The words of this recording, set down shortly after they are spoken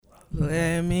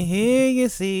Let me hear you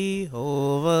see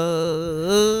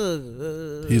over.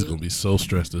 He's gonna be so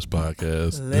stressed this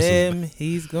podcast.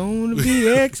 He's gonna be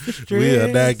extra stressed. We are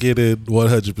not getting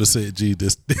 100% G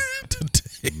this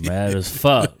today. Mad as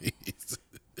fuck.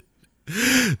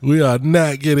 We are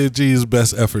not getting G's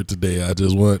best effort today. I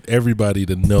just want everybody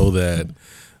to know that,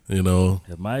 you know.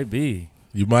 It might be.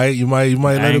 You might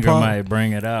let it pop. Might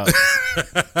bring it out.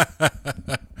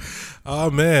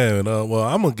 Oh man, well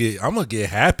I'm gonna get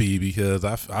happy because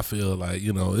I feel like,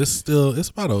 you know, it's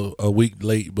about a week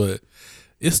late, but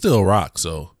it's still rock.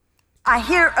 So I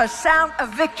hear a sound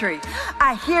of victory.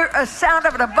 I hear a sound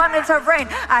of an abundance of rain.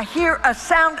 I hear a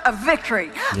sound of victory.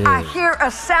 Yeah. I hear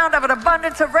a sound of an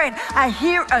abundance of rain. I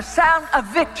hear a sound of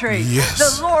victory. Yes.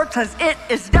 The Lord says it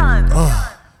is done.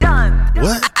 Done.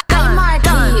 what? Done.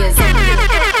 Done. It is done.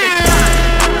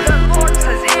 The Lord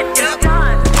says it is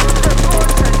done. The Lord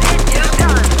says it is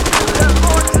done. The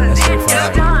Lord says it is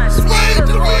done. The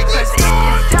Lord says it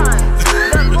is done.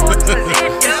 The Lord says it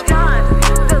is done.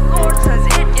 The Lord says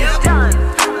it is done.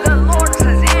 The Lord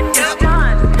says it is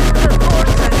done. The Lord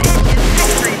says it is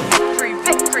victory, victory,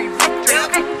 victory,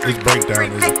 victory. This breakdown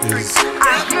victory, is I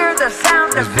hear the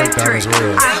sound of this breakdown victory. is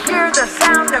real. I hear the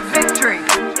sound of victory.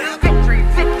 Victory,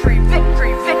 victory,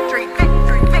 victory, victory,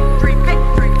 victory, victory, victory,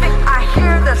 victory. I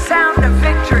hear the sound of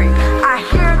victory. I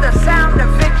hear the sound of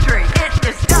victory. It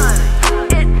is done.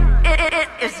 It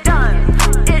is done.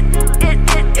 It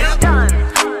is done.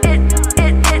 It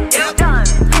is done.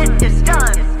 It is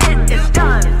done. It is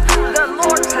done. The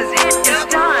Lord says it is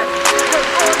done. The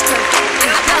Lord says it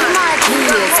is done.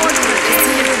 The Lord says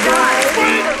it is done.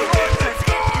 The Lord says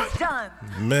it is done.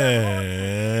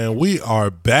 Man, we are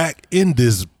back in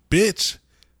this bitch.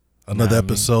 Another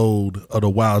episode of the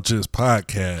Wild Gents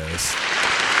podcast.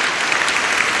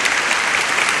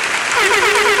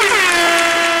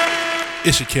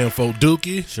 It's your kinfolk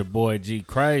Dookie, It's your boy G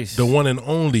Christ. the one and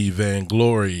only Van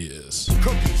Glorious.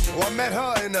 Well, I met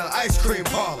her in the ice cream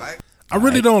parlor. I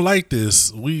really don't like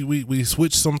this. We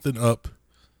switched something up.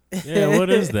 Yeah, what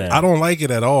is that? I don't like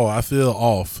it at all. I feel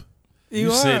off.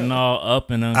 You sitting all up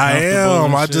and I uncomfortable. am.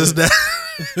 and I shit? just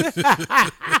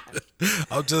not.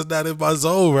 I'm just not in my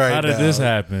zone right now. How did this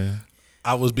happen?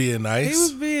 I was being nice. He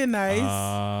was being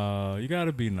nice. You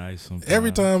gotta be nice sometimes.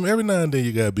 Every now and then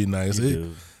you gotta be nice. You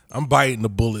do. I'm biting the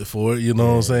bullet for it. You know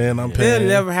what I'm saying? I'm It'll paying.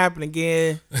 never happen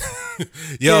again.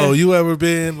 Yo, you ever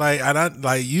been like, and I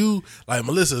like you, like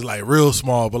Melissa's like real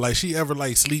small, but like she ever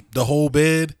like sleep the whole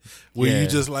bed where Yeah. you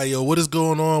just like, yo, what is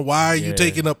going on? Why are you Yeah.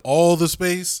 taking up all the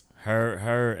space?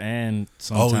 Her, and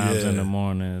sometimes yeah. in the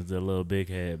mornings the little big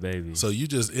head baby. So you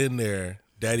just in there,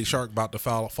 Daddy Shark about to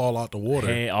fall out the water.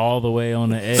 Head all the way on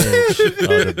the edge of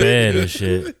the bed and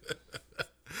shit.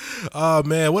 Oh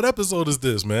man, what episode is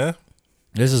this, man?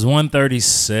 This is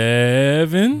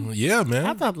 137. Yeah, I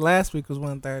man. thought last week was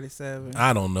 137.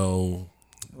 I don't know.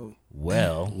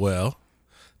 Well, Well,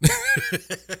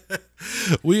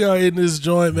 we are in this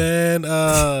joint, man.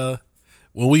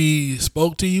 When we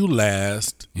spoke to you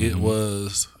last, it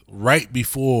was right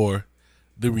before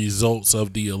the results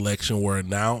of the election were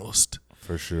announced.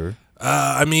 for sure.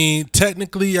 I mean,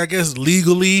 technically, I guess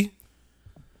legally,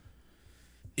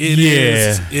 it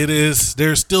is. Yeah. It is.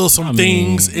 There's still some I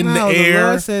things mean- in No, the air.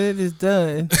 Lord said it is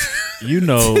done. You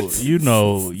know,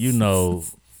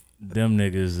 them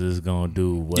niggas is gonna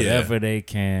do whatever they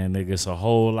can. Niggas, a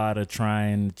whole lot of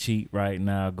trying to cheat right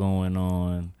now going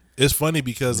on. It's funny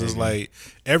because it's like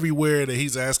everywhere that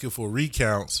he's asking for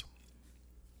recounts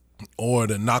or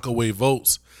to knock away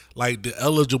votes, like the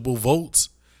eligible votes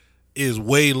is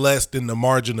way less than the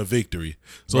margin of victory.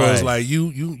 So it's Right. like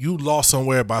you lost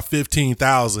somewhere by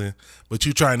 15,000, but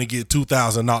you trying to get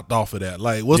 2,000 knocked off of that.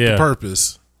 Like, what's the Yeah.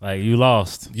 purpose? Like, you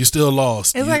lost. You still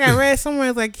lost. It's You- like I read somewhere,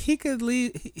 it's like he could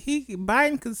leave.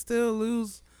 Biden could still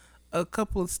lose a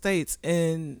couple of states,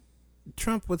 and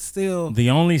Trump would still. The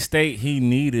only state he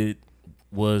needed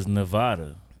was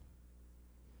Nevada.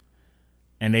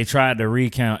 And they tried to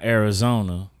recount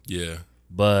Arizona, yeah.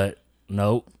 but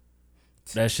nope.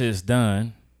 That shit's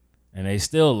done. And they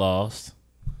still lost.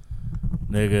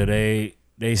 Nigga,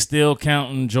 they still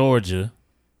counting Georgia.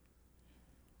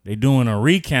 They doing a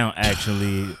recount,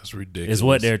 actually. It's ridiculous. Is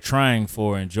what they're trying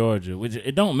for in Georgia, which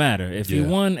it don't matter. If you Yeah.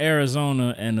 won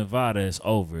Arizona and Nevada, it's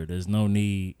over. There's no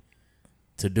need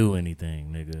to do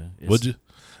anything, nigga. It's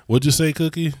What'd you say,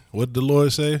 Cookie? What did the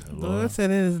Lord say? Lord said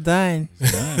it is done.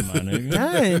 done, my nigga.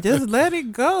 Done. Just let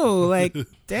it go. Like,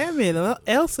 damn it,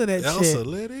 Elsa, that Elsa, shit.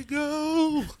 let it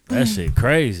go. That shit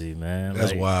crazy, man.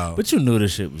 That's Like, wild. But you knew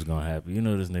this shit was gonna happen. You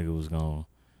knew this nigga was gonna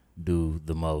do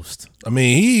the most. I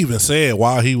mean, he even said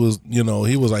while he was, he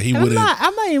was like he And wouldn't.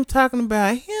 I'm not even talking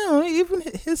about him. Even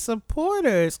his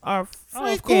supporters are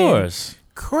freaking Of course.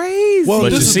 crazy. Well, But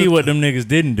this you is see the- what them niggas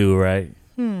didn't do, right?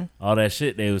 All that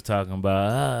shit they was talking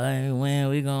about. When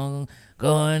we gonna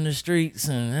go in the streets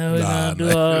and then we Nah, gonna do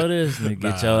nigga. all this, nigga.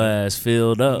 Get Nah. your ass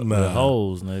filled up Nah. with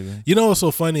holes, nigga. You know what's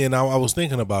so funny? And I was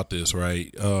thinking about this,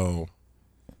 right?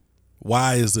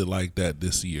 Why is it like that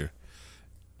this year?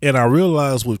 And I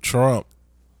realized with Trump,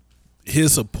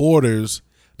 his supporters,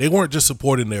 they weren't just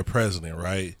supporting their president,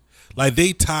 right? Like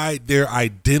they tied their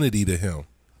identity to him.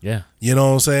 Yeah. You know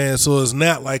what I'm saying? So it's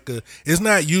not like a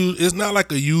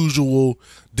usual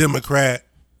Democrat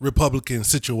Republican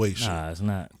situation. Nah, it's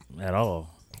not at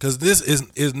all. Because this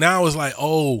is now it's like,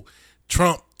 oh,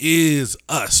 Trump is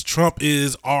us. Trump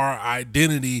is our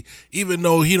identity, even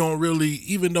though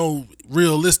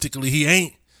realistically he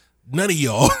ain't none of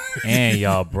y'all. And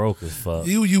y'all broke as fuck.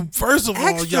 you first of all,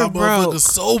 Extra y'all motherfuckers broke.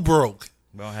 so broke.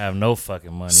 Don't have no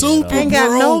fucking money. Super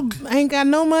at all. ain't got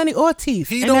no money or teeth.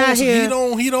 He And out don't here,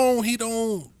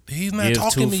 he's not Give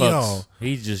talking two to fucks. y'all.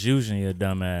 He's just using your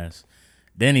dumb ass.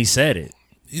 Then he said it.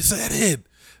 He said it.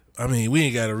 I mean, we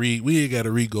ain't gotta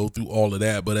re-go through all of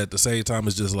that, but at the same time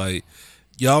it's just like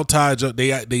y'all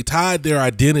they tied their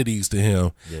identities to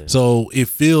him. Yeah. So it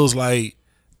feels like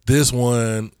this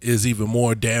one is even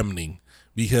more damning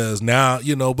because now,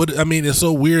 but I mean it's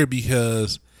so weird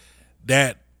because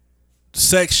that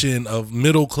section of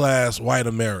middle class white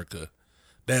America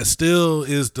that still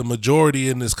is the majority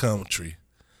in this country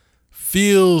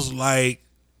feels like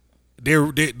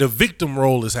the victim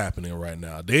role is happening right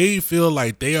now. They feel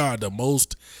like they are the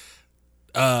most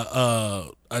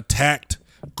attacked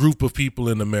group of people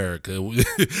in America.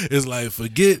 It's like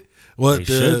forget what They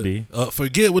should be.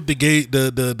 Forget what the gays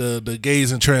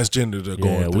and transgenders are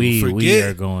going through. We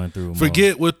are going through more.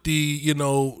 Forget what the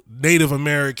Native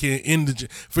American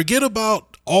indigent. Forget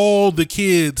about all the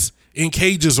kids in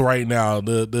cages right now.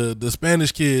 The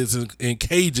Spanish kids in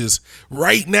cages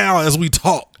right now as we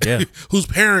talk. Yeah. Whose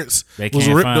parents They was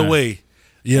can't ripped find. away.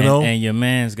 You know. And your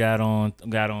man's got on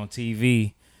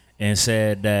TV and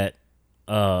said that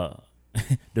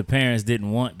the parents didn't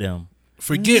want them.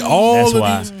 Forget all That's of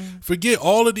why. forget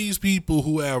all of these people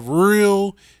who have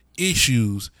real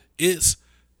issues. It's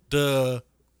the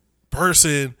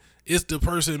person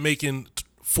making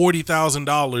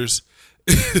 $40,000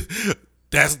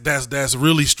 that's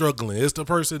really struggling. It's the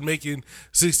person making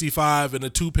 65 and a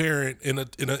two-parent in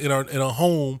a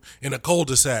home in a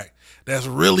cul-de-sac that's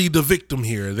really the victim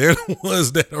here. They're the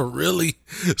ones that are really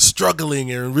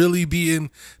struggling and really being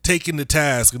taken to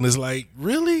task. And it's like,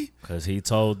 really? Because he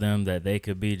told them that they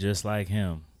could be just like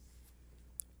him.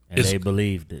 And It's- they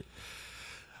believed it.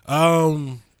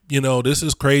 This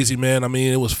is crazy, man. I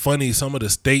mean, it was funny. Some of the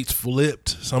states flipped.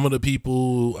 Some of the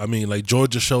people, I mean, like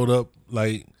Georgia showed up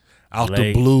like out the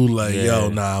Late. blue, like, Yeah. yo,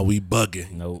 nah, we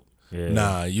bugging. Nope. Yeah.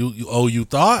 Nah, you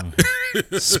thought?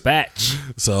 Spatch.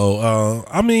 So,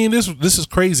 I mean, this is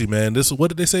crazy, man. What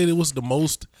did they say? It was the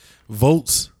most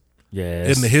votes Yeah.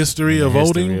 in the history in of the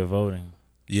voting? history of voting.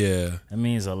 Yeah. That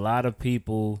means a lot of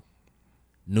people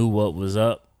knew what was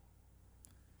up.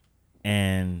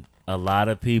 And a lot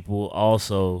of people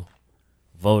also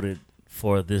voted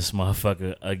for this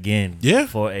motherfucker again. Yeah.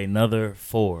 For another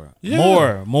 4.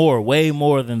 Yeah. More, way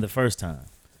more than the first time.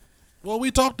 Well,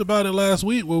 we talked about it last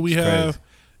week where we It's have,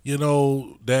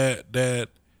 that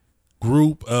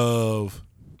group of,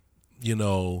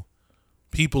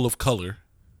 people of color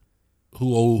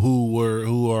who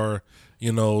are,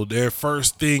 their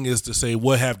first thing is to say,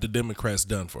 what have the Democrats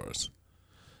done for us?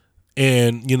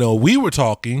 And, we were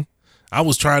talking, I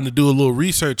was trying to do a little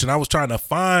research and I was trying to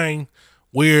find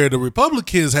where the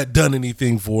Republicans had done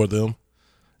anything for them.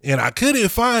 And I couldn't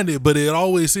find it, but it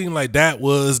always seemed like that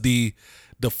was the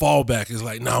fallback. Is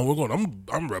like, no,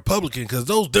 I'm Republican because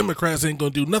those Democrats ain't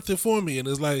gonna do nothing for me. And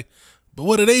it's like, but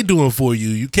what are they doing for you?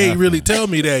 You can't really tell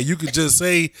me that. You could just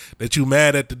say that you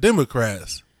mad at the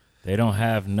Democrats. They don't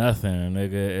have nothing,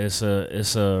 nigga.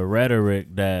 It's a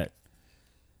rhetoric that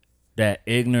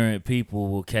ignorant people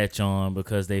will catch on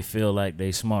because they feel like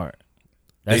they smart.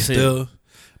 That's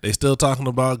They still talking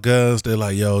about guns. They're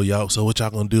like, yo, so what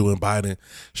y'all gonna do when Biden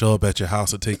show up at your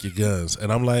house and take your guns?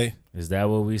 And I'm like, Is that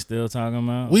what we still talking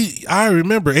about? I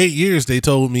remember 8 years they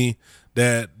told me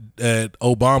that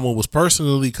Obama was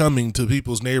personally coming to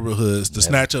people's neighborhoods to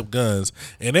snatch up guns.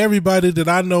 And everybody that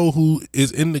I know who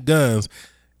is in the guns,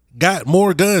 got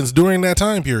more guns during that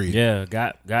time period. Yeah,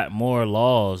 got more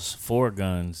laws for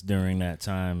guns during that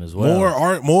time as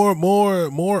well.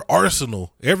 More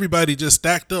arsenal. Everybody just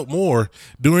stacked up more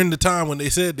during the time when they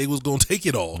said they was gonna take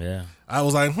it all. Yeah. I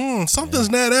was like, something's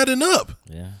not adding up.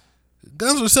 Yeah.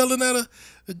 Guns are selling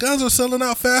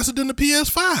out faster than the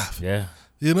PS5. Yeah.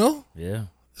 You know? Yeah.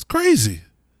 It's crazy.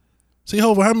 See,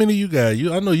 Hova, how many you got?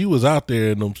 I know you was out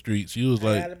there in them streets. You was I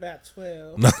like, got about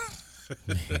 12.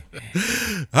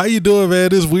 how you doing, man?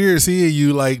 It's weird seeing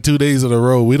you like 2 days in a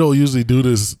row. We don't usually do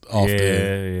this often.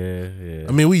 Yeah.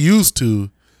 I mean, we used to,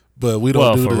 but we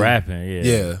don't do for this. rapping, yeah.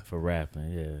 Yeah. For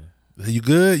rapping, yeah. You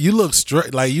good? You look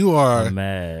straight. Like you are. I'm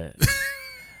mad.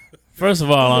 First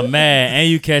of all, I'm mad, and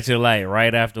you catch it like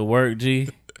right after work, G.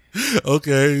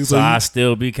 Okay. So I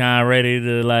still be kind of ready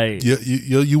to like.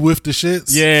 You whiff the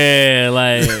shits? Yeah,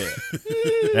 like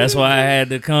that's why I had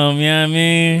to come. You know what I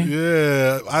mean?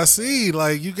 Yeah, I see.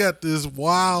 Like you got this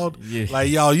wild. Yeah.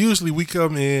 Like y'all usually we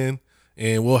come in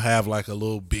and we'll have like a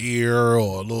little beer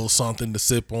or a little something to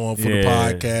sip on for the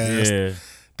podcast. Yeah.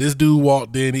 This dude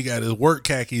walked in. He got his work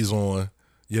khakis on.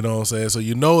 You know what I'm saying? So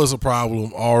you know it's a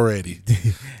problem already.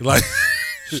 Like.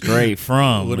 Straight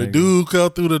from when a dude come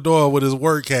through the door with his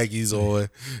work khakis on,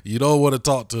 you don't want to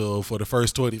talk to him for the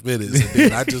first 20 minutes.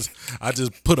 And then I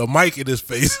just put a mic in his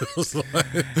face.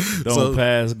 Don't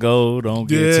pass go. Don't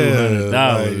get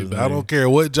 $200. Like, I don't care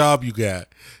what job you got.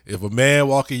 If a man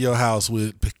walk in your house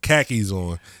with khakis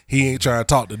on, he ain't trying to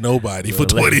talk to nobody for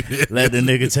 20 minutes. Let the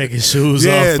nigga take his shoes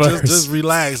yeah, off first. just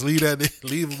relax. Leave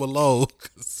him alone.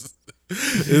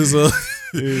 Then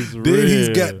he's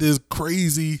real. got this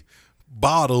crazy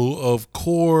bottle of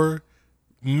Core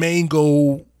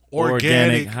Mango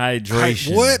organic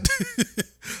hydration. What?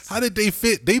 How did they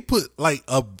fit? They put like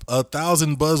a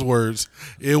 1,000 buzzwords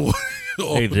in one.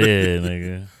 They did,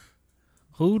 nigga.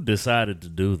 Who decided to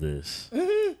do this?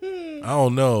 I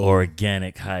don't know.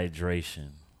 Organic hydration.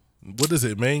 What is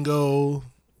it? Mango?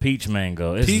 Peach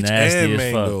mango. It's Peach nasty and as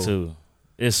mango. fuck too.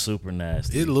 It's super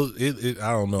nasty. It look. It.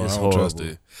 I don't know. It's I don't trust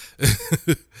horrible.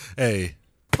 it. Hey.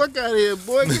 Fuck out of here,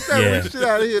 boy. Get that Yeah. rich shit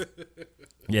out of here.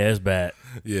 Yeah, it's bad.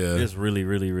 Yeah. It's really,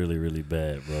 really, really, really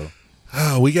bad,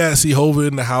 bro. We got to see Hova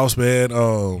in the house,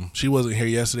 man. She wasn't here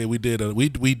yesterday. We did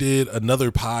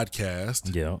another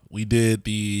podcast. Yeah. We did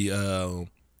the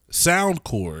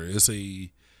Soundcore. It's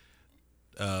a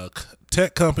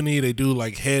tech company. They do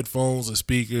like headphones and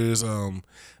speakers.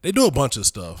 They do a bunch of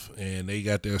stuff, and they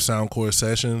got their Soundcore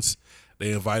sessions.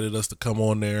 They invited us to come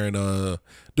on there and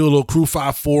do a little Crew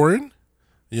 5 Foreign.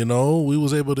 You know, we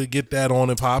was able to get that on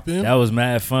and popping. That was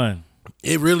mad fun.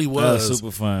 It really That was. was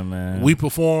super fun, man. We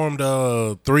performed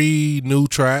 3 new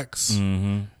tracks.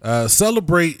 Mm-hmm.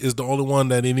 Celebrate is the only one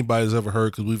that anybody's ever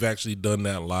heard because we've actually done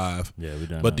that live. Yeah, we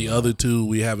done. But the other 2,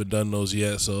 we haven't done those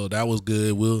yet, so that was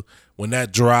good. When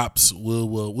that drops,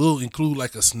 we'll include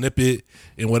like a snippet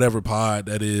in whatever pod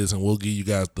that is, and we'll give you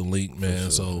guys the link,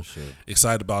 man. For sure.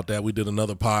 Excited about that. We did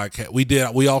another podcast.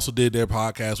 We also did their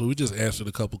podcast where we just answered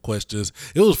a couple questions.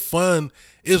 It was fun.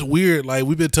 It's weird, like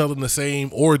we've been telling the same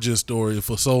origin story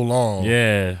for so long.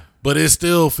 Yeah. But it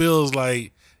still feels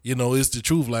like, you know, it's the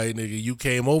truth. Like, nigga, you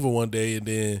came over one day and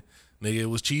then, nigga, it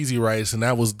was cheesy rice and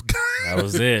that was That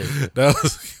was it. that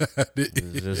was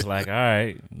It's just like, all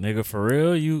right, nigga, for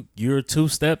real, you're 2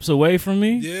 steps away from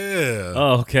me? Yeah.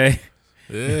 Oh, okay.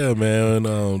 Yeah, man.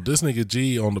 This nigga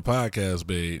G on the podcast,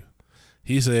 babe.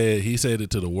 He said it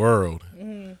to the world.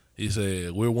 Mm-hmm. He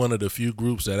said, we're one of the few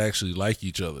groups that actually like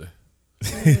each other.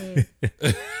 It's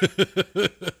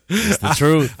the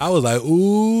truth. I was like,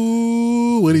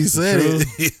 ooh, when he said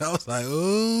it, I was like,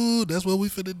 ooh, that's what we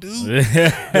finna do.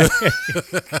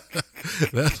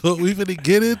 That's what we finna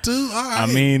get into. All right. I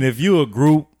mean, if you a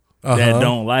group that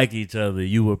don't like each other,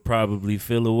 you would probably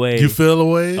feel away. You feel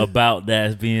away about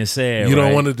that being said. You don't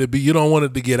right? want it to be. You don't want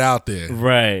it to get out there.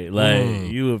 Right.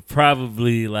 Like you would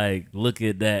probably like look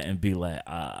at that and be like,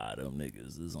 them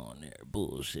niggas is on there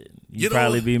bullshit. You'd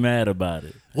probably be mad about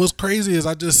it. What's crazy is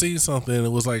I just seen something.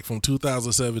 It was like from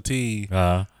 2017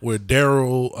 where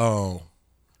Daryl,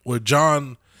 where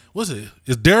John, what's it?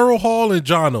 It's Daryl Hall and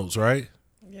John Oates, right?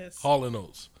 Yes. Hall and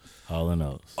Oates. Hall and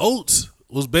Oates. Oates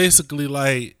was basically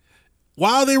like,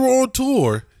 while they were on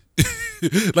tour,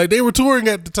 like they were touring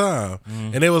at the time,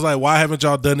 and they was like, why haven't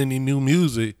y'all done any new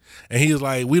music? And he was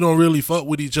like, we don't really fuck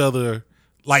with each other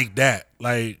like that.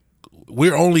 Like,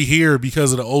 we're only here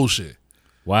because of the old shit.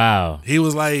 Wow. He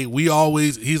was like,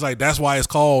 he's like, that's why it's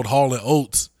called Hall and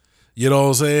Oates. You know what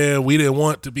I'm saying? We didn't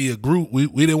want to be a group. We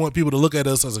didn't want people to look at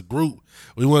us as a group.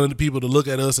 We wanted the people to look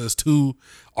at us as 2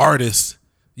 artists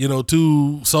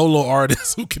two solo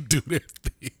artists who can do their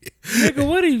thing. Nigga,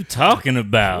 what are you talking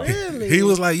about? He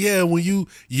was like, yeah, when you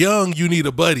young, you need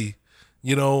a buddy.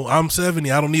 I'm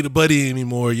 70. I don't need a buddy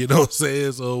anymore. You know what I'm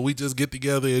saying? So we just get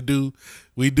together and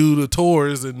we do the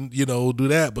tours and, do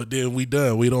that. But then we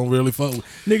done. We don't really fuck with.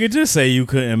 Nigga, just say you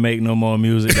couldn't make no more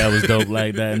music that was dope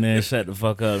like that and then shut the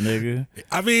fuck up, nigga.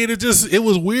 I mean, it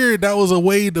was weird. That was a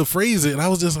way to phrase it. And I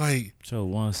was just like. So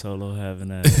one solo having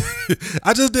that.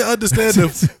 I just didn't understand.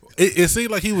 It seemed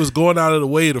like he was going out of the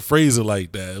way to phrase it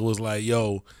like that. It was like,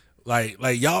 yo.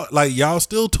 Like y'all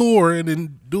still touring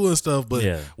and doing stuff,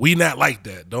 but we not like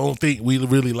that. Don't think we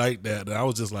really like that. And I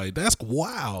was just like, that's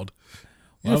wild.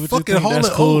 You're fucking That's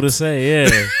cool to say,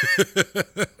 yeah.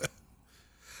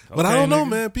 But I don't know,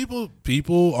 man.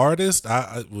 People, artists.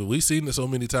 We've seen this so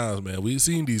many times, man. We've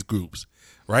seen these groups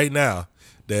right now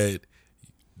that.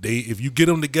 If you get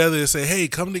them together and say, hey,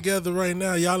 come together right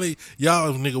now, y'all,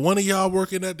 nigga, one of y'all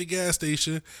working at the gas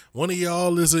station, one of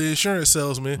y'all is an insurance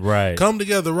salesman. Right. Come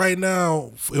together right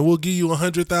now, and we'll give you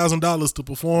 $100,000 to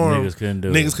perform. Niggas couldn't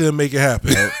do it. Niggas couldn't make it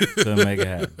happen. Nope, couldn't make it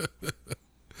happen.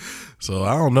 So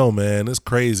I don't know, man. It's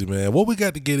crazy, man. What we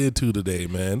got to get into today,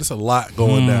 man? There's a lot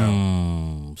going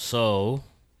down. So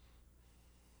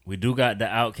we do got the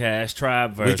Outkast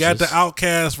Tribe versus. We got the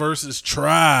Outkast versus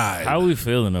Tribe. How we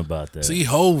feeling about that? See,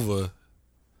 Hova,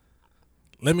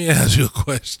 let me ask you a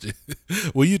question.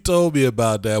 When you told me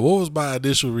about that, what was my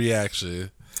initial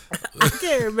reaction? I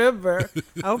can't remember.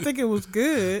 I don't think it was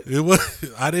good. It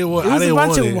was. I didn't want. It was I didn't a bunch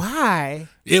want of it. why.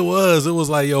 It was. It was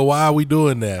like, yo, why are we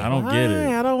doing that? I don't get it.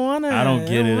 I don't want to. I don't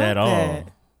get it at all. that.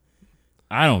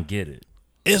 I don't get it.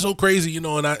 It's so crazy, and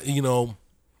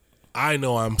I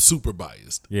know I'm super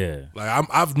biased. Yeah. Like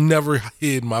I've never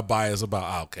hid my bias about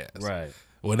Outkast. Right.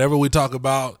 Whenever we talk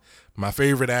about my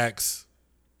favorite acts,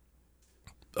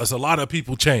 there's a lot of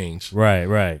people change. Right.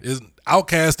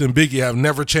 Outkast and Biggie have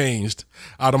never changed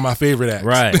out of my favorite acts.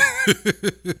 Right.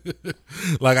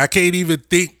 Like I can't even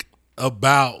think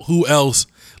about who else.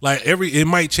 Like it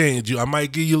might change you. I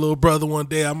might give you a little brother one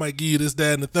day. I might give you this,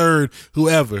 that, and the third.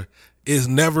 Whoever. It's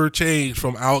never changed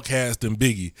from Outkast and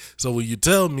Biggie. So when you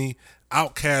tell me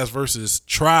Outkast versus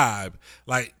Tribe,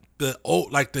 like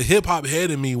the hip hop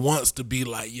head in me wants to be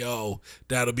like, yo,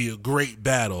 that'll be a great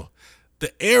battle.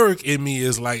 The Eric in me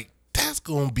is like, that's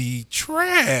gonna be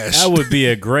trash. That would be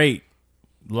a great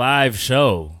live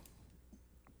show.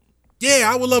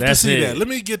 Yeah, I would love to see it. that. Let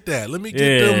me get that. Let me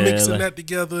get them mixing that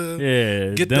together.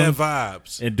 Yeah, get that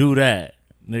vibes and do that,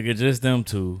 nigga. Just them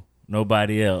two.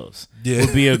 Nobody else. Yeah.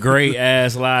 Would be a great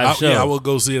ass live show. Yeah, I will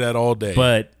go see that all day.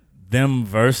 But them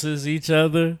versus each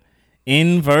other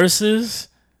in versus,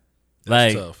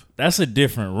 that's like tough. That's a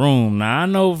different room. Now I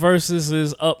know versus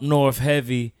is up north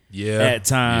heavy at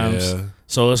times. Yeah.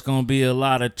 So it's gonna be a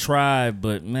lot of Tribe,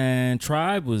 but man,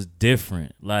 Tribe was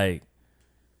different. Like,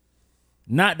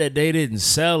 not that they didn't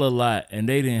sell a lot and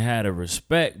they didn't have the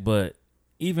respect, but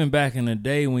even back in the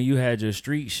day when you had your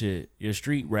street shit, your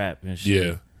street rap and shit.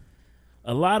 Yeah.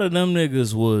 A lot of them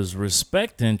niggas was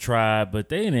respecting Tribe, but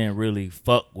they didn't really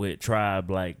fuck with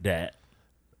Tribe like that.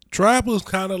 Tribe was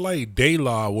kind of like De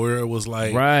La, where it was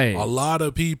like a lot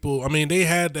of people. I mean, they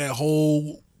had that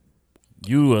whole.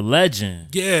 You a legend.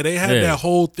 Yeah, they had that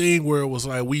whole thing where it was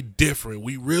like, we different.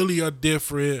 We really are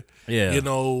different. Yeah.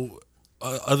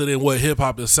 Other than what hip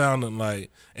hop is sounding like.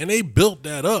 And they built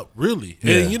that up, really.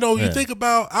 Yeah. And, you think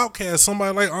about Outkast,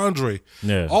 somebody like Andre.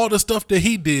 Yeah. All the stuff that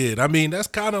he did. I mean, that's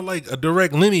kind of like a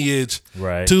direct lineage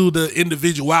to the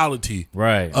individuality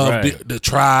of the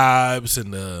tribes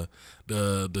and the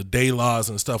De La's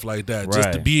and stuff like that.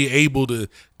 Just to be able to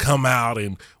come out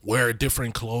and wear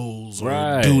different clothes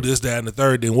or do this, that, and the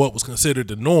third than what was considered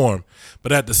the norm.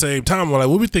 But at the same time, we're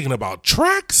like, we thinking about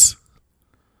tracks?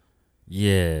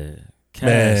 Yeah.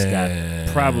 Cass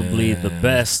got probably the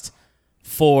best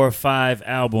 4 or 5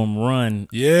 album run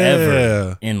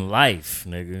ever in life,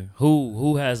 nigga.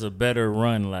 Who has a better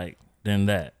run like than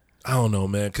that? I don't know,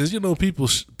 man, because people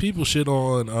shit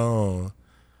on was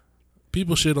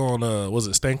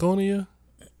it Stankonia?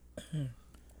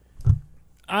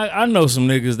 I know some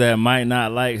niggas that might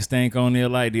not like Stankonia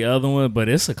like the other one, but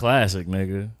it's a classic,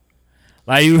 nigga.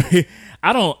 Like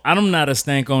I'm not a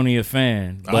Stankonia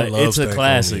fan, but it's a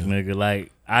classic, nigga.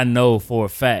 Like, I know for a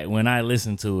fact when I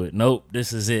listen to it, nope,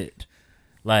 this is it.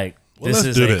 Like, this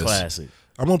is a classic.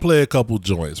 I'm gonna play a couple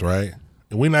joints, right?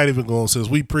 And we're not even going, since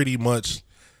we pretty much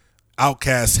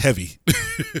Outkast heavy.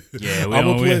 Yeah,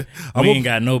 we ain't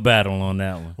got no battle on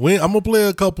that one. I'm gonna play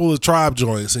a couple of Tribe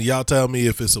joints, and y'all tell me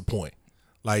if it's a point.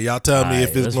 Like y'all tell me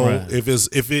if it's going,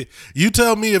 you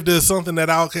tell me if there's something that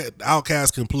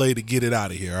Outkast can play to get it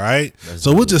out of here. All right.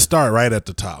 So we'll just start right at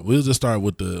the top. We'll just start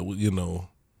with the, you know.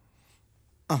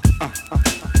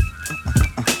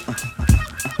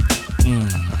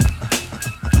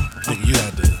 Nigga, you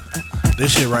had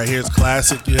this shit right here is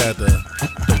classic. You had the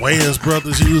Wayans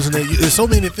brothers using it. There's so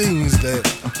many things that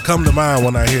come to mind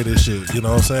when I hear this shit. You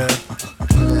know what I'm saying?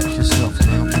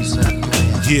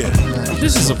 Yeah.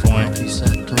 This is a point. It's a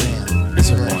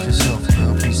point.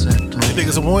 You think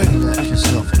it's a point?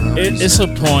 It's a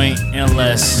point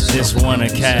unless it's one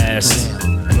of cast.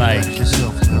 Like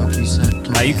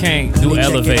you can't do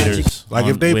elevators. Like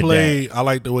if they play I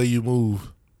Like the Way You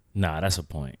Move. Nah, that's a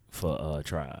point for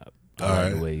Tribe. I All like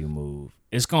right. the way you move.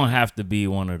 It's gonna have to be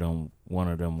one of them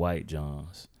white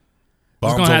Johns.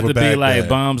 Bombs It's gonna have Over to be like Baghdad.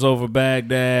 Bombs Over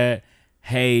Baghdad.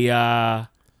 Hey ya.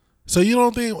 So you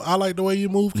don't think I Like the Way You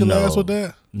Move can last with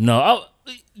that? No.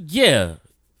 Yeah.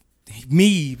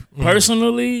 Me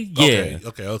personally, yeah.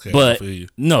 Okay. I But feel you.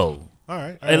 no. All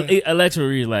right. Electric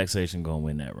Relaxation gonna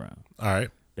win that round. All right.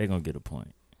 They're gonna get a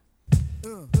point.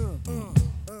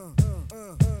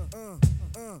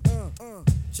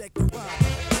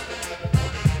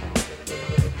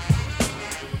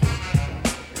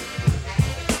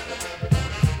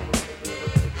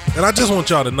 And I just want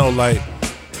y'all to know, like,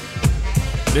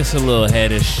 This a little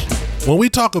headish. when we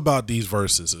talk about these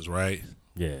verses, right?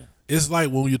 Yeah. It's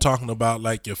like when you're talking about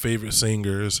like your favorite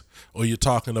singers or you're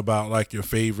talking about like your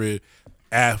favorite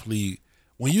athlete.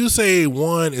 When you say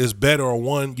one is better or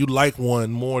one, you like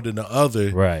one more than the other.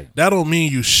 Right. That don't mean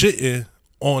you shitting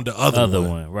on the other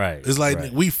one. Right. It's like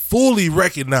right. we fully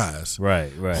recognize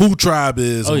Right. who Tribe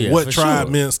is Oh, and yeah, what for Tribe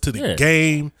sure. means to the Yeah.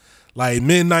 game. Like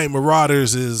Midnight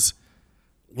Marauders is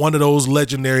one of those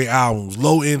legendary albums.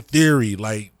 Low End Theory,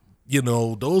 like, you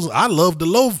know, those I love the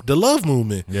love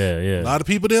movement. Yeah. A lot of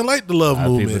people didn't like the love A lot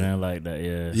of people movement. didn't like that.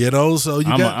 Yeah. You know, so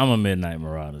you I'm a Midnight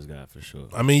Marauders guy for sure.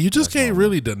 I mean, you just can't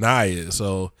really deny it.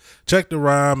 So check the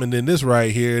rhyme, and then this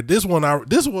right here, this one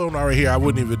right here, I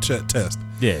wouldn't even test.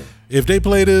 Yeah. If they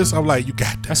play this, I'm like, you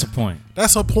got that. That's a point.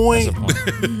 That's a point. That's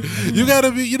a point. You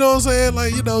gotta be, you know what I'm saying?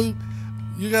 Like, you know,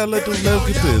 you gotta let them get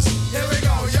this. Here we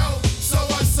go, yo. So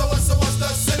what's the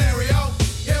scenario?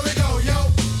 Here we go, yo.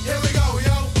 Here we go,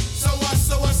 yo. So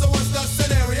what's the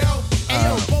scenario?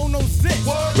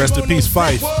 Rest in peace,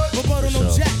 Fife.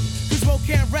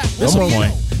 That's a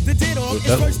point.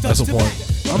 That's a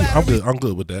point. I'm good. I'm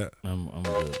good with that. I'm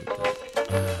good with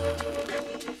that.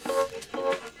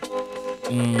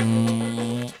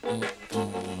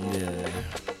 Yeah.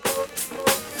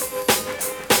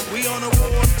 We on a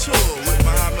world tour with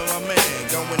Muhammad, my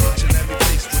man, going each and every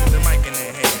place with the mic in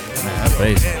their hand. That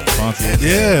bass funky.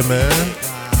 Yeah, man.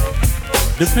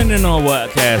 Depending on what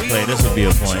cast play, this would be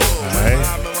a point.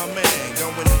 Alright.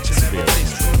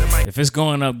 If it's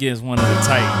going up against one of the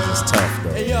Titans, it's tough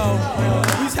though. Hey yo,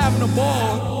 he's having a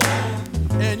ball,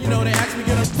 and you know they asked me to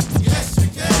get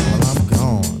him. I'm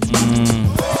gone.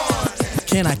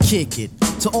 Can I kick it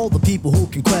to all the people who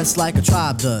can quest like a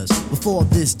tribe does? Before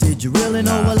this, did you really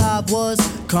know what I was?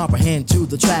 Comprehend to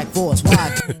the track force.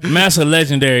 Why? Master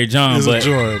Legendary John, It's a but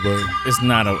joint, but it's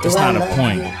not a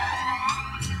point.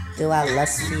 Do I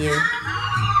lust for you?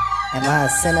 Am I a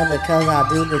sinner because I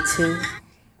do the two?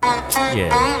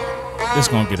 Yeah, this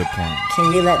gonna get a point.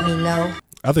 Can you let me know?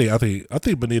 I think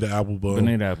Bonita Applebum.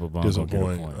 Bonita Applebum gets a gonna get a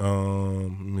point. point.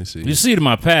 Let me see. You see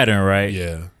my pattern, right?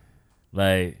 Yeah,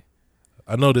 Like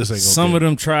I know this ain't gonna some get, of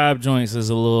them Tribe joints is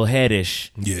a little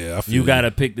headish. Yeah, I feel You gotta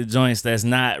pick the joints that's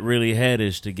not really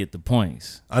headish to get the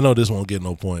points. I know this won't get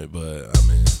no point, but I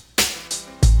mean,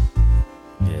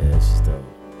 Yeah, it's just dope.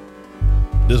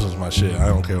 this was my shit. I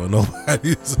don't care what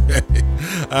nobody say.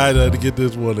 I had to get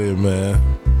this one in,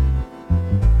 man.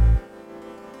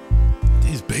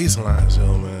 These bass lines,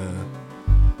 yo, man.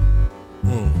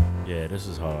 Yeah, this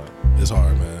is hard. It's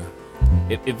hard, man.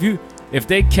 If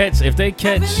they catch,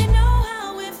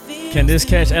 can this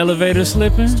catch Elevator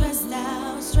Slipping?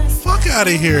 Fuck out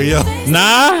of here, yo.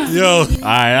 Nah. Yo, All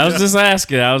right, I was just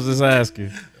asking.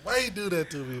 why you do that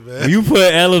to me, man? You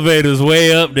put Elevators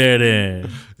way up there, then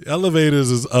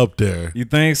Elevators is up there. you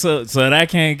think so? So that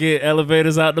can't get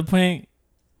Elevators out the paint.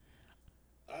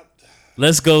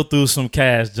 Let's go through some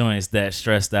cast joints that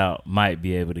Stressed Out might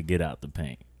be able to get out the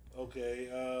paint. Okay,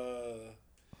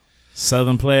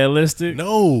 Southern Playalistic,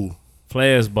 no.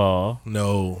 Players Ball.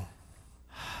 No.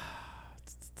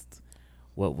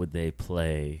 What would they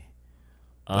play?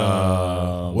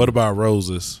 What about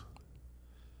Roses?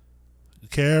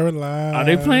 Caroline. Are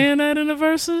they playing that in the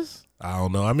verses? I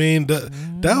don't know. I mean, that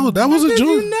was a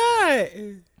joint. not.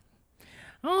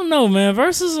 I don't know, man.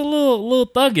 Versus a little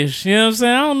thuggish. You know what I'm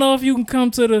saying? I don't know if you can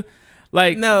come to the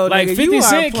like. No, like nigga, 50 you are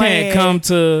Cent playing- can't come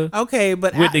to. Okay,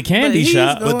 but With the candy he's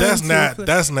shop. But that's going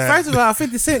not. First of all,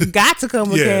 50 Cent got to come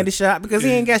with Yeah. Candy Shop because he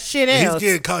ain't got shit else.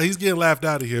 He's getting laughed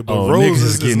out of here. But Oh, niggas Roses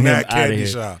is is getting him not outta Candy here.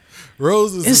 Shop.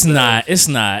 Roses. It's is not. It's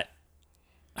not.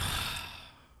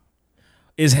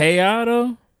 Is Hey Ya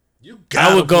though? You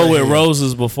I would go play with him.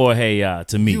 Roses before Hey Ya.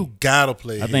 To me, You gotta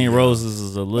play. I think him. Roses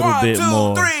is a little bit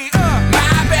more.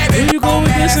 My baby, Who you go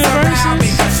with this in around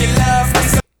verses? because she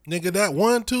loves me. Nigga, that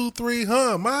 1, 2, 3,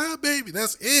 my baby.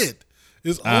 That's it.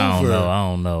 It's I over.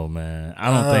 don't know, man.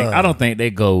 I don't think they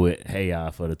go with Hey Ya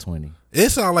for the 20. It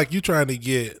sounds like you trying to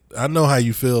get. I know how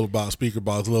you feel about Speaker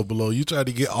Box Love Below. You trying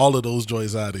to get all of those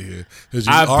joints out of here. 'Cause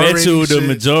I bet already you the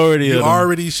majority you of them-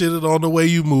 already shitted on the way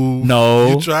you move. No.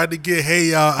 You tried to get Hey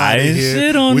Y'all I out of didn't here.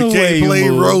 shit on we the can't way you play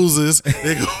move. Roses.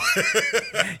 They go-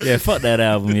 Yeah, fuck that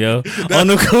album, yo. On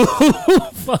the cool,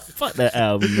 fuck that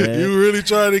album, man. you really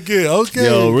trying to get okay?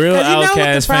 Yo, real 'Cause you know what the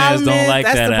Outkast fans problem don't is? like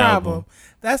That's that the album. problem.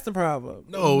 That's the problem.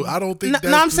 No, I don't think. No,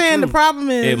 that's I'm saying the truth. problem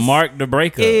is It marked the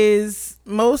breakup. is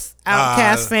most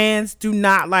Outkast fans do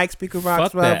not like Speaker Box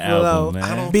Fuck Love that Below album, man.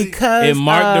 I don't think- because It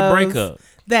marked the of breakup.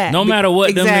 That No matter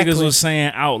what them exactly. niggas was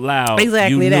saying out loud,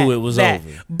 exactly you that, knew it was that. over.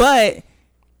 But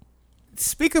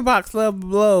Speaker Box Love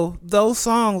Below, those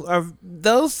songs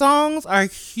are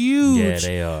huge. Yeah,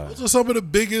 they are. Those are some of the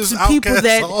biggest To people Outkast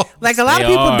that songs. like a lot They of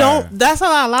people are. don't. That's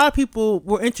how a lot of people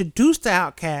were introduced to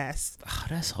Outkast. Oh,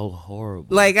 that's so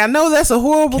horrible. Like I know that's a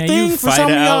horrible Can thing you for fight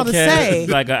some of an y'all to Outkast, say.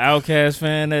 like an Outkast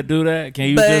fan that do that? Can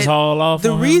you But just haul off? the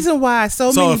on him? reason why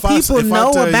so So many if I- people if I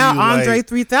know tell about you, Andre like-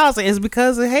 3000 is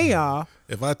because of Hey Y'all.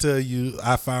 If I tell you,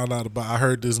 I found out about. I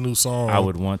heard this new song. I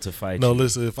would want to fight No, you.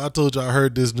 listen. If I told you I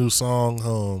heard this new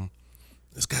song,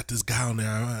 it's got this guy on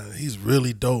there. He's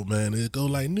really dope, man. It go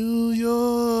like New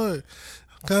York,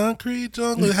 Concrete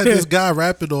Jungle. It had this guy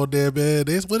rapping on there, man.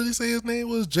 What did he say his name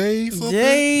was? Jay something?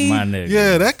 Jay, My nigga.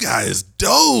 Yeah, that guy is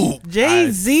dope.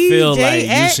 Jay Z, feel JX.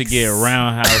 like you should get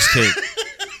roundhouse kicked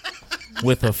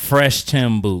with a fresh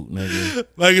Tim boot, nigga.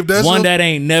 Like if that's One your- that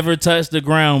ain't never touched the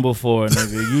ground before,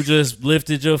 nigga. You just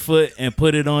lifted your foot and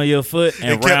put it on your foot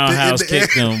and kept it in roundhouse the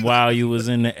kicked air. him while you was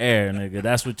in the air, nigga.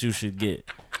 That's what you should get.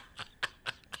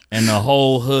 And the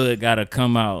whole hood gotta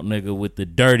come out, nigga, with the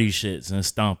dirty shits and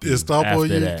stomp you. It's stomp after on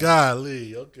you. that.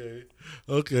 Golly. Okay.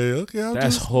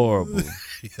 That's horrible.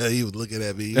 Yeah, he was looking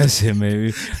at me. That shit made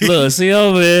me look. See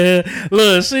over here.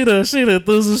 Look, she done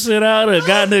threw some shit out and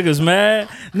got niggas mad.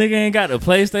 Nigga ain't got the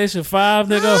PlayStation 5.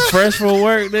 Nigga fresh for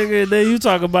work. Nigga, then you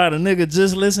talk about a nigga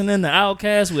just listening to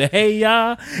Outkast with Hey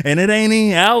Ya, and it ain't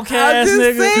even Outkast. I'm just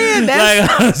nigga. saying,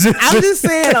 that's- Like, I'm just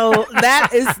saying,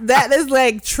 that is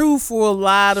like true for a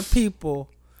lot of people.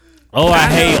 oh, I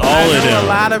hate all of know them. A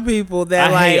lot of people that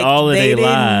I like hate all of they their didn't-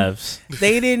 lives.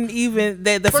 They didn't even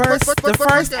the Fuck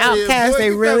first outta here, Outkast boy. they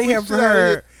Get really that have shit outta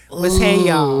heard was Hey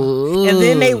Y'all, and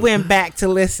then they went back to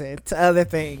listen to other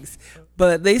things.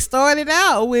 But they started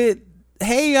out with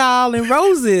Hey Y'all and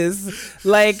Roses,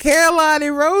 like Caroline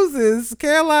and Roses,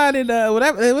 Caroline and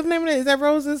whatever. What's the name of it? Is that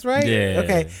Roses, right? Yeah.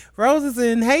 Okay, Roses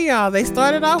and Hey Y'all. They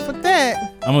started off with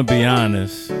that. I'm gonna be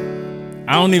honest.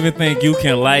 I don't even think you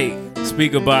can like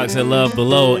Speaker Box and Love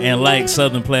Below and like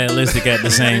Southern Playalistic at the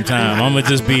same time. I'm gonna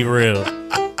just be real.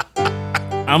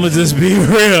 I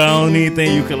don't even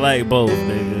think you can like both,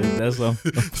 nigga. That's what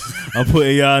I'm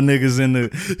putting y'all niggas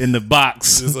in the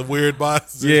box. It's a weird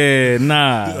box. Yeah,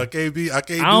 nah. I can't.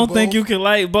 I don't think you can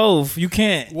like both. You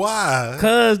can't. Why?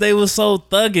 Cause they was so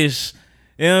thuggish,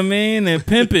 you know what I mean, and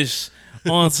pimpish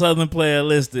on Southern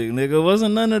Playalistic, nigga.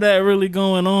 Wasn't none of that really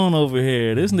going on over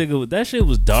here. This nigga, that shit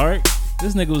was dark.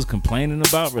 This nigga was complaining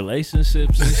about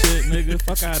relationships and shit, nigga.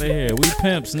 Fuck out of here. We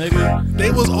pimps, nigga.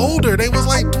 They was older. They was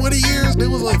like 20 years. They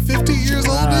was like 15 years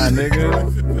older. Nah,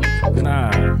 nigga. Nah.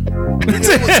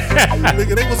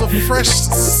 Nigga, they was a fresh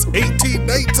 18,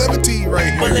 19, 17 right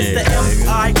here. Well, it's the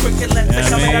M.I. cricket let Yeah,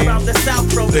 coming man. around the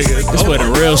south road. That's where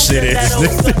the real shit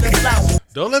is.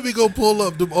 Don't let me go pull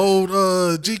up them old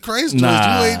G Christ joints.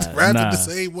 Nah, You ain't rapping nah. the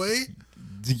same way.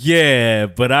 Yeah,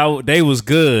 but they was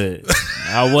good.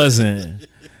 I wasn't.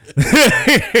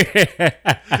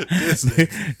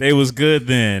 They was good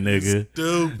then, nigga.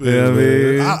 Stupid. Yeah, I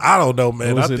mean, man. I don't know,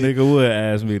 man. What's I a think, nigga would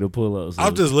ask me to pull up.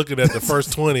 I'm just looking at the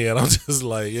first 20 and I'm just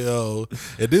like, yo,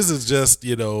 and this is just,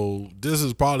 this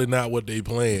is probably not what they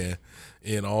playing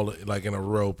in all like in a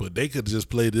row, but they could just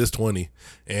play this 20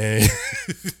 and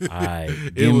Alright,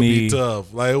 it would be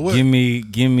tough. Like what? Give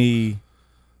me.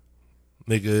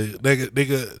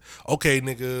 Nigga. Okay,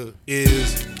 nigga,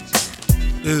 is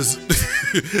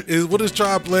what is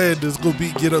Tribe playing? That's gonna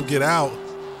be Get Up, Get Out.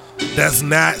 that's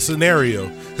not Scenario.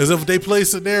 Because if they play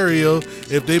Scenario,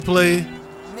 if they play,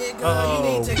 Nigga,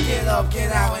 you need to get up,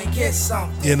 get out, and get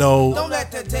something. you know, Don't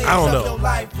let the days I don't of know. your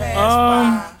life pass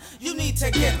by. You need to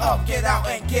get up, get out,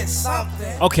 and get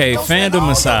something. Okay, Don't spend fandom all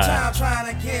your aside. time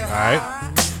trying to get right.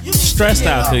 high. You need to Stressed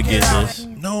get Out up, could get out, this.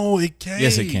 No, it can't.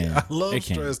 Yes, it can. I love It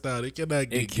can. Stressed Out. It cannot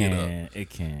get It Get Up. can. It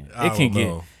can. I It can don't get.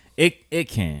 know. It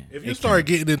can. If you It start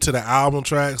getting into the album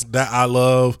tracks that I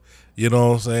love, you know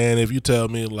what I'm saying? If you tell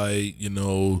me like, you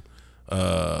know,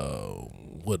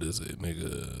 what is it,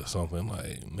 nigga? Something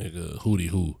like nigga Hootie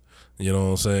Hoo. You know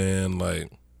what I'm saying?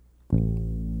 Like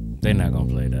They're not gonna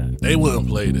play that. they wouldn't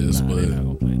play this, Nah, but they're not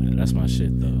gonna play that. That's my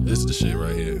shit though. this is the shit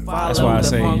right here. That's why I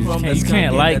say you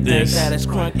can't like this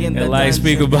and like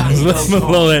speak about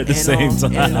Lil at the same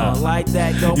time. Like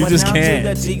that, going You just out can't.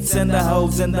 to the Jeeps and the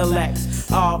hoes and the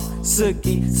Lex. All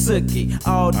sookie,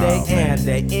 all day and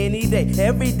day, any day,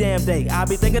 every damn day. I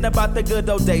be thinking about the good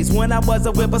old days when I was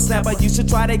a whippersnapper. You should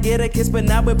try to get a kiss, but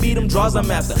now we beat them draws a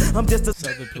master. I'm just a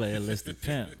Second player listed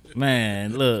pimp.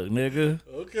 Man, look, nigga.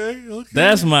 Okay.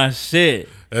 That's my shit.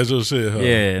 That's your shit, huh?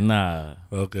 Yeah, nah.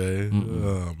 Okay.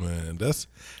 Oh man. That's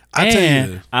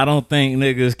And I don't think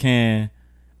niggas can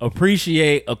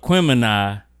appreciate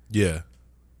Aquemini yeah.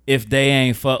 if they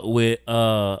ain't fuck with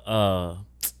AT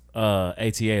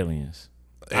Aliens.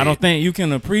 I don't think you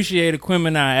can appreciate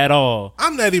Aquemini at all.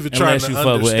 I'm not even trying unless to you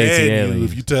fuck with understand you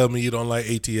AT-Aliens. if you tell me you don't like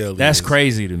ATL. That's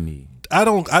crazy to me. I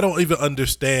don't even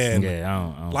understand. Yeah, I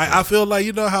don't Like I feel like,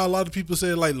 you know how a lot of people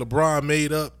say like LeBron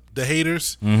made up the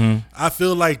haters. Mm-hmm. I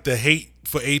feel like the hate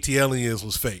for ATLians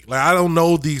was fake. Like I don't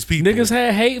know these people. Niggas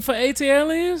had hate for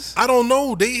AT-Aliens? I don't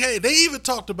know. They even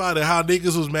talked about it. How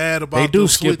niggas was mad about. They do them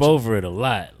skip switching. over it a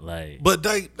lot. Like, But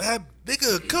that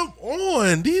nigga, come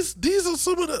on. These are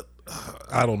some of the.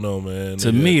 I don't know, man.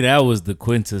 to Nigga. me, that was the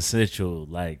quintessential.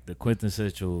 Damn,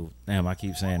 I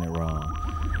keep saying it wrong.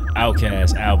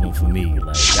 Outkast album for me. Like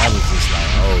that was just like,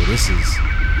 oh, this is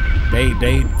they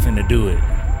finna do it.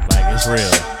 Like it's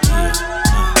real.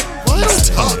 What are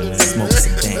you talking about? Smoke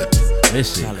some things. This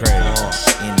shit Solid crazy. ball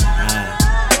in the eye.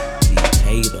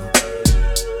 Hater.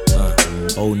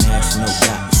 Old National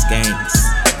got the skanks.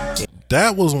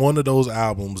 That was one of those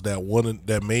albums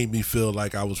that made me feel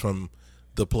like I was from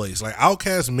the place. Like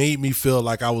Outkast made me feel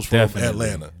like I was from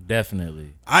Atlanta.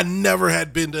 Definitely. I never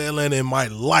had been to Atlanta in my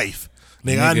life.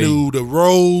 Nigga, I Nigga. knew the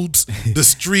roads, the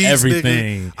streets,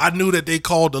 Everything. Nigga. I knew that they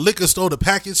called the liquor store the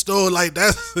package store. Like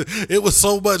that's it was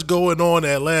so much going on in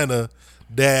Atlanta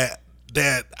that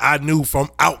I knew from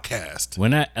Outkast. When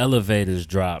that Elevators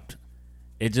dropped,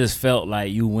 it just felt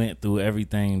like you went through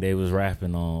everything they was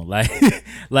rapping on. Like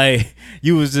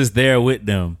you was just there with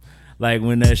them. Like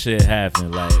when that shit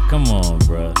happened. Like, come on,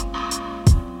 bro.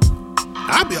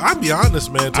 I'll be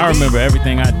honest, man. I remember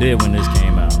everything I did when this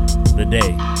came out. The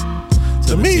day.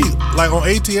 To me, like on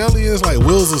ATLians, like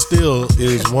Wheels of Steel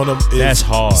is one of That's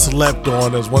hard. Slept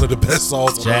on as one of the best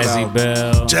songs. on that Jazzy album.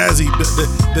 Bell.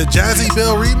 The Jazzy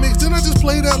Bell remix. Didn't I just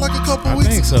play that like a couple weeks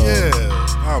think ago? so. Yeah.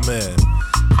 Oh man.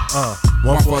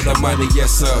 One for the money,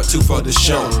 yes sir, two for the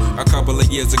show. A couple of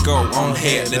years ago, on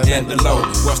head to then the low.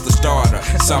 What's the starter?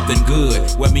 Something good.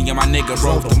 Where me and my nigga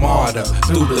rode the martyr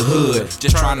through the hood,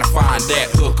 just trying to find that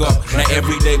hook up. Now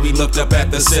every day we looked up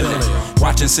at the ceiling,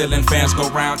 watching ceiling fans go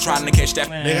round, trying to catch that.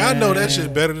 Nigga, I know that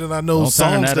shit better than I know Don't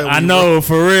turn songs that I we know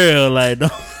for real. Like,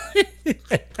 don't.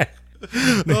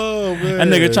 Oh man.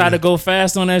 That nigga tried to go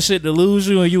fast on that shit to lose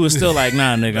you, and you was still like,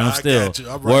 nah, nigga, Nah, I I'm still got you.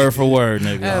 I'm right word for here. word,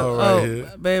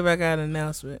 nigga. Babe, I got an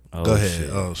announcement. Oh, Go ahead. shit.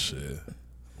 Oh shit.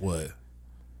 What?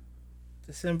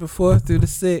 December 4th through the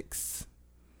 6th.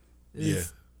 Yeah.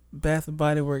 Bath and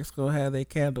Body Works gonna have their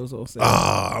candles on sale.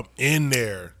 Ah, I'm in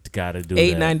there. Gotta do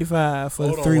 $8.95 for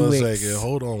Hold on 3 one weeks. second.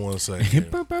 Hold on one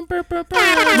second.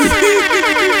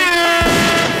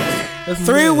 The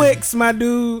 3 wicks, my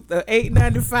dude. The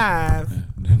 $8.95.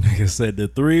 That nigga said the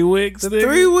 3 wicks. The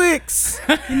 3 wicks.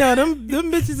 You know them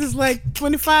bitches is like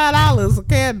 $25 a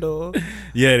candle.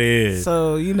 Yeah, it is.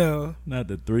 So you know, not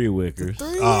the 3 wickers. The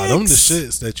 3 Them the wicks.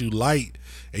 shits that you light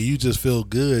and you just feel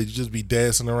good. You just be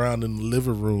dancing around in the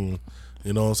living room.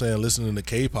 You know what I'm saying? Listening to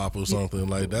K-pop or something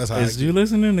like that's how. Is you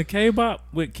listening to K-pop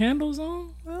with candles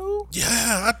on? No. Yeah,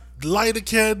 I light a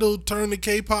candle, turn the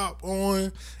K-pop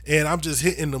on, and I'm just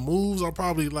hitting the moves. I'm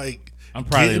probably getting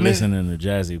it. listening to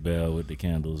Jazzy Bell with the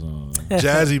candles on.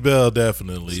 Jazzy Bell,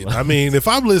 definitely. I mean, if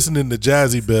I'm listening to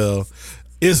Jazzy Bell,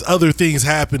 it's other things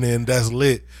happening that's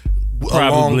lit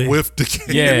Probably. along with the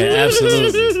candle. Yeah,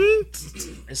 absolutely.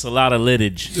 It's a lot of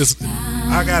litage.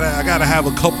 I gotta have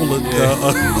a couple of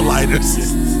lighters.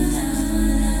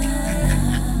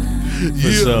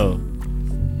 For sure.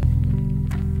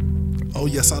 Oh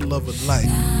yes, I love a light.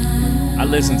 I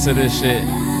listened to this shit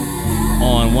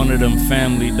on one of them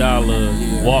Family Dollar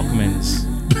Walkmans.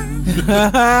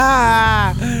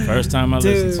 First time I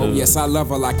listened to Oh it. yes, I love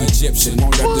her like Egyptian.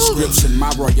 Want that description,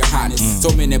 my royal highness. So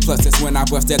many pluses when I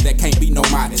bust that can't be no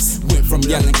modest. Went from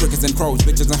yelling crickets and crows,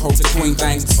 bitches and hoes to queen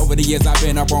things. Over the years I've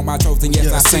been up on my toes and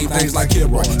yes I sing things like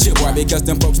Kilroy. Chill boy, because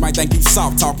them folks might think you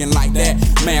soft talking like that.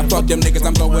 Man, fuck them niggas,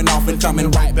 I'm going off and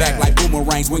coming right back like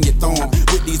boomerangs when you throw 'em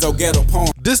with these old ghetto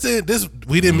poems. This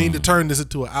we didn't mean to turn this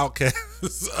into an Outkast.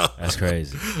 That's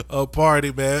crazy. A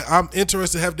party, man. I'm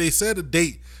interested. Have they set a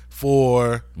date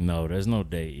for? No, there's no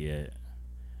date yet.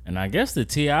 And I guess the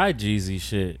T.I. Jeezy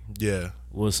shit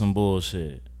was some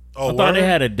bullshit. Oh, I thought they word?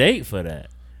 had a date for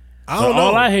that. I don't know.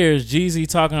 All I hear is Jeezy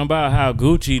talking about how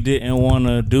Gucci didn't want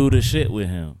to do the shit with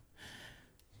him.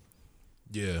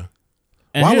 Yeah.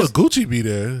 And Why here's- would Gucci be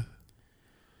there?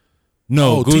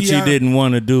 No, Oh, Gucci T.I. didn't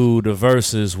want to do the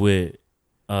verses with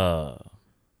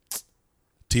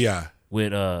T.I.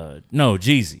 With no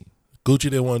Jeezy. Gucci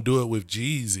didn't want to do it with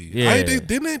Jeezy.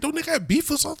 Yeah. Don't they got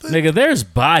beef or something? Nigga, there's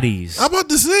bodies. I'm about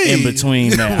to say in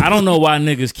between that. I don't know why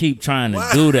niggas keep trying to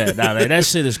do that. Nah, like, that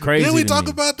shit is crazy. Didn't we to talk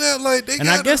me. about that? Like they And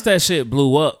I guess that shit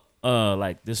blew up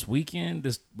like this weekend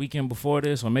before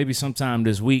this, or maybe sometime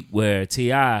this week, where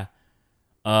T.I.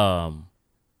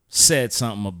 said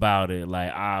something about it,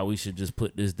 like, we should just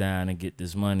put this down and get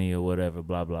this money or whatever,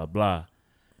 blah, blah, blah.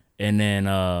 And then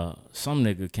some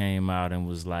nigga came out and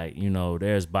was like,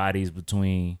 there's bodies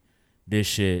between this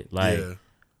shit. Like,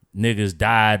 niggas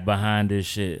died behind this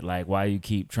shit. Like, why you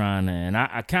keep trying to? And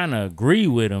I kind of agree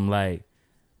with him. Like,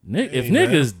 if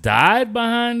niggas died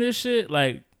behind this shit,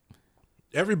 like,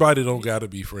 everybody don't gotta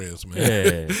be friends,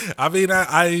 man. Yeah. I mean,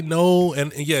 I know,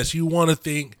 and yes, you want to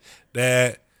think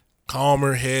that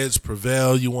calmer heads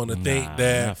prevail. You want to think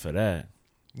that not for that.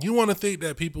 You want to think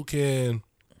that people can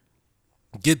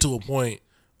get to a point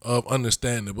of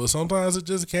understanding, but sometimes it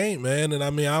just can't, man. And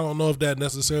I mean, I don't know if that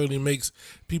necessarily makes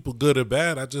people good or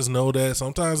bad. I just know that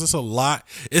sometimes it's a lot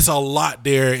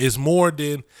there. It's more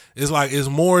than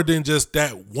just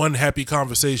that one happy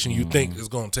conversation you think it's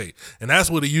gonna take. And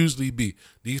that's what it usually be.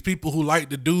 These people who like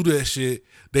to do that shit,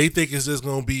 they think it's just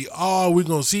gonna be, we're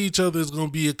gonna see each other, it's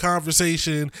gonna be a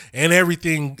conversation and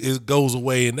everything goes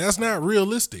away, and that's not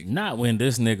realistic. Not when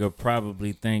this nigga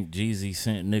probably think Jeezy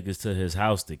sent niggas to his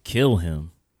house to kill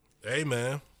him. Hey,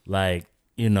 man. Like,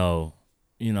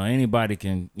 anybody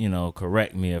can,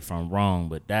 correct me if I'm wrong,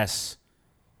 but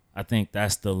I think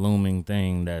that's the looming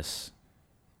thing. That's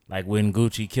like when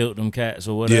Gucci killed them cats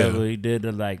or whatever he did.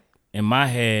 Like, in my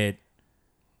head,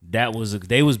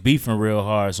 they was beefing real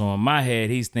hard. So in my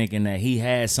head, he's thinking that he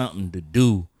had something to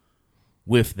do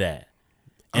with that.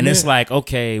 And it's like,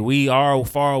 okay, we are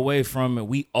far away from it.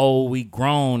 We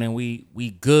grown and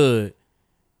we good.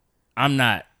 I'm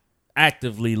not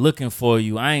actively looking for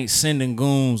you. I ain't sending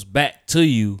goons back to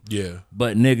you. Yeah.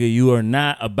 But nigga, you are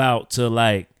not about to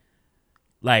like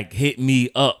hit me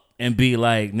up and be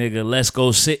like, nigga, let's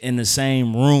go sit in the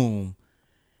same room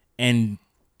and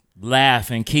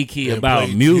laugh and kiki about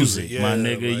music, my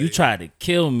nigga. Right. You try to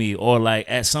kill me, or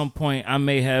like at some point I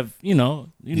may have, you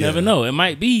never know. It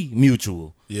might be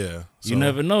mutual. Yeah. You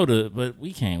never know but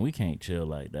we can't chill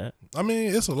like that. I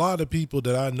mean, it's a lot of people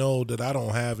that I know that I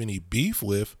don't have any beef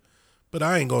with, but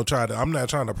I'm not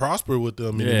trying to prosper with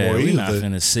them anymore we're either. Not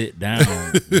gonna sit down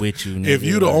with you, nigga. If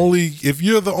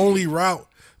you're the only route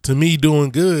to me doing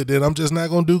good, then I'm just not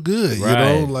gonna do good.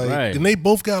 Right. And they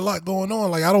both got a lot going on.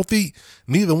 Like, I don't think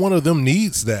neither one of them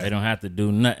needs that. They don't have to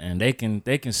do nothing. They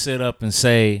can sit up and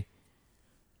say,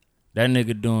 that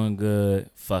nigga doing good,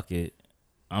 fuck it.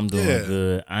 I'm doing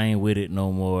good. I ain't with it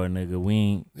no more, nigga.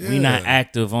 We not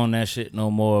active on that shit no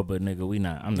more, but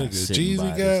nigga, I'm not sitting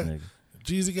by this nigga.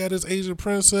 Jeezy got his Asian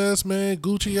princess, man.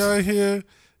 Gucci out here.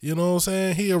 You know what I'm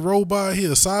saying? He a robot. He a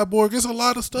cyborg. It's a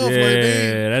lot of stuff.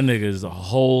 Yeah, that nigga is a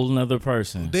whole nother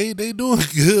person. They doing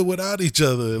good without each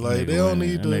other. Like, they don't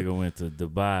need to. That nigga went to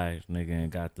Dubai, nigga,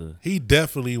 and got the. He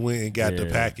definitely went and got the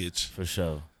package. For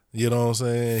sure. You know what I'm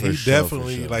saying? He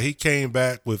definitely, like, he came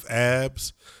back with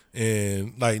abs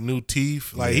and like new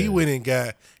teeth. Like, he went and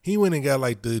got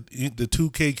like the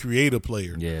 2K creator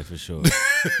player. Yeah, for sure.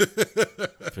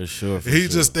 For sure. He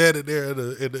just standing there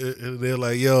and they're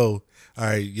like, yo, all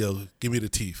right, yo, give me the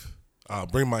teeth.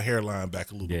 Bring my hairline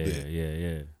back a little bit.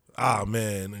 Yeah. Ah,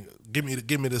 man, give me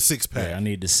the six pack. Yeah, I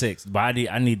need the six. Body,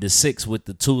 I need the six with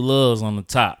the two loves on the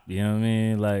top. You know what I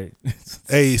mean? Like,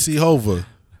 hey, see, Hova,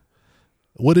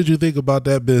 what did you think about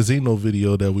that Benzino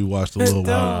video that we watched a little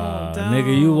while?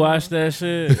 Nigga, you watched that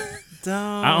shit?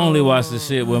 I only watched the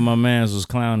shit where my mans was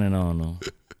clowning on them.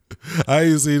 I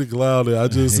ain't see the clowning. I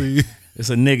just see. It's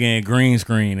a nigga in green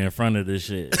screen in front of this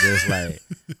shit, just like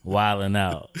wilding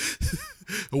out.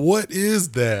 What is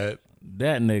that?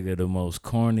 That nigga, the most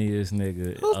corniest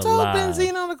nigga Who told alive.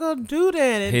 Benzino to go do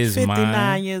that at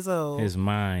 59 years old? His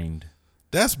mind.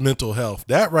 That's mental health.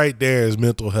 That right there is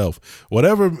mental health.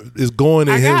 Whatever is going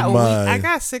in his mind. I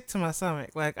got sick to my stomach.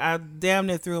 Like, I damn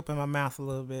near threw up in my mouth a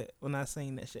little bit when I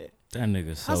seen that shit. That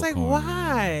nigga so I was like, corny,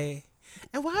 why?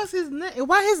 And why is his neck?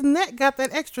 Why his neck got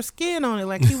that extra skin on it?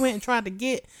 Like he went and tried to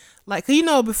get, like, you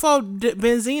know, before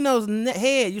Benzino's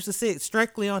head used to sit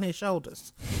strictly on his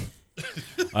shoulders.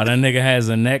 Oh, that nigga has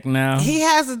a neck now? He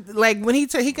has like when he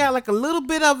got like a little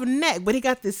bit of a neck, but he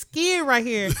got this skin right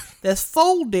here that's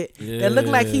folded that looked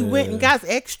like he went and got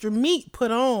extra meat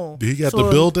put on. Did he got to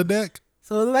build a neck?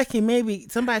 So it looked like he maybe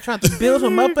somebody tried to build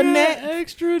him up a neck.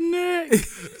 Extra neck.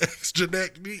 Extra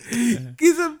neck meat.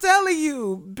 Because I'm telling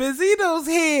you, Benzino's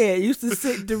head used to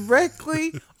sit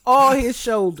directly on his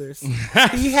shoulders.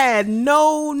 He had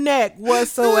no neck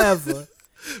whatsoever.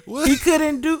 What? He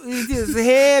couldn't do his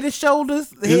head and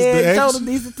shoulders, head, shoulders,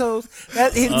 knees and toes.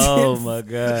 Oh my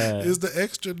God! Is the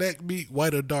extra neck meat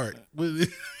white or dark?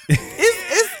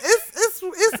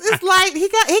 It's like he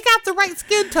got the right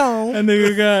skin tone. That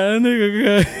nigga got.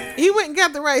 He went and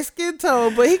got the right skin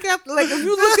tone, but he got, like, if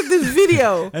you look at this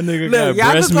video, that nigga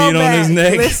got breast meat on his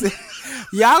neck. Listen,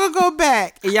 y'all gonna go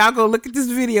back and y'all go look at this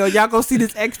video. Y'all gonna see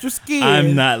this extra skin.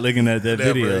 I'm not looking at that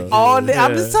video. I'm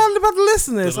just telling about the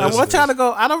listeners. I want y'all to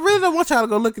go. I don't want y'all to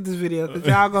go look at this video because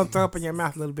y'all gonna throw up in your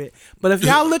mouth a little bit. But if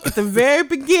y'all look at the very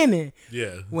beginning,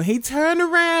 when he turned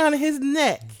around his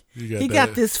neck, he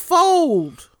got this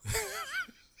fold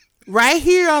right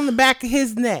here on the back of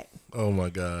his neck. Oh my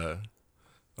God.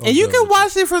 And you can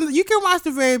watch it you can watch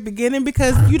the very beginning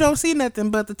because you don't see nothing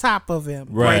but the top of him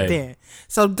right there.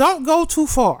 So don't go too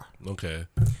far. Okay.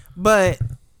 But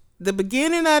the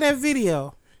beginning of that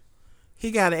video,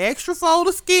 he got an extra fold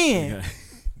of skin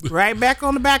right back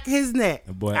on the back of his neck.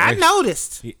 I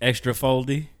noticed. He extra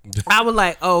foldy. I was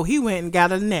like, oh, he went and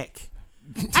got a neck.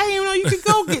 I didn't even know you could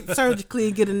go get surgically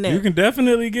and get a neck. You can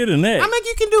definitely get a neck. I mean,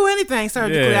 you can do anything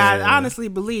surgically. Yeah. I honestly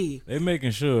believe. They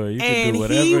making sure you and can do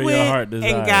whatever he went your heart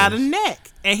desires. And got a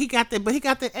neck, and he got that, but he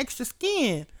got that extra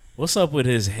skin. What's up with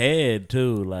his head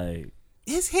too? Like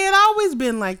his head always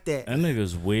been like that. That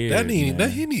nigga's weird.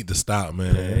 He need to stop,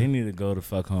 man. Yeah, he need to go the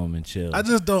fuck home and chill. I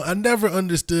never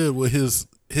understood what his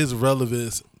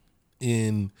relevance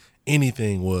in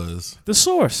anything was. The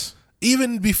source.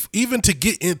 Even to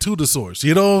get into the source,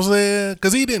 you know what I'm saying?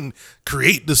 Because he didn't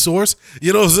create the source,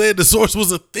 you know what I'm saying? The source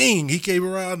was a thing. He came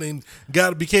around and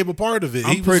became a part of it.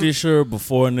 I'm pretty sure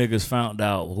before niggas found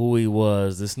out who he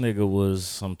was, this nigga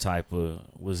was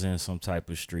in some type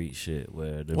of street shit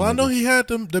where. I know he had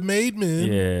the made men.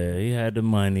 Yeah, he had the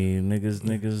money.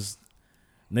 Niggas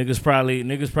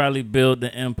probably built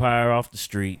the empire off the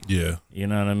street. Yeah, you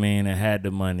know what I mean, and had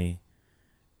the money,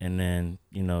 and then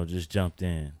just jumped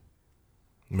in.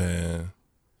 Man,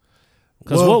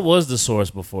 because what was the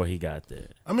source before he got there?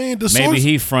 I mean, maybe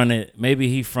he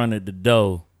fronted the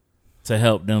dough to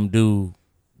help them do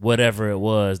whatever it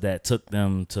was that took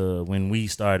them to when we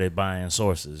started buying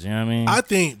sources. You know what I mean? I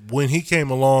think when he came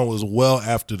along was well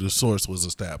after the source was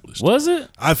established. Was it?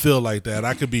 I feel like that.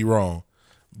 I could be wrong,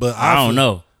 but I don't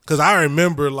know. Because I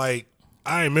remember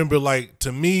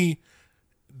to me,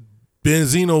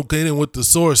 Benzino getting with the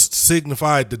source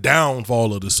signified the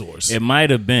downfall of the sourse. It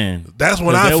might have been. That's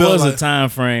when there was a time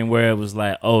frame where it was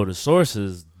like, oh, the source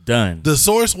is done. The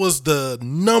source was the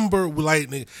number, like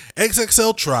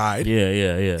XXL tried. Yeah.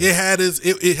 It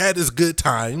had its good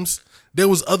times. There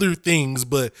was other things,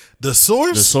 but the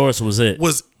source was it.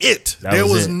 There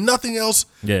was nothing else.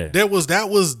 Yeah. That was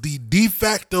the de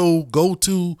facto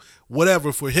go-to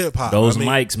whatever for hip hop. Those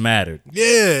mics mattered.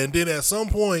 Yeah, and then at some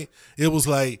point it was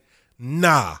like,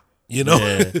 nah,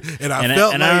 Yeah.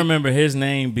 I remember his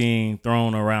name being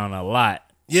thrown around a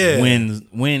lot. Yeah.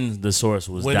 When the source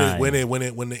was dying.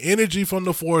 When the energy from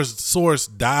the source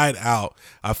died out,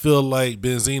 I feel like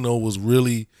Benzino was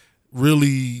really,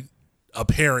 really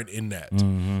apparent in that.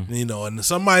 Mm-hmm. And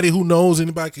somebody who knows,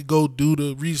 anybody could go do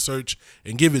the research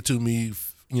and give it to me,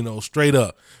 straight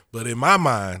up. But in my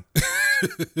mind,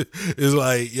 it's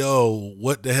like, yo,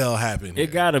 what the hell happened?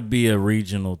 It gotta be a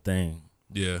regional thing.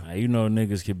 Yeah.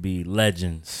 Niggas could be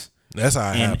legends. That's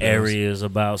how it happens. In areas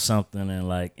about something, and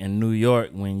like in New York,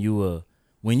 when you're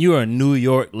a New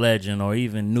York legend or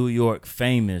even New York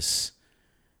famous,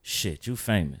 shit, you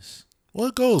famous. Well,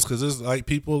 it goes because it's like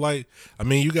people like,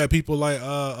 you got people like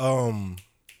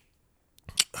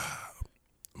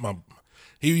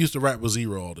he used to rap with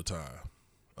Zero all the time.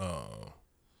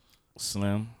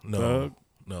 Slim? No,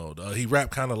 he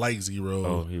rapped kind of like Zero.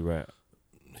 Oh, he rap.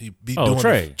 he be Oh, doing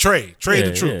Trey. Trey Yeah,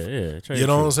 the Truth. yeah, Trey You the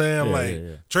know what I'm Truth. saying? Yeah, Like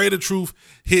yeah. Trey the Truth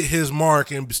hit his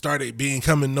mark and started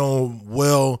becoming known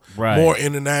Right. more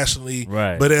internationally.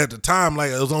 Right. But at the time,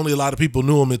 like, it was only a lot of people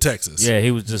knew him in Texas. Yeah,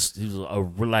 he was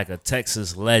like a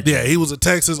Texas legend. Yeah, he was a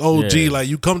Texas OG. Yeah. Like,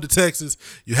 you come to Texas,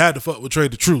 you had to fuck with Trey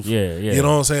the Truth. Yeah, yeah. You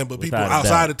know what I'm saying? But Without people a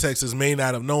outside doubt. of Texas may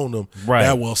not have known them Right.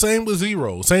 that well. Same with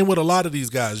Zero. Same with a lot of these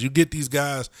guys. You get these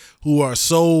guys who are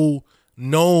so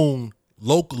known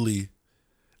locally,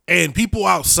 and people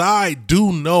outside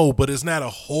do know, but it's not a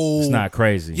whole. It's not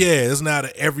crazy. Yeah, it's not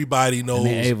a everybody knows. And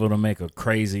they're able to make a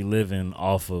crazy living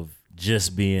off of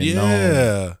just being Yeah.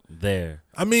 known there.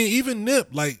 I mean, even Nip,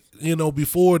 like, you know,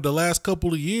 before the last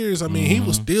couple of years, I mean, he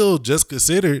was still just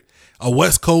considered a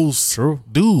West Coast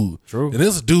dude. True. And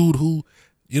this a dude who,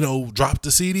 you know, dropped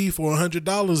the CD for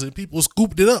 $100 and people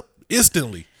scooped it up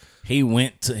instantly. He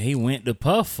went to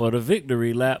Puff for the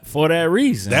victory lap for that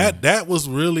reason. That was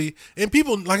really, and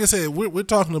people, like I said, we're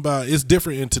talking about, it's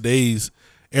different in today's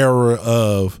era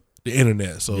of the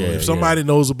internet. So Yeah, if somebody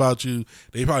knows about you,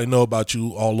 they probably know about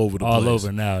you all over the all place.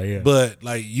 over now, yeah. But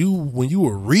like when you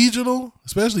were regional,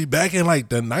 especially back in like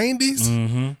the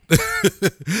 90s,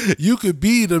 you could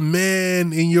be the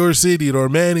man in your city or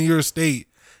man in your state,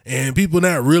 and people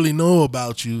not really know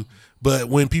about you. But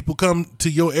when people come to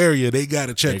your area, they got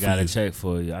to check for you. check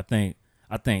for you. I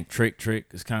think Trick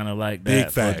is kind of like Big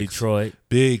that facts. for Detroit.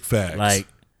 Big facts. Like,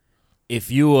 if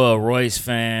you a Royce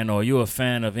fan or you're a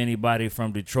fan of anybody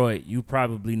from Detroit, you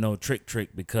probably know Trick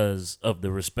because of the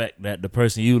respect that the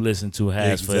person you listen to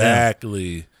has for them.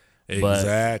 Exactly. But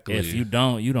Exactly. if you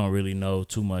don't really know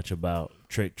too much about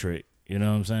Trick. You know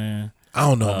what I'm saying? I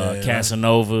don't know, man.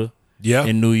 Casanova Yeah.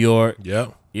 in New York.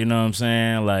 Yep. You know what I'm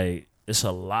saying? Like, it's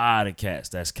a lot of cats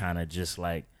that's kind of just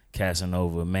like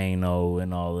Casanova, Mano,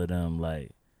 and all of them. Like,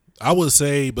 I would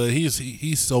say, but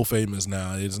he's so famous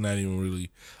now. It's not even really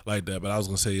like that. But I was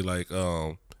gonna say like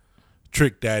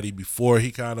Trick Daddy before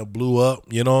he kind of blew up.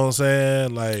 You know what I'm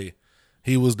saying? Like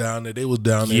he was down there. They was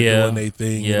down there Yeah. doing their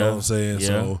thing. You Yeah. know what I'm saying? Yeah.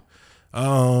 So,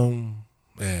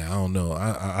 man, I don't know.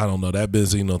 I don't know. That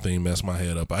Benzino thing messed my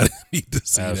head up. I didn't need to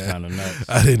see that that. was kind of nuts.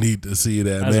 I didn't need to see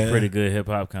that. That's man. a pretty good hip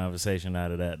hop conversation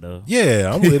out of that, though.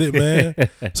 Yeah, I'm with it, man.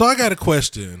 So I got a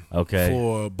question. Okay.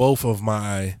 For both of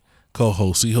my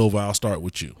co-hosts. C-Hova, I'll start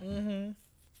with you. Mm-hmm.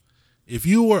 If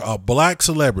you were a black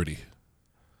celebrity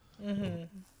Mm-hmm.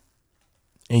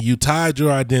 and you tied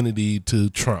your identity to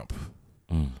Trump,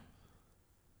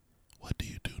 what do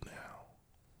you do now?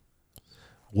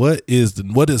 What is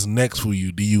next for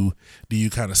you? Do you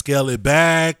kind of scale it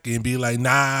back and be like,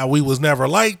 nah, we was never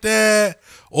like that?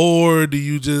 Or do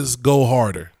you just go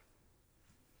harder?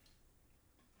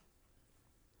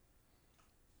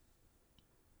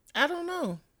 I don't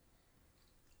know.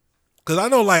 Cause I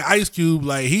know like Ice Cube,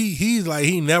 like he's like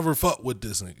he never fucked with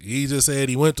this nigga. He just said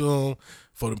he went to him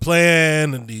for the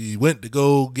plan and he went to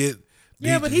go get.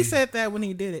 Yeah, but he said that when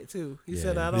he did it too. He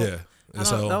said, "I don't." Yeah. I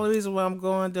don't the only reason why I'm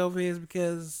going over here is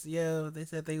because they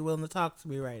said they willing to talk to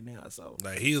me right now. So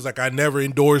like he was like, I never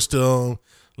endorsed him,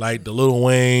 like the Lil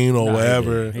Wayne or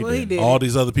whatever. He did. All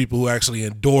these other people who actually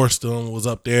endorsed him was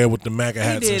up there with the MAGA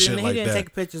hats and shit and like he didn't that.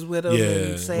 take pictures with him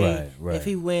and say if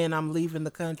he win, I'm leaving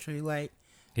the country. Like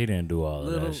he didn't do all of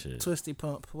little that shit. Twisty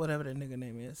Pump, whatever that nigga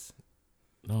name is.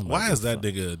 Why is that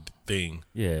nigga a thing?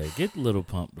 Yeah, get Little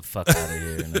Pump the fuck out of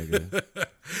here, nigga.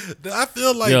 I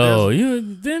feel like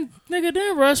then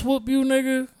Russ whoop you,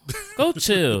 nigga. Go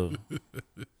chill.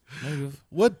 Nigga.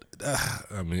 What?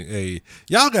 I mean, hey,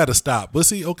 y'all got to stop. But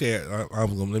see, okay,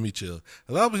 I'm gonna let me chill.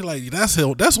 Cause I'll be like, that's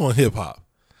on hip hop.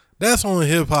 That's on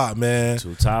hip hop, man.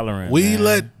 Too tolerant. We man.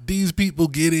 let these people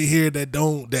get in here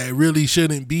that really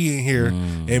shouldn't be in here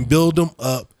and build them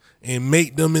up and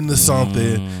make them into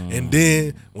something. And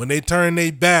then when they turn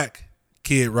their back,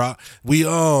 Kid Rock, we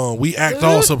act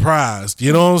all surprised.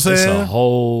 You know what I'm saying? It's a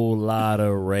whole lot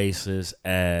of racist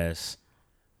ass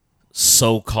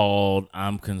so-called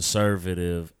I'm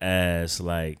conservative ass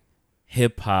like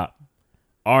hip hop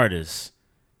artists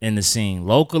in the scene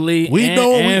locally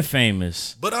and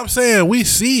famous. But I'm saying we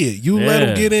see it. You let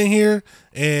them get in here,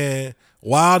 and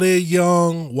while they're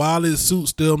young, while it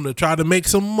suits them to try to make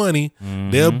some money,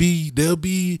 they'll be they'll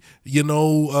be walking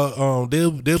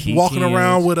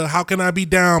around with a "How can I be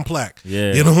down" plaque.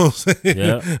 Yeah, you know what I'm saying.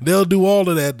 Yeah. They'll do all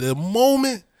of that. The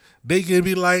moment they can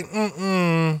be like,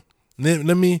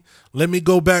 let me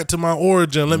go back to my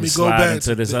origin. Let me go back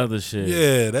to this other shit.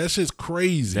 Yeah, that shit's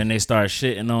crazy. Then they start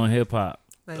shitting on hip hop.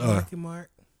 Like Marky Mark.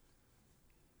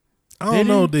 I don't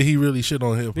know. Did he really shit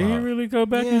on hip hop? Did he really go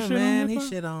back and shit man, on he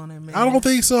hip-hop? shit on it, man. I don't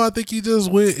think so. I think he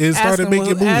just went and started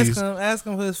making movies. Ask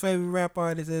him who his favorite rap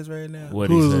artist is right now.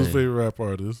 Who is his favorite rap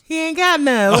artist? He ain't got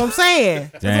none. What I'm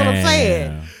saying. That's what I'm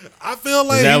saying. I feel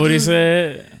like Is that what he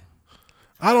said?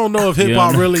 I don't know if hip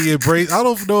hop really embraced. I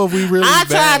don't know if we really. I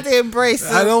tried to embrace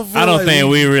him. I don't think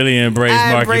we really embraced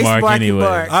Marky Mark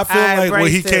anyway. I feel like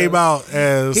when he came out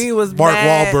as Mark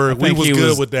Wahlberg, we was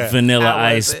good with that. Vanilla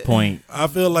Ice point. I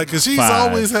feel like because she's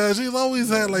always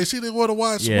had like she didn't want to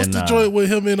watch. Yeah, what's the joint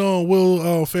with him and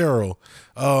Will Ferrell?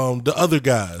 The other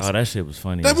guys. Oh, that shit was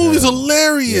funny. That movie's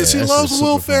hilarious. She loves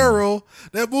Will Ferrell.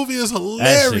 That movie is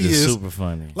hilarious. That shit is super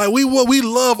funny. Like we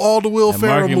love all the Will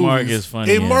Ferrell movies. Mark is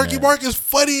funny. And Marky Mark is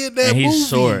funny in that and movie. He's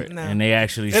short, and they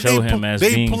actually show him as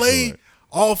being short. They play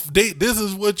off. This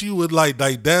is what you would like.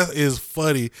 Like that is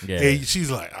funny. Yeah. And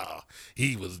she's like, oh,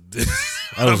 he was. That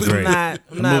was great. I'm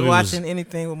not watching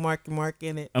anything with Marky Mark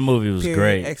in it. That movie was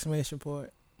great. Exclamation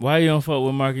point. Why you don't fuck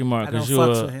with Marky Mark? I don't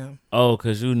fuck with him. Oh,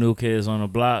 cause you New Kids on the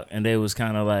Block, and they was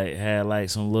kind of like had like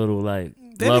some little like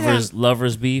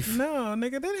lovers beef. No,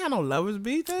 nigga, they didn't have no lovers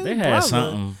beef. They had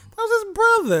something. That was his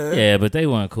brother. Yeah, but they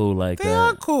weren't cool like that. They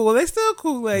are cool. They still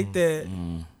cool like that.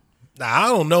 Now I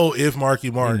don't know if Marky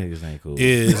Mark ain't cool.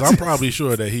 is. I'm probably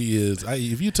sure that he is.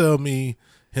 If you tell me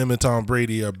him and Tom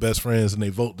Brady are best friends and they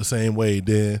vote the same way,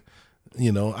 then.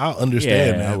 I'll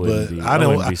understand that, but I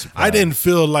don't. I didn't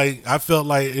feel like I felt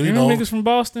like you know niggas from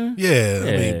Boston. Yeah,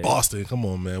 I mean Boston. Come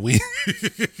on, man. We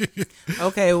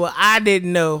okay. Well, I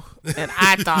didn't know, and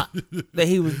I thought that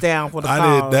he was down for the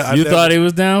cause. You thought he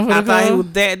was down for the cause? I thought he was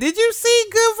down. Did you see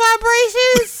Good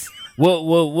Vibrations?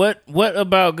 What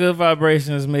about Good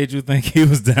Vibrations made you think he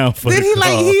was down for the cause? Did he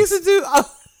like he used to do?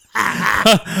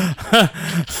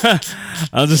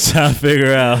 I'm just trying to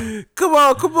figure out. Come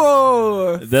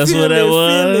on. That's what that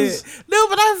was? No,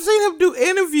 but I've seen him do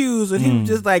interviews and he was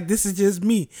just like, this is just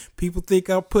me. People think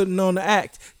I'm putting on the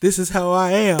act. This is how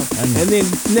I am. And then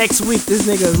next week, this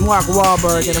nigga is Mark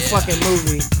Wahlberg in a fucking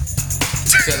movie.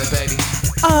 Tell her, baby.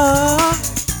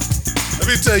 Let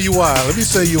me tell you why. I'm going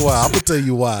to tell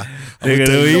you why.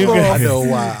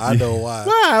 I know why.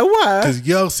 Why? Because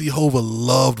Young C. Hova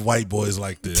loved white boys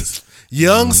like this.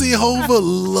 Young C. Hova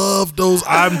loved those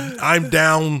I'm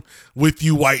down with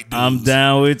you white dudes. I'm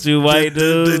down with you white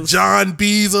dudes. The John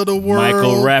B's of the world.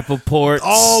 Michael Rappaport.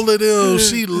 All of them.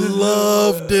 She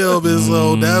loved them. And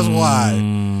so that's why.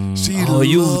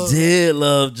 You did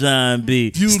love John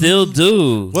B. You still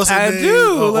do. What's her name? I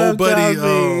do love buddy,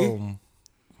 John B.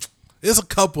 It's a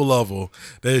couple of them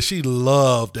that she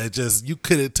loved that just you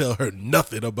couldn't tell her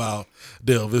nothing about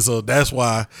them, and so that's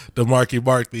why the Marky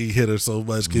Mark thing hit her so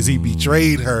much because he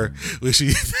betrayed her when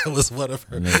that was one of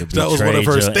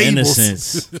her staples.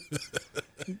 Innocence.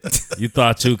 You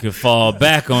thought you could fall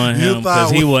back on him because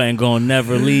he wasn't gonna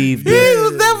never leave. He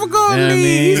was never gonna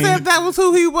leave. He said that was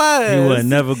who he was. He was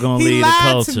never gonna leave the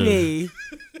culture. To me.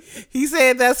 He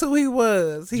said that's who he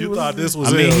was. Thought this was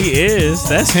him. I mean, he is.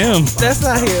 That's him. That's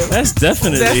not him. That's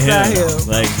definitely him. Not him.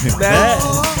 Like, that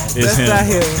is him. That's not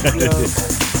him. Yo.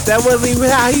 That wasn't even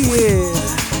how he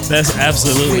is. That's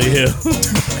absolutely him.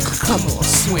 Come on,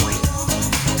 swing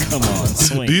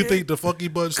it. Do you think the Funky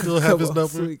Bunch still have his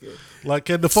number? Like,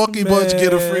 can the Funky Bunch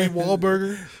get a free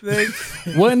Wahlburger?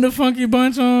 Wasn't the Funky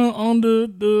Bunch on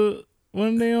the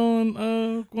when they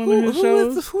on one of his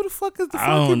shows? Who the fuck is the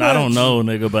Funky Bunch? I don't know,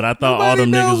 nigga, but I thought all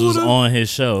them niggas was on his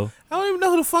show. I don't even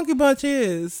know who the Funky Bunch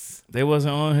is. They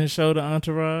wasn't on his show, The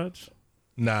Entourage?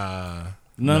 Nah.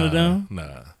 None of them?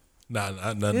 Nah, none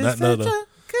of them.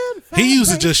 He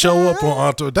used to just show up on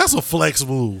Entourage. That's a flex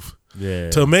move. Yeah.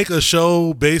 To make a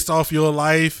show based off your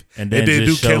life and then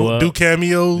do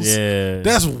cameos. Yeah.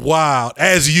 That's wild.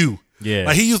 As you. Yeah.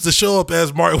 Like he used to show up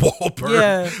as Mark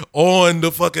Wahlberg on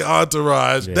the fucking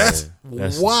Entourage. Yeah. That's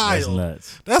wild.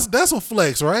 That's nuts. That's a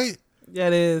flex, right? Yeah,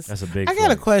 it is. That's a big I got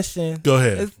a question. Go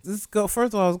ahead. Let's go.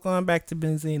 First of all, I was going back to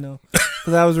Benzino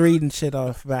because I was reading shit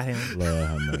off about him. Lord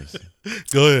have mercy.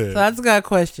 Go ahead. So I just got a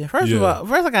question. First of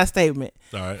all, I got a statement.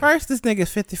 All right. First, this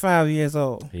nigga's 55 years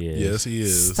old. Yes, he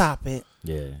is. Stop it.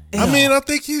 Yeah. I mean, I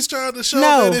think he's trying to show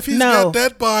that if he's got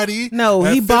that body. No,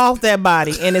 he bought that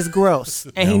body and it's gross.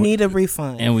 And he need a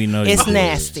refund. And we know it's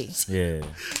nasty. Yeah.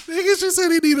 Nigga just said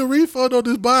he need a refund on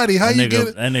his body. How you get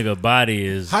it? That nigga body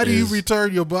is. How do you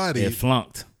return your body? It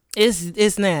flunked.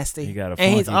 It's nasty. He got a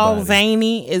and he's all body.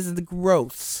 veiny. It's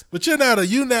gross. But you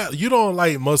don't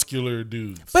like muscular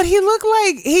dudes. But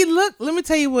let me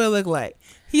tell you what it looked like.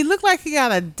 He looked like he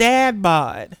got a dad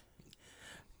bod.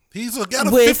 He's got a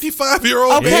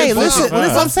 55-year-old. Okay, listen.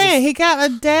 I'm saying he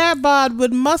got a dad bod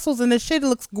with muscles, and the shit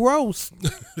looks gross.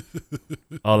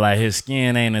 Oh, like his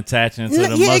skin ain't attaching to the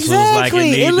Yeah, muscles like it exactly.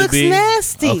 need It to looks be.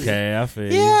 nasty. Okay, I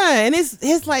feel you. Yeah, and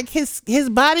his like his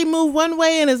body move one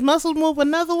way and his muscles move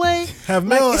another way. Have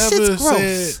Like, Mel this shit's ever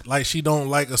gross. said like she don't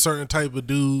like a certain type of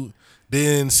dude,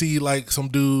 then see like some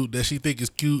dude that she think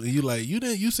is cute, and you like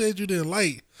you said you didn't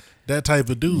like that type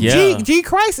of dude. Yeah. G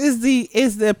Christ is the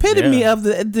epitome Yeah. of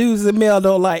the dudes that Mel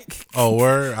don't like. Oh,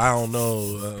 word? I don't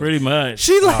know. Pretty much.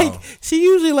 She she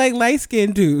usually like light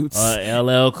skinned dudes.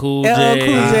 LL Cool J. LL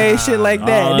Cool J, shit like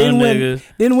that. all Then them went niggas.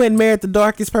 then went married the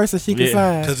darkest person she could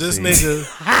find. Cause this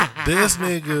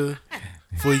nigga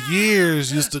for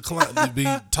years used to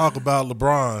talk about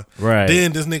LeBron. Right.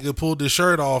 Then this nigga pulled his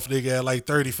shirt off, nigga, at like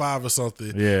 35 or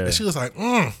something. Yeah. And she was like,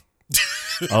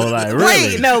 Oh, like really?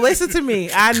 Wait, no, listen to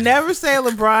me. I never say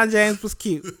LeBron James was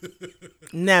cute.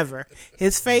 Never.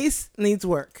 His face needs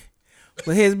work.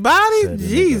 But his body, Said the nigga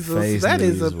Jesus, face that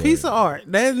is a needs piece work. of art.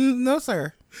 That no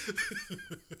sir.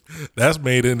 That's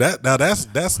made in that. Now that's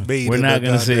made. We're in not the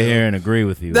gonna sit goddamn- here and agree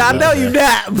with you. I about know you're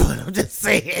that. not, but I'm just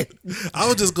saying. I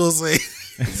was just gonna say.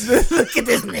 Look at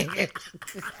this nigga.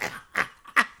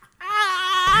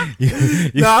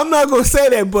 No, I'm not gonna say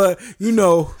that, but you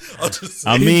know,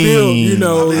 I he mean, built, you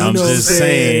know, I'm just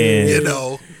saying. You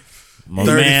know, my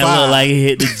man look like he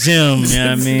hit the gym. You know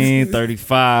what I mean?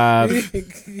 35,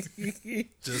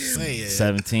 just saying.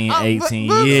 17, Oh, 18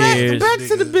 but years. Back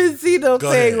to the Benzino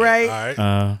Go thing, ahead. right? All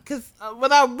right. Because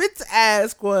what I meant to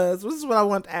ask was, this is what I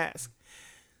want to ask.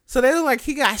 So they look like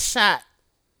he got shot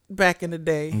back in the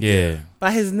day. Yeah.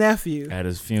 By his nephew. At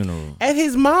his funeral. At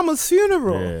his mama's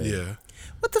funeral. Yeah.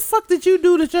 What the fuck did you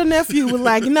do that your nephew was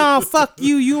like, nah, fuck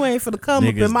you, you ain't for the come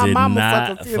up Niggas in my did mama not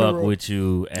fucking funeral. fuck with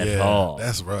you at Yeah, all.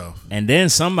 that's rough. And then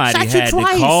somebody Shot you had to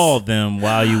twice. call them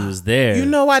while you was there. You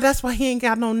know why? That's why he ain't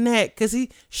got no neck, because he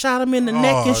shot him in the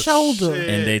neck and shoulder.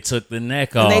 And they took the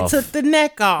neck And off. they took the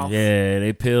neck off. Yeah,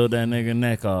 they peeled that nigga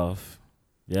neck off.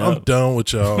 Yep. I'm done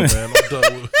with y'all, man. I'm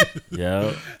done with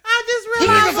Yep. I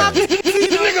just realized these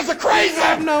niggas are crazy.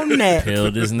 Have no neck.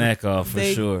 Peeled his neck off for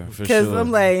They- sure. For Because sure.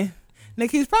 I'm like, nigga,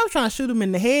 he's probably trying to shoot him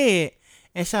in the head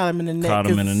and shot him in the neck. Caught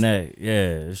him in the 'cause- neck. Yeah,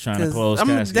 it's trying to 'cause close I'm-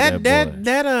 casket that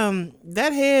boy. that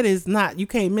head is not. You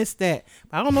can't miss that.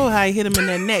 But I don't know how he hit him in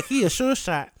that neck. He a sure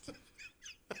shot.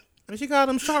 What you call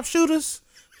them? Sharpshooters?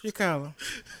 What you call them?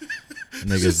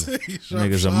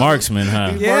 Niggas a marksman,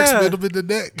 huh? He Yeah. marksman him in the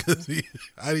neck because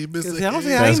I didn't miss it. I don't see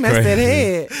how he messed that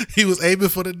head. He was aiming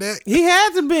for the neck. He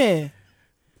had to be.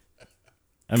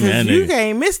 I mean, that You nigga,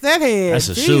 can't miss that head. that's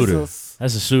a Jesus. shooter.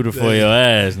 That's a shooter for your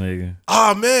ass, nigga.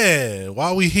 Oh man,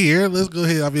 while we here, let's go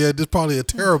ahead. I mean, this is probably a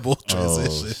terrible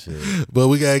transition, but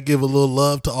we gotta give a little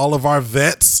love to all of our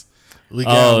vets. We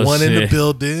got one in the shit.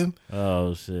 building.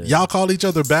 Oh shit. Y'all call each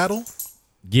other battle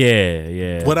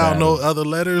Yeah. without battle. no other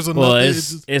letters or Well,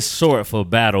 nothing. it's short for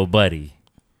battle buddy.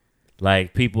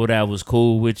 Like people that was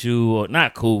cool with you or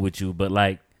not cool with you, but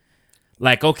like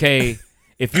okay,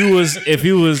 if you was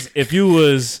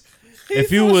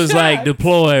like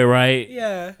deployed, right?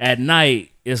 Yeah. At night,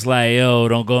 it's like, yo,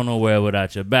 don't go nowhere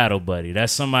without your battle buddy.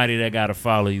 That's somebody that gotta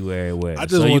follow you everywhere. I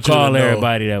just So you want you to call know-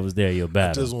 everybody that was there your I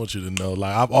battle. just want you to know,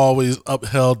 like I've always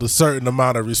upheld a certain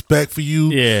amount of respect for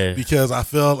you. Yeah. Because I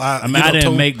felt I mean, I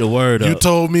didn't make the word You up.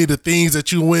 told me the things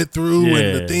that you went through and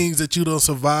Yeah. the things that you don't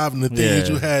survive and the things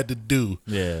Yeah. you had to do.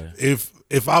 Yeah.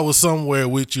 If I was somewhere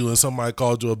with you and somebody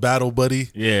called you a battle buddy,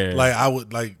 Yeah. like I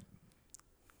would like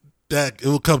that. It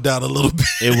would come down a little bit.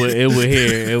 It would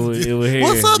hear.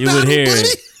 What's up, you battle would hear buddy?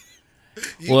 it.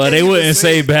 Well, they wouldn't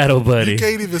say battle buddy. You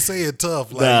can't even say it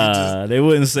tough. Like, Nah, they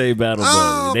wouldn't say battle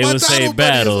buddy. They my would say battle buddy is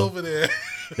battle. over there.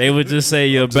 They would just say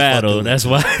your battle. That's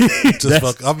why.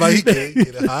 I'm like, he can't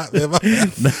get it hot, man. I'm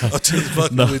just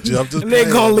fucking with you. I'm just They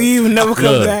gonna leave and never come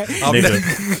Look, back.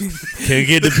 nigga, can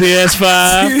get the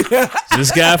PS5.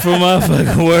 This guy from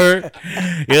motherfucking work.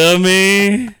 You know what I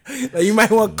mean? Like, you might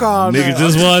want to call Niggas now.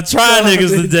 just want to try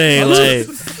niggas today. Like,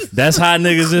 that's how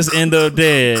niggas just end up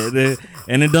dead.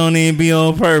 And it don't even be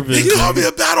on purpose. He called me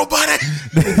a battle buddy.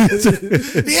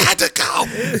 He had to go.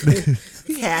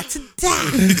 He had to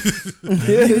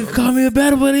die. Call me a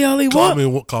battle buddy all he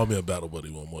want. Call me a battle buddy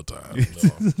one more time.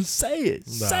 No. Say it.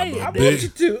 Nah, Say but it. I big- want you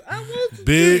to. I want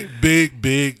you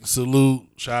Big salute.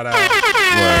 Shout out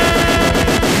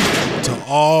to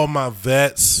all my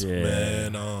vets,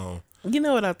 man. You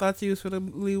know what I thought you was for the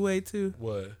leeway too?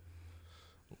 What?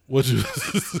 What you?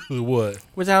 What?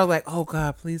 Which I was like, oh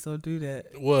God, please don't do that.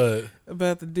 What?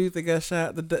 About the dude that got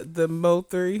shot, the Mo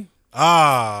 3.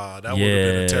 Ah, that would have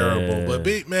been a terrible. Yeah. But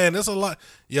big man, it's a lot.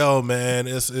 Yo, man,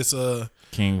 it's a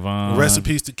King Von.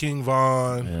 recipes to King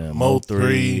Von. Yeah, Mo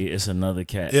 3. It's another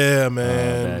cat. Yeah,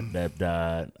 man. That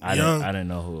died. I Young- didn't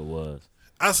know who it was.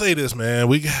 I say this, man.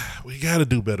 We got to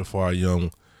do better for our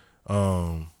young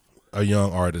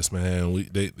artists, man.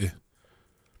 They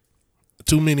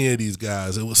too many of these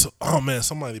guys. It was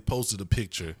somebody posted a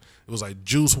picture. It was like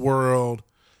Juice WRLD,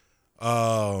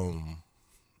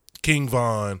 King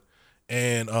Von,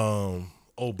 and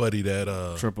old buddy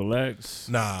that Triple X.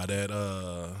 Nah,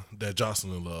 that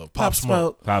Jocelyn Love, Pop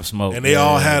Smoke. Pop Smoke. And they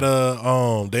all had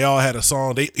a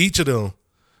song. Each of them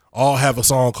all have a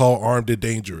song called Armed and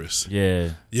Dangerous.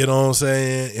 Yeah. You know what I'm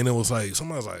saying? And it was like,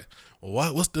 somebody's like,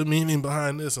 well, what's the meaning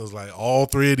behind this? And it was like, all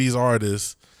three of these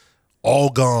artists, all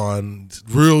gone,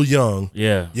 real young.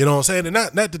 Yeah. You know what I'm saying? And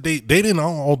not that they didn't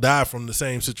all die from the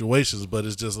same situations, but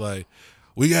it's just like,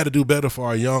 we got to do better for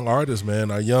our young artists, man.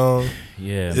 Our young,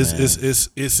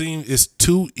 it's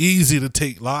too easy to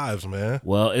take lives, man.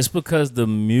 Well, it's because the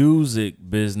music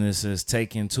business is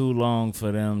taking too long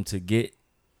for them to get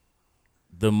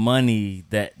the money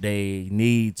that they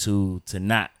need to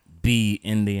not be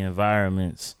in the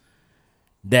environments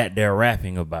that they're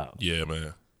rapping about. Yeah,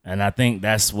 man. And I think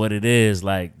that's what it is.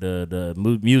 Like the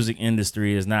music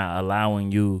industry is not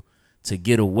allowing you to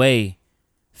get away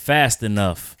fast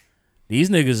enough. These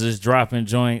niggas is dropping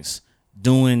joints,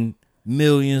 doing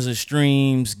millions of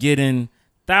streams, getting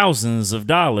thousands of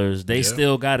dollars. They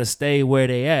still got to stay where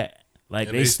they at.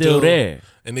 Like they still there.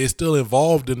 And they're still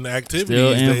involved in the activities.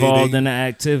 Still involved in the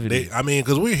activity. I mean,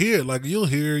 because we're here. Like you'll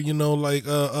hear, you know, like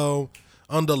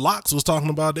Under Locks was talking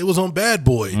about. They was on Bad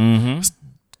Boy,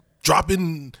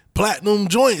 dropping platinum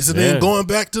joints and then going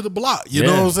back to the block. You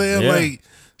know what I'm saying? Like,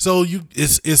 so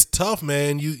it's tough,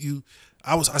 man.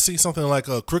 I see something like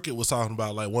Cricket was talking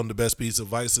about, like one of the best piece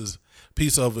of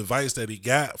advice that he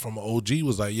got from an OG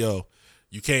was like, yo,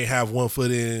 you can't have one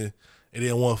foot in and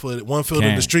then one foot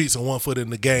in the streets and one foot in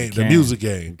the game, the music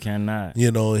game. You cannot. You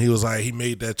know, and he was like, he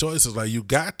made that choice. It's like, you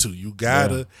gotta.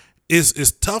 Yeah.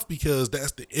 It's tough because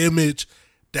that's the image,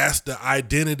 that's the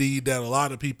identity that a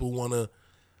lot of people want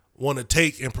to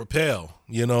take and propel.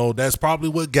 You know, that's probably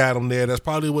what got them there. That's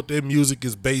probably what their music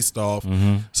is based off.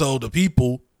 So the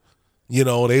people, you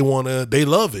know, they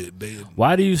love it.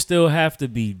 Why do you still have to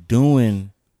be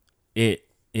doing it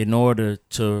in order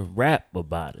to rap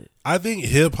about it? I think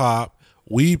hip hop,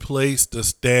 we place the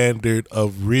standard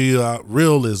of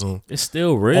realism. It's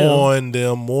still real on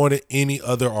them more than any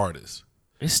other artist.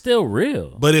 It's still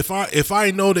real. But if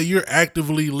I know that you're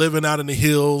actively living out in the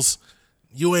hills,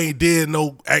 you ain't did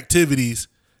no activities,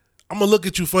 I'm gonna look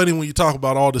at you funny when you talk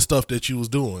about all the stuff that you was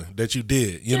doing, that you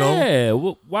did, you know? Yeah,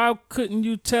 well, why couldn't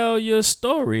you tell your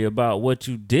story about what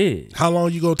you did? How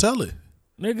long you gonna tell it?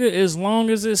 Nigga, as long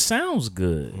as it sounds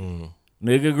good.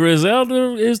 Nigga,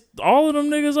 Griselda is all of them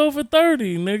niggas over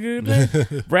 30, nigga.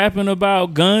 They rapping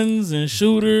about guns and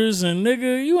shooters and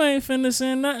nigga, you ain't finna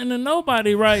send nothing to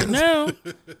nobody right now.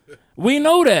 We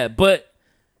know that, but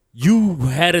you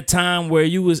had a time where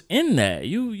you was in that.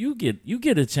 You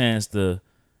get a chance to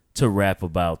rap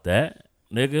about that.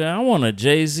 Nigga, I want a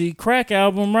Jay-Z crack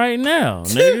album right now,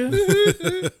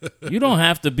 nigga. You don't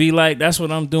have to be like, that's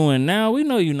what I'm doing now. We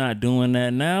know you're not doing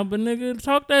that now, but nigga,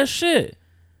 talk that shit.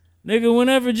 Nigga,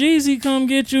 whenever Jeezy come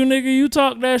get you, nigga, you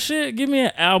talk that shit. Give me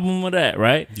an album of that,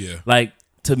 right? Yeah. Like,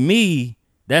 to me,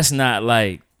 that's not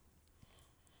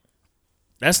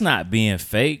being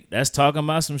fake. That's talking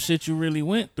about some shit you really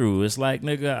went through. It's like,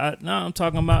 nigga, I'm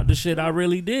talking about the shit I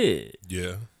really did.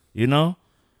 Yeah. You know?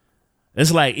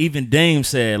 It's like even Dame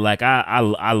said, like,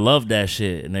 I love that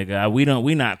shit, nigga.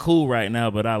 We not cool right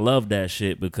now, but I love that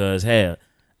shit because, hell,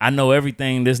 I know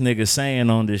everything this nigga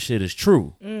saying on this shit is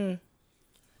true.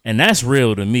 And that's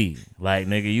real to me. Like,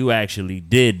 nigga, you actually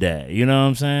did that. You know what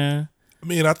I'm saying? I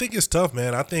mean, I think it's tough,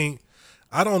 man. I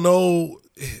don't know.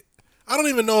 I don't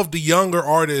even know if the younger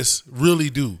artists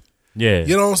really do. Yeah.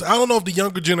 You know what I'm saying? I don't know if the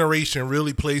younger generation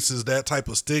really places that type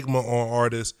of stigma on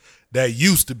artists that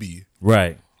used to be.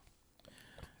 Right.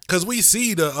 Because we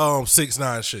see the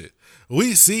 6ix9ine shit.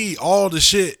 We see all the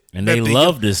shit. And they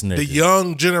love this nigga. The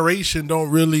young generation don't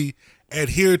really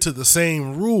adhere to the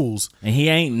same rules. And he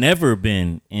ain't never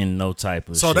been in no type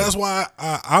of so shit. That's why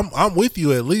I'm with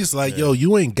you at least. Like, yo,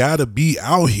 you ain't got to be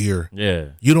out here. Yeah.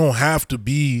 You don't have to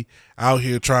be out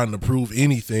here trying to prove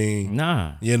anything.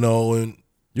 Nah. You know, and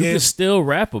you can still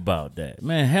rap about that.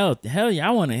 Man, hell yeah,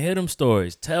 I want to hear them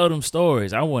stories. Tell them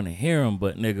stories. I want to hear them.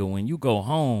 But, nigga, when you go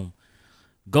home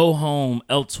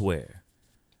elsewhere.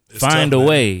 Find a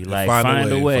way. Like,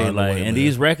 find a way. Like, and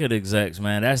these record execs,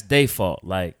 man, that's their fault.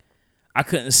 Like, I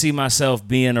couldn't see myself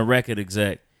being a record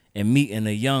exec and meeting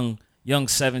a young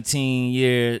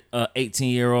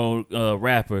 18-year-old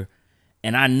rapper,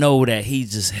 and I know that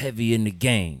he's just heavy in the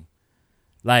game.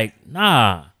 Like,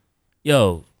 nah,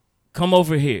 yo, come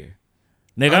over here.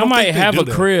 Nigga, I don't might think they have do a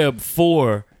that. crib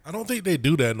for. I don't think they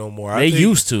do that no more. They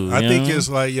used to, I you think know? it's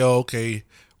like, yo, okay,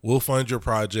 we'll fund your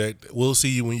project. We'll see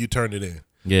you when you turn it in.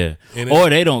 Yeah. And Or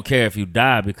they don't care if you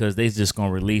die because they just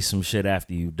gonna release some shit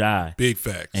after you die. Big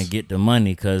facts. And get the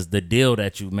money because the deal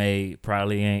that you made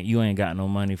probably you ain't got no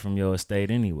money from your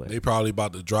estate anyway. They probably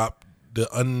about to drop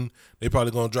they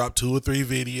probably gonna drop 2 or 3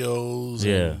 videos.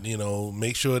 Yeah. And, you know,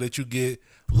 make sure that you get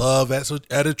love at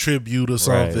a tribute or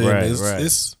something. Right.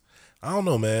 It's I don't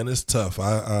know, man. It's tough.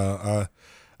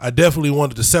 I definitely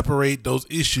wanted to separate those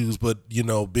issues, but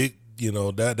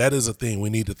that is a thing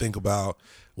we need to think about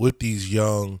with these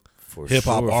young hip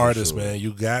hop artists, man.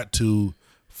 You got to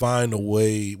find a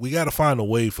way. We got to find a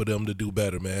way for them to do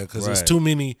better, man, because there's too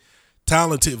many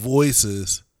talented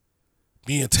voices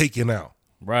being taken out.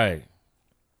 Right.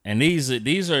 And these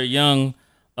are young,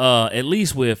 at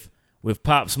least with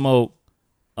Pop Smoke,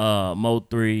 Mo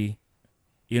 3,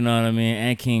 you know what I mean,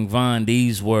 and King Von.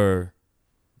 These were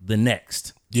the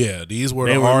next. Yeah, these were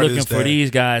they the were artists looking for these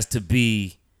guys to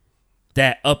be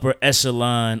that upper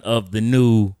echelon of the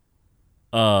new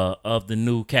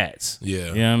cats. Yeah,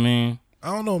 you know what I mean.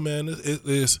 I don't know, man.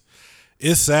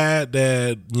 It's sad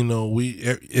that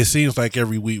it seems like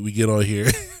every week we get on here,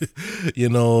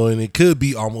 and it could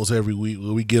be almost every week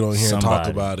where we get on here and talk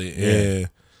about it. Yeah.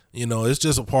 And it's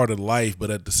just a part of life.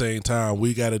 But at the same time,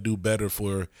 we got to do better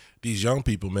for these young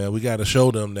people, man. We got to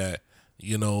show them that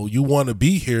you want to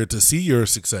be here to see your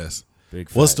success.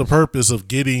 What's the purpose of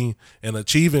getting and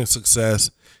achieving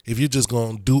success if you're just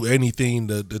gonna do anything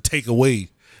to take away?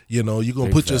 You're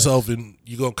gonna put yourself in.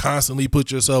 You're gonna constantly put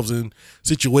yourselves in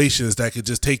situations that could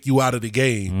just take you out of the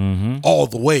game all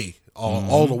the way,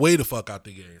 all the way the fuck out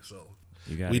the game. So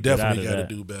we definitely got to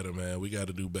do better, man. We got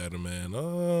to do better, man.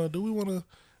 Do we want to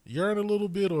yearn a little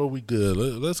bit, or are we good?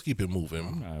 Let's keep it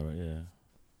moving. All right, yeah.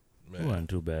 Man, that wasn't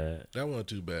too bad. That wasn't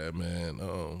too bad,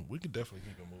 man. We could definitely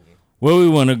keep it moving. Where we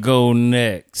want to go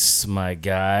next, my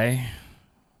guy?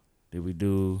 Did we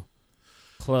do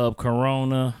Club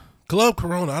Corona? Club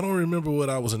Corona. I don't remember what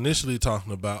I was initially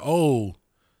talking about.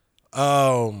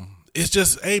 It's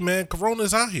just, hey man,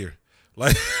 Corona's out here.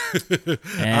 Like,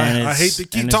 I hate to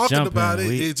keep talking about it.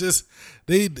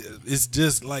 It's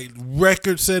just like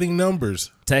record-setting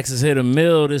numbers. Texas hit 1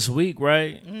 million this week,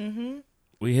 right? Mm-hmm.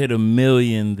 We hit 1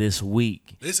 million this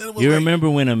week. They said it was remember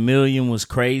when 1 million was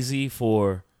crazy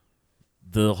for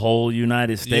the whole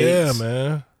United States? Yeah,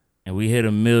 man. And we hit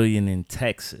 1 million in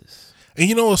Texas. And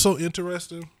you know what's so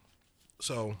interesting?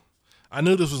 So I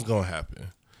knew this was going to happen.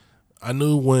 I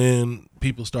knew when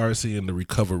people started seeing the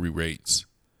recovery rates,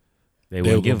 they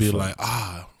were going to be like,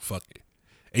 fuck it.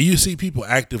 And you see people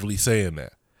actively saying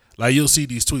that. Like, you'll see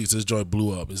these tweets, this joint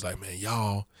blew up. It's like, man,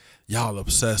 y'all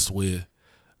obsessed with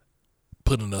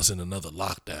putting us in another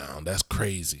lockdown. That's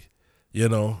crazy.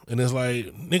 And it's like,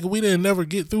 nigga, we didn't never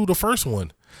get through the first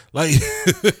one. Like,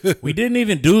 we didn't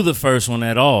even do the first one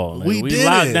at all. Like, we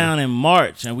locked down in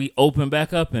March and we opened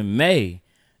back up in May.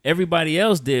 Everybody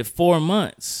else did 4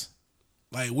 months.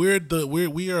 Like, we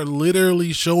are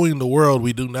literally showing the world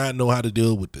we do not know how to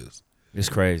deal with this. It's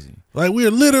crazy. Like, we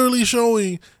are literally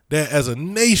showing that as a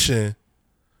nation,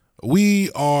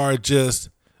 we are just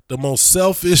the most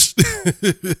selfish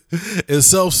and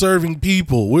self-serving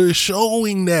people. We're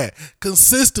showing that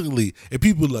consistently. And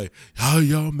people are like, how are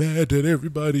y'all mad that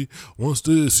everybody wants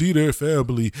to see their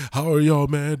family? How are y'all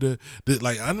mad that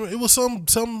like, I know it was some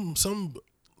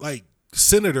like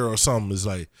senator or something is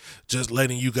like, just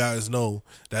letting you guys know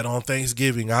that on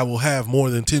Thanksgiving I will have more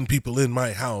than 10 people in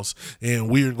my house and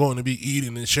we're going to be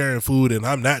eating and sharing food and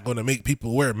I'm not going to make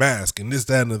people wear masks and this,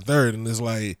 that, and the third. And it's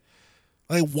like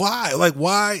why? Like,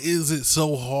 why is it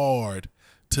so hard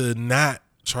to not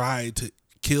try to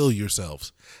kill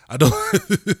yourselves? I don't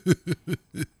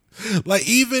like,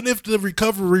 even if the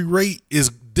recovery rate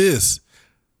is this,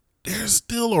 there's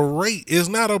still a rate. It's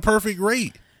not a perfect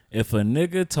rate. If a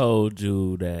nigga told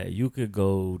you that you could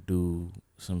go do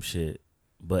some shit,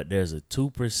 but there's a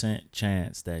 2%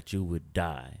 chance that you would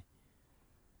die,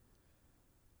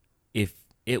 if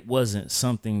it wasn't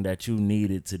something that you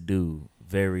needed to do,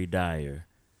 very dire,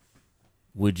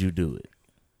 would you do it?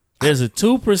 There's a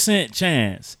 2%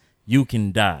 chance you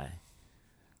can die.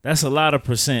 That's a lot of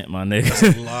percent, my nigga.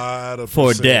 That's a lot of for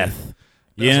percent. death.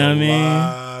 You know what I mean? A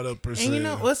lot of percent.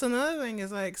 And what's another thing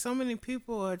is like so many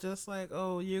people are just like,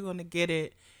 oh, you're gonna get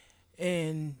it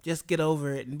and just get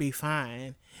over it and be fine.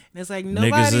 And it's like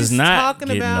nobody's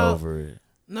talking about over it.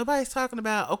 Nobody's talking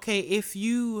about, okay, if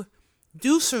you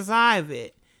do survive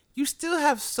it, you still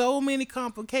have so many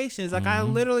complications. Like, I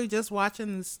literally just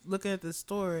looking at this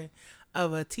story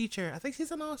of a teacher. I think she's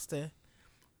in Austin.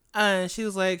 She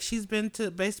was like, she's been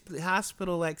to basically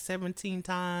hospital like 17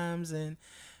 times and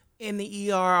in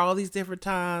the ER all these different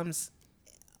times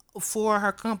for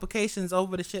her complications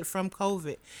over the shit from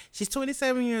COVID. She's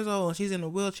 27 years old and she's in a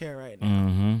wheelchair right now.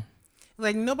 Mm-hmm.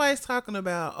 Like, nobody's talking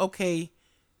about, okay.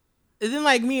 And then,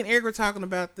 like, me and Eric were talking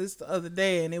about this the other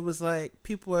day, and it was like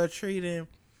people are treating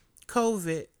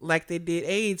COVID like they did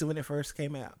AIDS when it first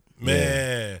came out.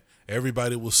 Man,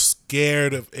 everybody was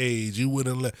scared of AIDS. You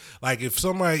wouldn't let, like, if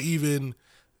somebody even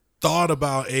thought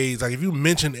about AIDS, like if you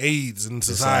mentioned AIDS in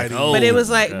society, like, oh, but it was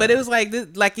like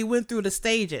this, like it went through the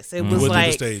stages. It was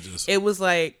like it was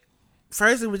like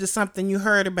first it was just something you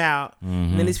heard about,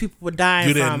 and then these people were dying.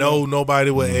 You didn't know nobody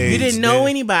with AIDS. You didn't know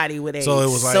anybody with AIDS, so it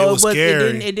was like it was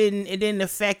scary. It didn't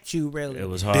affect you really. It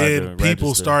was hard. Then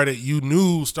people started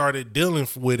dealing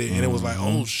with it, and it was like,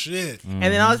 oh shit. And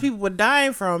then all these people were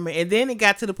dying from it, and then it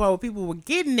got to the point where people were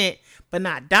getting it but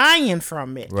not dying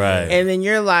from it. Right. And then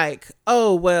you're like,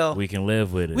 oh well, we can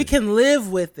live with it. We can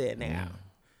live with it now.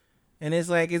 And it's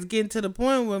like, it's getting to the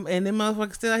point where, and them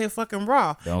motherfuckers still out here fucking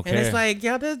raw. Don't and care. it's like,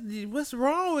 y'all, what's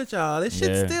wrong with y'all? This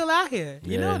shit's still out here.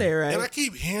 You know that, right? And I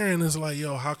keep hearing it's like,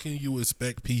 yo, how can you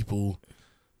expect people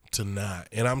to not?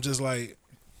 And I'm just like,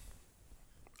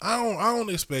 I don't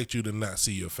expect you to not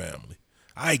see your family.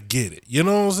 I get it. You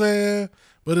know what I'm saying?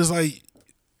 But it's like,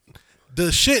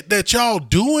 the shit that y'all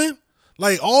doing,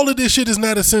 like, all of this shit is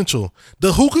not essential.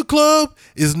 The hookah club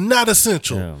is not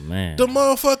essential. Oh, man. The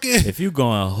motherfucking... If you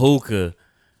going hookah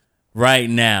right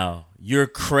now, you're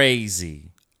crazy.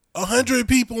 100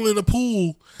 people in a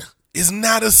pool is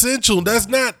not essential. That's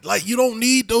not, like, you don't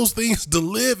need those things to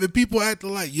live. And people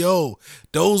acting like, yo,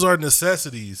 those are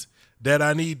necessities that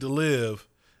I need to live.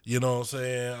 You know what I'm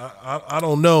saying? I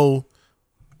don't know.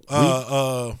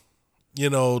 You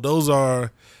know, those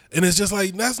are... And it's just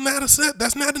like, that's not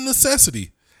a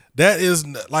necessity. That is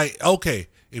like, okay,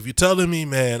 if you're telling me,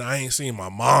 man, I ain't seen my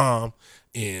mom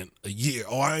in a year,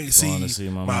 or I ain't seen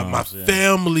my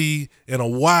family in a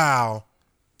while,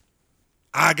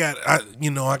 I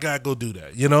gotta go do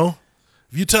that, you know?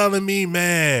 If you're telling me,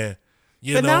 man,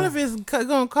 but none of it's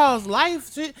gonna cause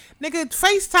life, nigga,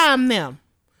 FaceTime them.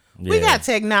 Yeah. We got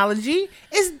technology.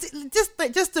 It's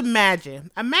just imagine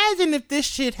if this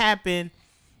shit happened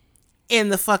in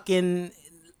the fucking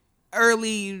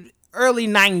early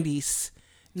 90s,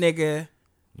 nigga.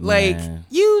 Like,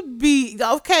 you'd be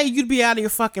out of your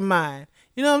fucking mind.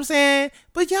 You know what I'm saying?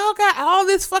 But y'all got all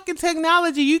this fucking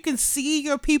technology. You can see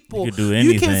your people. You can do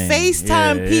anything. You can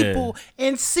FaceTime people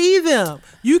and see them.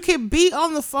 You can be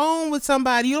on the phone with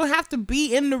somebody. You don't have to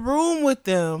be in the room with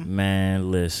them.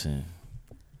 Man, listen.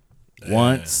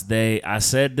 Once I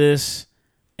said this,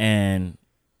 and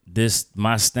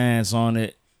my stance on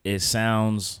it, it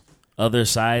sounds other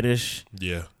side-ish.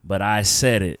 Yeah. But I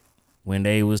said it when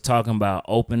they was talking about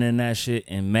opening that shit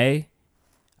in May.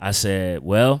 I said,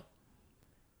 well,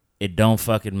 it don't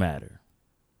fucking matter.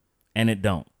 And it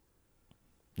don't.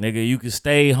 Nigga, you can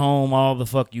stay home all the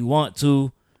fuck you want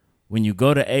to. When you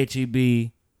go to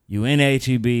HEB, you in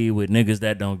HEB with niggas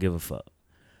that don't give a fuck.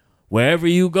 Wherever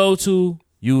you go to,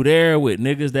 you there with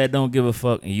niggas that don't give a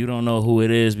fuck, and you don't know who it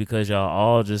is because y'all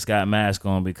all just got masks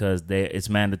on because it's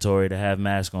mandatory to have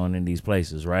masks on in these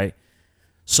places, right?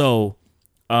 So,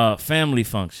 family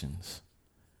functions.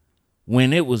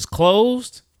 When it was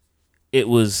closed, it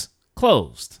was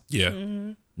closed. Yeah.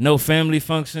 Mm-hmm. No family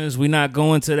functions. We not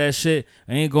going to that shit.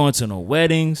 I ain't going to no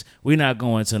weddings. We not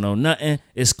going to no nothing.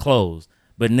 It's closed.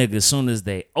 But nigga, as soon as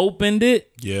they opened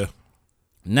it, yeah.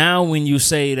 Now, when you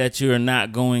say that you're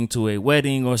not going to a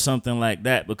wedding or something like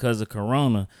that because of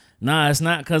Corona, nah, it's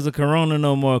not because of Corona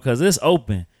no more, because it's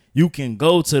open. You can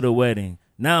go to the wedding.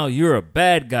 Now, you're a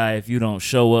bad guy if you don't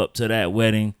show up to that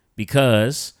wedding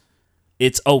because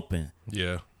it's open.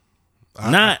 Yeah.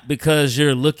 Not because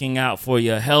you're looking out for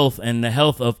your health and the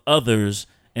health of others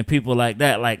and people like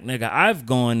that. Like, nigga, I've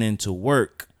gone into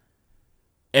work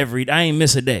I ain't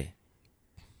miss a day.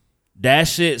 That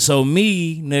shit, so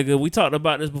me, nigga, we talked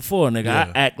about this before, nigga.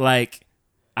 Yeah. I act like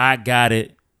I got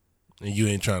it. And you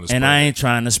ain't trying to spread it. And I ain't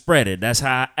trying to spread it. That's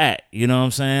how I act. You know what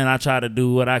I'm saying? I try to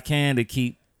do what I can to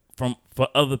keep for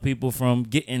other people from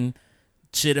getting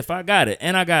shit if I got it.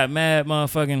 And I got mad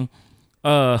motherfucking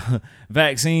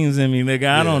vaccines in me, nigga.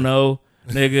 I don't know,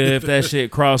 nigga, if that shit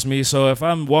crossed me. So if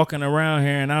I'm walking around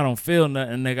here and I don't feel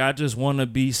nothing, nigga, I just want to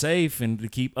be safe and to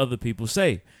keep other people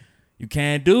safe. You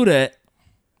can't do that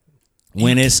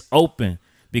when it's open,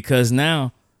 because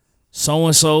now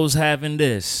so-and-so's having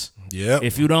this. Yeah.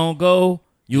 If you don't go,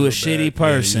 you a shitty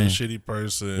person. Yeah, you a shitty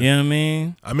person. You know what I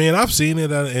mean? I mean, I've seen it,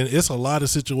 and it's a lot of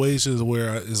situations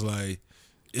where it's like,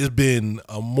 it's been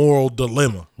a moral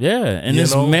dilemma. Yeah, and You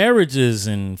it's know? marriages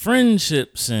and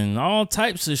friendships and all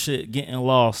types of shit getting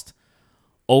lost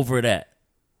over that.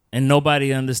 And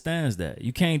nobody understands that.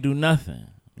 You can't do nothing.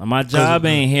 Now, my job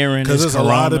ain't hearing because this there's a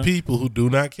lot of corona. people who do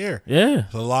not care. Yeah.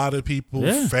 There's a lot of people,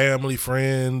 Yeah. family,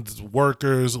 friends,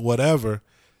 workers, whatever,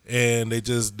 and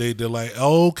they're like,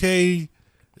 okay,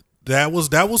 that was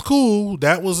cool.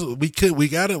 That was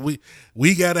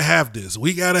we gotta have this.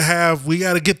 We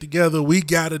gotta get together. We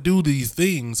gotta do these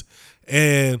things.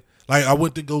 And like I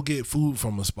went to go get food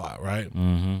from a spot, right?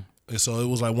 Mm-hmm. And so it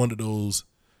was like one of those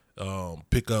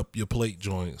pick up your plate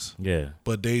joints. Yeah.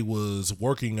 But they was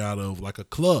working out of like a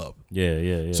club.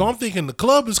 Yeah. So I'm thinking the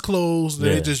club is closed.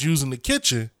 Yeah. They're just using the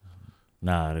kitchen.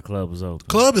 Nah, the club was open.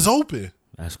 Club is open.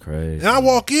 That's crazy. And I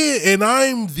walk in and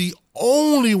I'm the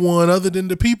only one other than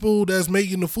the people that's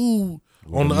making the food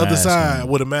on the other side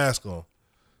with a mask on.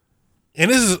 And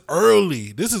this is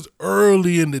early. This is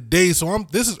early in the day. So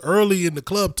this is early in the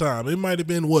club time. It might have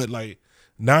been what, like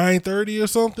 9:30 or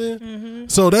something. Mm-hmm.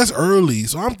 So that's early.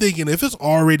 So I'm thinking if it's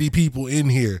already people in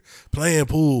here playing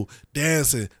pool,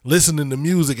 dancing, listening to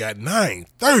music at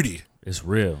 9:30. It's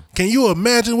real. Can you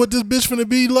imagine what this bitch finna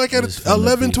be like at It's finna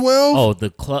 11, be- 12? Oh,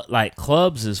 the club, like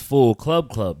clubs is full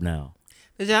club now.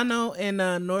 Did y'all know in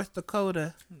North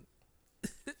Dakota,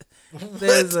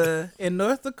 there's in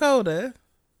North Dakota,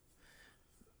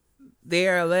 they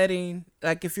are letting,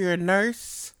 like, if you're a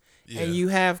nurse and you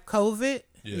have COVID,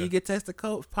 you get tested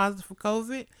positive for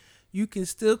COVID, you can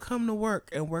still come to work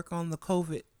and work on the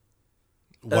COVID.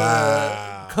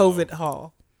 Wow. COVID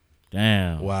hall.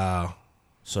 Damn. Wow.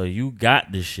 So you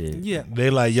got this shit. Yeah. They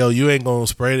like, yo, you ain't gonna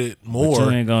spread it more. But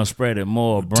you ain't gonna spread it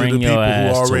more. to Bring the your people who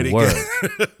ass already to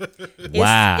work.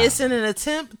 Wow. It's in an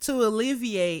attempt to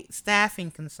alleviate staffing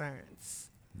concerns.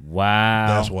 Wow.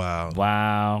 That's wild.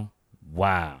 Wow.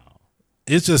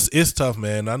 It's tough,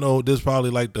 man. I know this is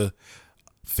probably like the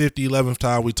 11th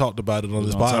time we talked about it on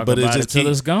this gonna pod, talk but about it till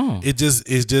it's gone. It's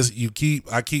just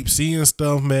I keep seeing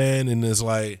stuff, man, and it's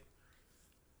like,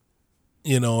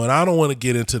 you know, and I don't want to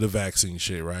get into the vaccine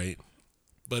shit, right?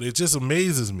 But it just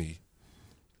amazes me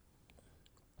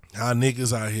how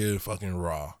niggas out here fucking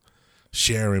raw,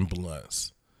 sharing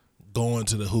blunts, going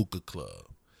to the hookah club,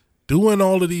 doing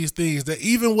all of these things that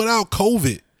even without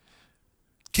COVID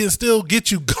can still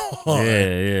get you going.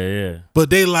 Yeah. But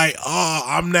they like, oh,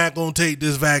 I'm not gonna take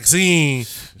this vaccine.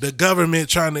 The government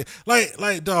trying to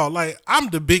like dog, like I'm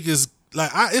the biggest, like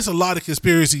it's a lot of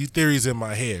conspiracy theories in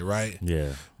my head, right? Yeah.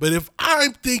 But if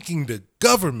I'm thinking the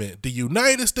government, the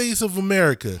United States of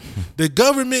America, the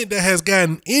government that has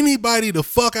gotten anybody the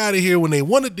fuck out of here when they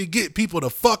wanted to get people the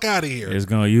fuck out of here, It's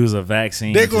gonna use a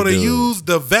vaccine. they're gonna do it. use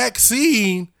the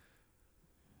vaccine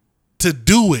to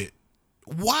do it.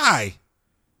 Why?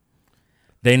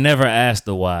 They never asked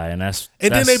the why, and that's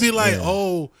And then they be that's- like, yeah.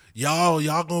 "Oh,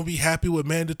 y'all gonna be happy with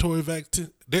mandatory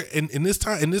vaccine?" There in this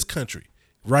time in this country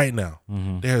right now,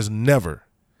 Mm-hmm. there's never,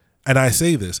 and I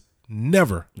say this,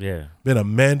 never, Yeah. been a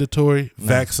mandatory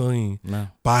vaccine No.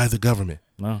 by the government.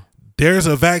 No. There's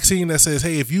a vaccine that says,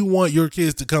 "Hey, if you want your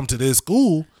kids to come to this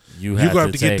school, You you're have gonna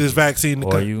have to to get take this it. vaccine. To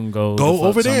Or come. you can go the fuck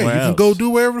over there. You somewhere can go else. do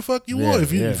wherever the fuck you Yeah, want.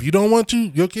 If yeah. you don't want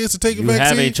your kids to take a You have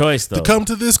vaccine, a choice, though. to come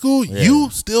to this school, Yeah. you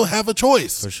still have a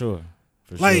choice. For sure.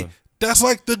 Like sure. that's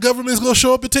like the government's gonna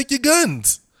show up and take your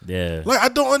guns. Yeah. Like I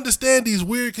don't understand these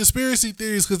weird conspiracy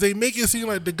theories because they make it seem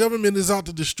like the government is out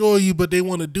to destroy you, but they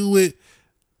want to do it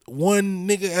one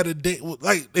nigga at a day.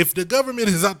 Like if the government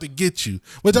is out to get you,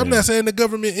 which I'm not saying the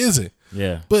government isn't,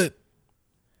 Yeah. but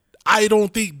I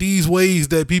don't think these ways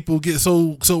that people get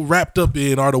so wrapped up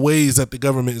in are the ways that the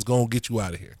government is gonna get you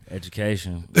out of here.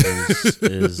 Education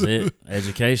is it.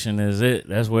 Education is it.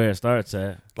 That's where it starts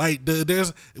at. Like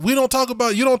you don't talk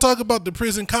about the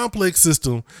prison complex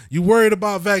system. You worried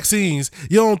about vaccines.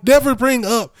 You don't never bring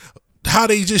up how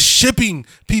they just shipping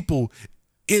people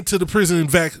into the prison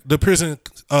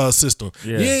system.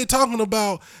 Yeah. You ain't talking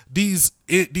about these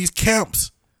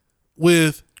camps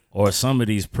with, Or some of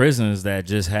these prisons that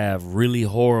just have really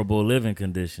horrible living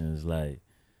conditions. Like,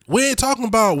 we ain't talking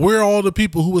about where all the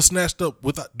people who were snatched up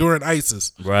during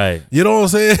ISIS. right. You know what I'm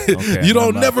saying? Okay, You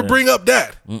don't about never that. bring up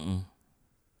that. Mm-mm.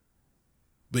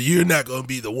 But you're not going to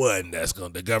be the one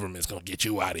the government's going to get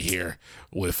you out of here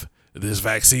with this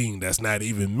vaccine that's not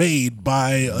even made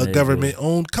by a Maybe.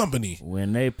 government-owned company.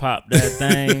 When they pop that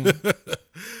thing,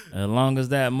 as long as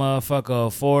that motherfucker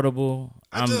affordable,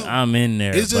 I'm in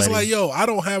there. It's just buddy. like, yo, I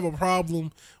don't have a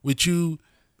problem with you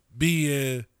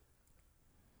being,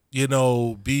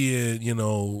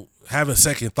 having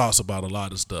second thoughts about a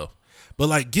lot of stuff. But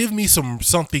like, give me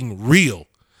something real.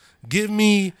 Give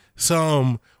me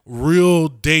some real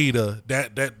data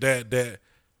that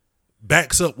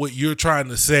backs up what you're trying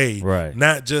to say. Right.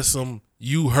 Not just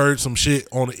you heard some shit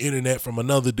on the internet from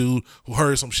another dude who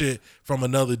heard some shit from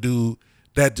another dude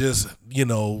that just, they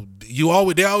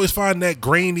always find that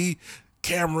grainy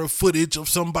camera footage of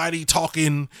somebody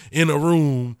talking in a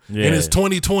room and it's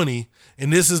 2020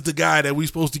 and this is the guy that we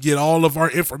supposed to get all of our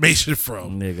information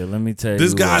from. Nigga, let me tell you.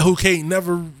 This guy who can't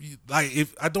never,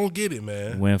 if I don't get it,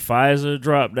 man. When Pfizer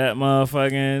dropped that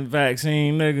motherfucking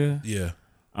vaccine, nigga. Yeah.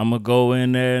 I'm going to go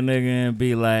in there, nigga, and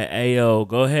be like, hey, yo,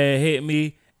 go ahead, hit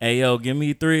me. Hey, yo, give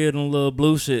me 3 of them little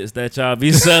blue shits that y'all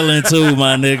be selling to,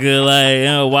 my nigga.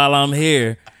 Like, while I'm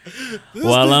here.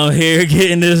 I'm here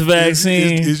getting this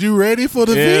vaccine. Is you ready for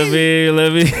the V?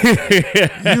 Let me.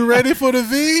 You ready for the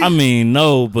V? I mean,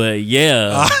 no, but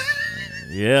yeah.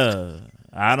 Yeah.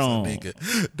 I don't.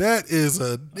 That is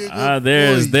a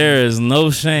nigga. There is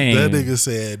no shame. That nigga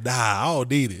said, nah, I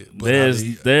don't need it. But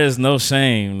there's no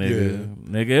shame, nigga. Yeah.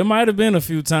 Nigga, it might have been a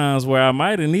few times where I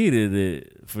might have needed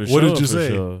it for sure. What did you say?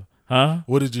 Sure. Huh?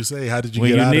 What did you say? How did you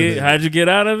get out of it? How'd you get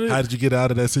out of it? How did you get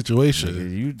out of that situation?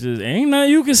 Nigga, you just ain't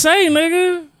nothing you can say,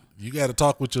 nigga. You got to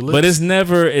talk with your lips. But it's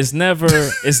never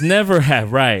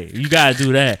right. You got to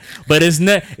do that. But it's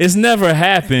never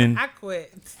happened. I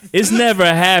quit. It's never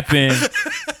happened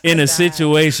in a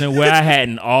situation where I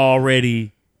hadn't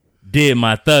already did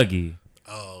my thuggy.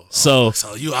 So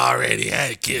you already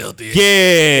had killed it.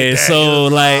 Yeah. So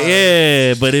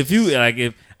but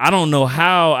if I don't know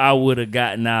how I would have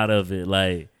gotten out of it.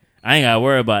 Like, I ain't got to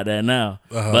worry about that now.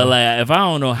 Uh-huh. But if I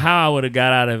don't know how I would have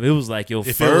got out of it, it was like your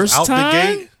first time.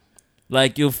 The gate?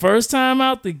 Like your first time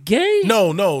out the gate?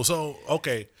 No. So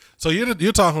okay. So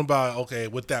you're talking about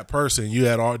with that person you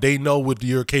had they know what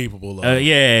you're capable of.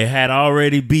 Yeah, had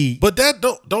already beat. But that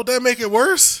don't that make it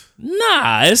worse?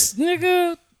 Nah, it's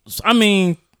nigga. I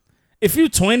mean, if you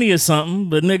 20 or something,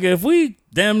 but nigga, if we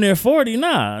damn near 40,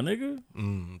 nah, nigga.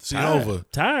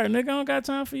 Tired, nigga. I don't got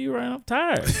time for you right now. I'm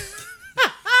tired.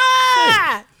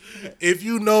 If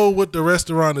you know what the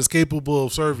restaurant is capable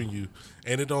of serving you,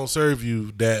 and it don't serve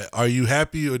you, that are you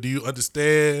happy or do you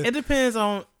understand? It depends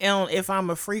on if I'm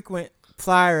a frequent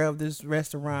flyer of this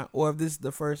restaurant or if this is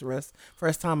the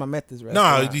first time I'm at this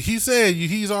restaurant. No, he said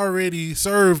he's already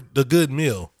served the good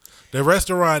meal. The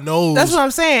restaurant knows. That's what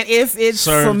I'm saying. If it's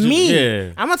for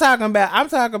me, I'm talking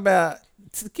about.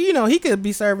 He could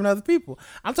be serving other people.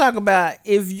 I'm talking about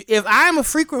if I'm a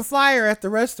frequent flyer at the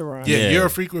restaurant. Yeah, you're a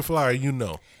frequent flyer,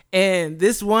 And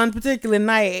this one particular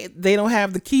night, they don't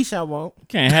have the quiche I want.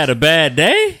 Can't have a bad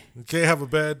day. You can't have a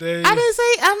bad day. I didn't say.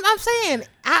 I'm saying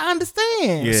I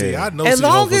understand. Yeah. See, I know. As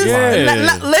long as listen,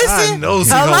 I know.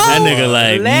 That nigga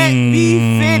like. Let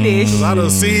me finish. I don't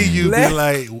see you be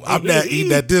like, I'm not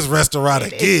eating at this restaurant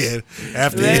again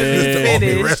after it's the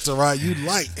only restaurant you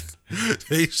like.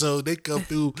 They come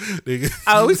through.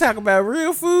 Oh, we talking about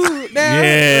real food now.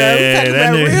 Yeah, we talking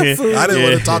about real food. I didn't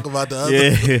want to talk about the other.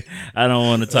 Yeah, I don't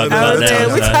want to talk about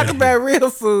that. We talking about real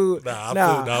food.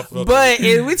 Nah. But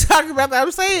if we talking about that,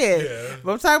 I'm saying. Yeah.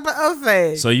 But I'm talking about other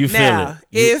things. So you feel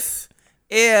it?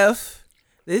 If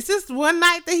it's just one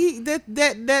night that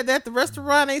the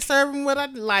restaurant ain't serving what I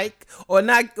like, or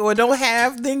don't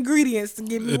have the ingredients to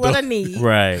give me what I need,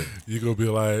 right? You gonna be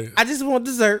like, I just want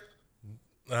dessert.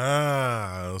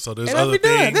 So there's other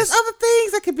things. There's other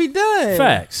things that can be done.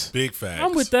 Facts. Big facts.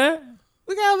 I'm with that.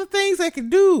 We got other things that can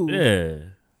do. Yeah.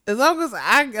 As long as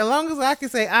I can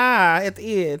say at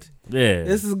the end. Yeah.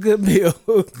 This is a good meal.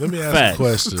 Let me ask a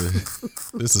question.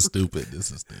 This is stupid.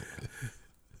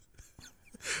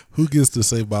 Who gets to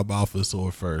say my mouth is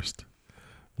sore first?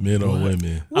 Men or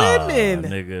women? Women.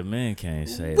 Nigga, men can't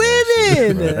say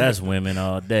women. That. That's women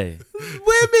all day.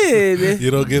 Women.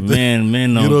 You don't get the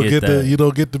men don't get that. You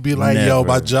don't get to be like, yo,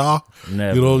 my jaw.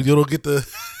 Never. You don't get to.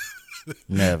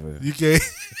 Never. You can't.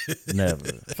 Never.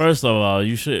 First of all,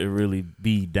 you shouldn't really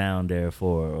be down there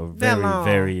for a very,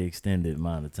 very extended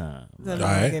amount of time. That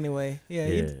long anyway. Yeah.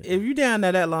 If you down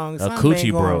there that long, something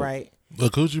ain't going right. The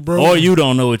coochie bro, or you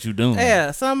don't know what you're doing.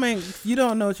 Yeah, you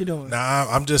don't know what you're doing. Nah,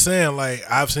 I'm just saying, like,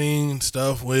 I've seen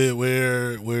stuff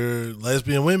where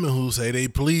lesbian women who say they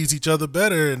please each other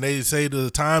better, and they say the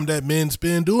time that men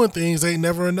spend doing things ain't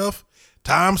never enough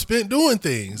time spent doing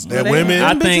things. That women,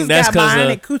 I think that's because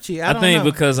I think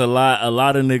because a lot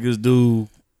of niggas do,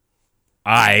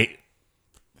 all right,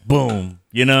 boom,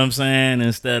 you know what I'm saying?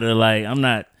 Instead of like, I'm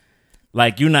not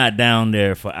like, you're not down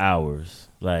there for hours,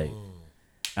 like.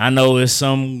 I know it's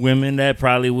some women that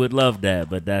probably would love that,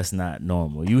 but that's not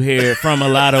normal. You hear it from a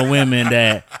lot of women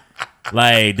that,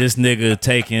 like, this nigga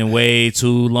taking way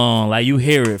too long. Like, you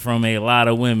hear it from a lot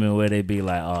of women where they be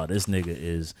like, oh, this nigga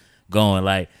is going.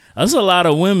 Like, there's a lot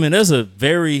of women. There's a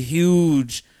very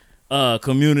huge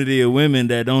community of women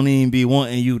that don't even be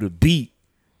wanting you to beat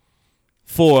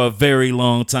for a very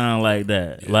long time like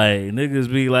that. Yeah. Like, niggas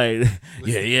be like,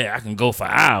 yeah, I can go for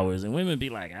hours. And women be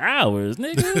like, hours,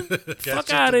 nigga?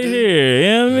 Fuck out of here. You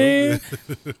know what I mean?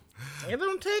 It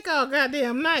don't take all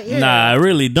goddamn night. Yeah. Nah, it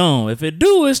really don't. If it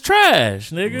do, it's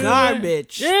trash, nigga.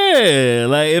 Garbage. Yeah,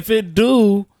 like if it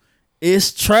do,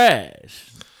 it's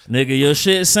trash. Nigga, your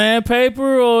shit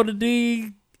sandpaper or the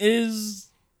D is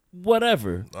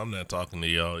whatever. I'm not talking to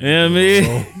y'all. You know what I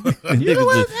mean? You the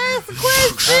one ask the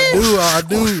question. I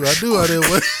do. I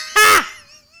didn't.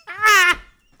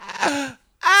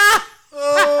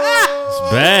 It's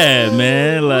bad,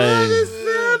 man. Like,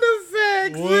 sound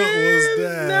effects. What was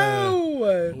that? No.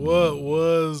 What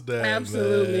was that?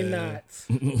 Absolutely man? not.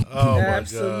 Oh my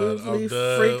Absolutely God.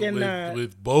 I'm freaking done not.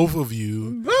 with both of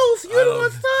you. Both. You the one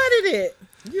started it.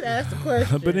 You asked the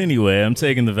question. but anyway, I'm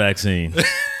taking the vaccine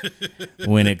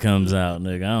when it comes out,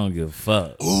 nigga. I don't give a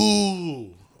fuck. Ooh.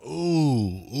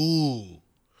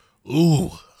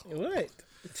 What?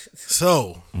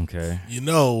 So, okay, you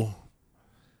know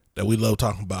that we love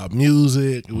talking about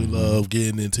music. We love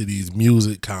getting into these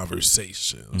music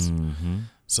conversations. Mm-hmm.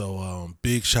 So,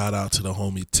 big shout out to the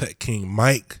homie Tech King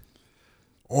Mike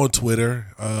on Twitter.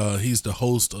 He's the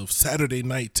host of Saturday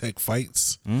Night Tech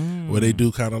Fights, where they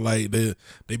do kind of like they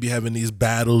be having these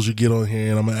battles. You get on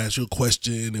here and I'm gonna ask you a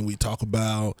question and we talk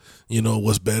about, you know,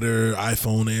 what's better,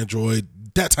 iPhone, Android,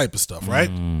 that type of stuff, right?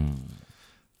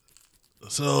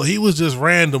 So he was just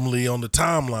randomly on the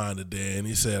timeline today and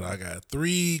he said, I got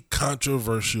 3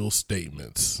 controversial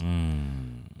statements.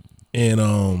 And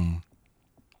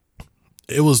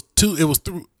it was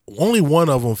 3. Only one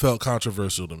of them felt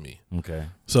controversial to me. Okay.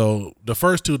 So the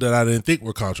first 2 that I didn't think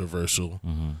were controversial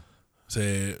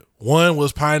said, one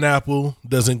was pineapple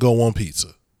doesn't go on pizza.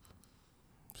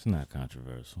 It's not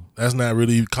controversial. That's not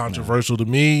really controversial to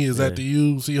me. Is that to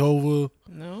you, C-Hova?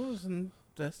 No,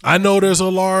 that's I know there's a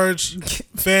large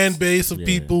fan base of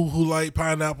people who like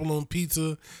pineapple on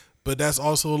pizza, but that's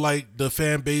also like the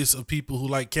fan base of people who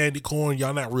like candy corn.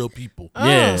 Y'all not real people.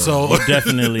 Yeah, so you're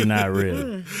definitely not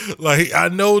real. Like, I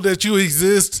know that you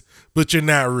exist, but you're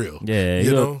not real. Yeah,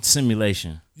 you you're know,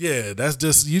 simulation. Yeah, that's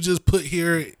just you just put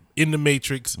here in the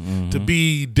Matrix to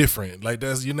be different. Like,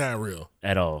 you're not real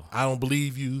at all. I don't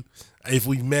believe you. If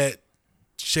we met,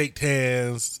 shaked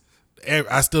hands,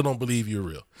 I still don't believe you're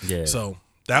real. Yeah. So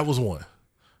that was one.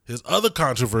 His other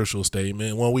controversial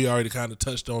statement, one we already kind of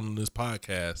touched on in this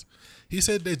podcast, he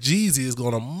said that Jeezy is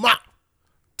going to mop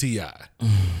T.I.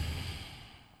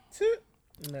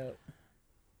 No.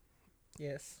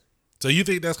 Yes. So you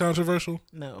think that's controversial?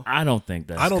 No. I don't think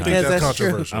that's I don't think that's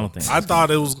controversial. True. I don't think I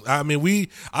thought it was, I mean,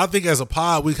 I think as a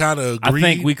pod, we kind of agreed. I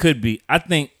think we could be, I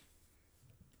think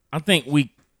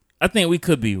we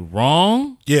could be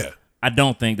wrong. Yeah. I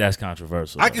don't think that's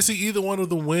controversial. I can see either one of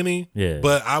them winning. Yeah.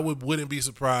 But I wouldn't be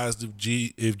surprised if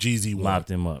Jeezy won.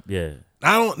 Mopped him up. Yeah.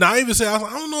 I don't know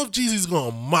if Jeezy's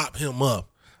gonna mop him up.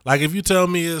 Like, if you tell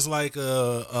me it's like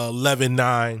a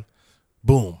 11-9,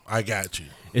 boom, I got you.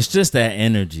 It's just that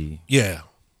energy. Yeah.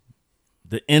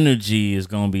 The energy is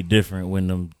gonna be different when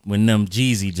them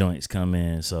Jeezy joints come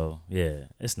in. So yeah,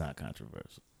 it's not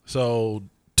controversial. So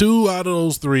 2 out of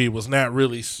those 3 was not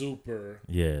really super.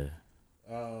 Yeah.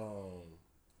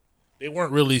 They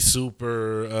weren't really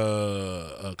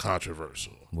super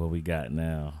controversial. What we got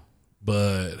now.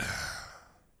 But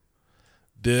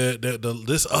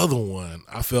this other one,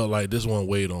 I felt like this one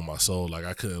weighed on my soul. Like,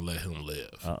 I couldn't let him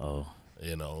live. Uh-oh.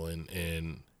 You know,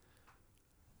 and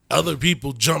other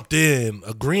people jumped in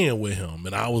agreeing with him.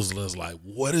 And I was just like,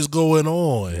 what is going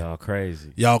on? Y'all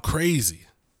crazy.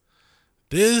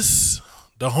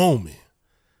 The homie,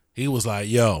 he was like,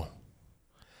 yo,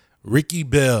 Ricky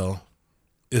Bell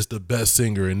is the best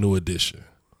singer in New Edition.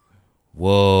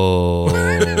 Whoa.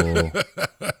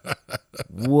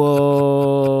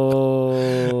 Whoa.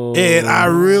 And I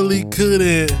really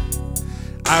couldn't.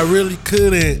 I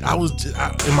was just,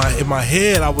 in my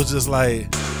head, I was just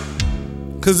like,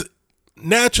 because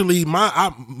naturally,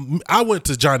 I went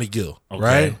to Johnny Gill,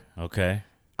 right? Okay.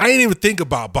 I didn't even think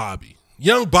about Bobby.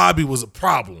 Young Bobby was a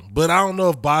problem, but I don't know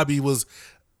if Bobby was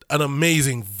an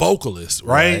amazing vocalist,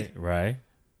 right? Right.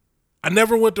 I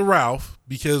never went to Ralph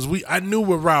because I knew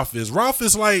what Ralph is. Ralph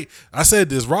is like, I said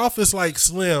this, Ralph is like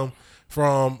Slim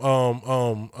from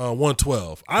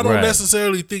 112. I don't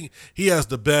necessarily think he has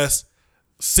the best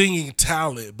singing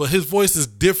talent, but his voice is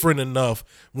different enough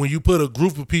when you put a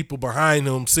group of people behind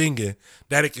him singing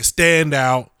that it can stand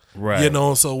out. Right. You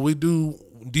know, so we do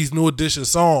these New Edition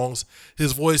songs,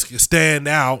 his voice can stand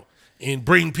out and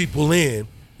bring people in,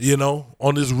 you know,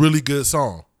 on this really good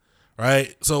song.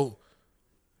 Right? So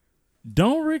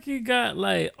Don't Ricky got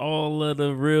like all of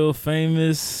the real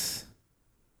famous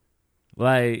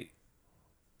like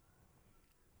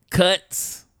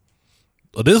cuts?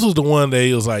 Well, this was the one that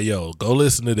he was like, "Yo, go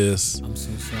listen to this.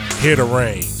 Hear the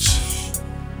range."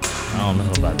 I don't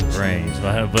know about the range,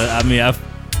 but I mean, I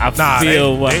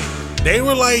feel they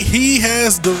were like, he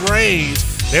has the range.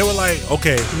 They were like,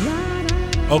 okay,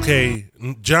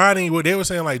 Johnny. They were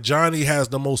saying like Johnny has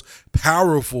the most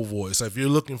powerful voice. If you're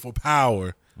looking for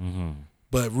power,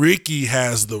 but Ricky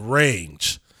has the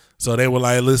range. So they were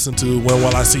like, listen to "When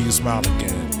Will I See You Smile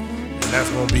Again," and that's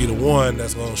gonna be the one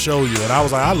that's gonna show you. And I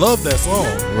was like, I love that song.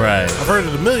 Right. I've heard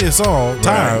it a million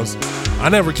times. I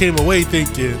never came away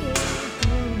thinking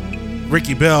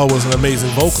Ricky Bell was an amazing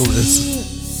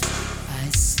vocalist. I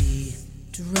see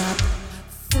drop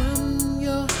from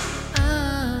your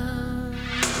eyes.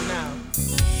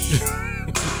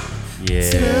 Yeah.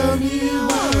 Tell me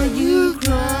why you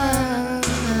cry.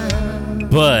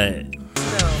 But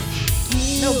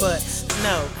No buts.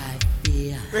 No.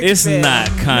 Ricky it's Bell. not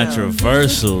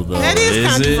controversial though. That is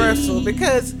controversial it?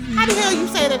 because how the hell you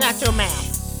say that out your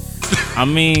mouth? I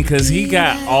mean, cause he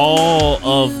got all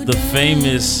of the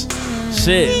famous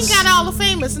shit. He ain't got all the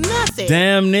famous nothing.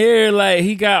 Damn near like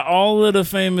he got all of the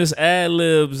famous ad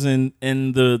libs and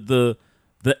the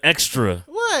extra.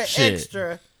 What shit.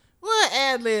 extra? What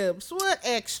ad libs? What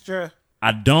extra?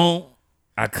 I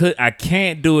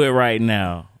can't do it right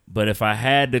now. But if I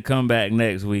had to come back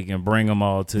next week and bring them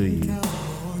all to you,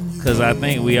 because I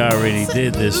think we already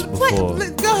did this before.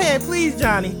 Go ahead, please,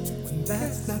 Johnny.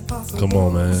 Come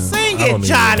on, man. Sing I don't it, even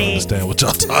Johnny. understand what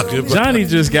y'all talking about. Johnny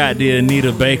just got the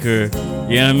Anita Baker, you know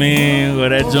what I mean? Where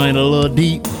that joint a little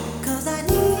deep.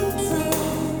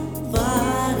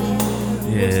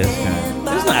 Yeah,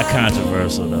 it's not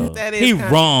controversial though. That is He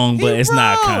wrong, but it's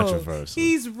not wrong. controversial.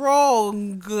 He's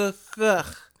wrong.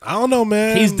 I don't know,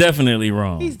 man. He's definitely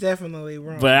wrong. He's definitely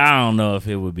wrong. But I don't know if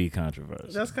it would be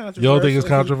controversial. That's controversial. You don't think it's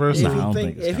controversial? Nah, I don't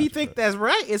think it's If he think that's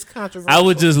right, it's controversial. I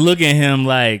would just look at him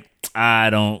like,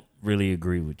 I don't really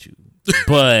agree with you.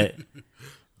 But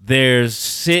there's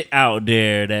shit out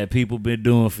there that people been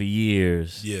doing for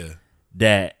years. Yeah.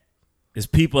 That is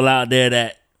people out there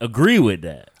that agree with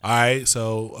that. All right,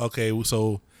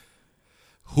 so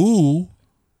who?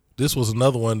 This was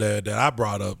another one that I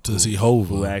brought up to see Hova.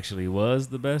 Who actually was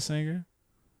the best singer?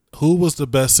 Who was the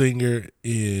best singer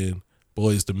in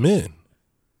Boyz II Men?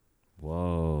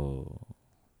 Whoa.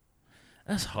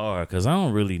 That's hard because I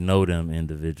don't really know them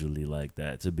individually like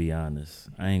that, to be honest.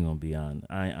 I ain't gonna be honest.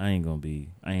 I ain't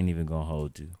even gonna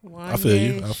hold you. I feel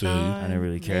you. I didn't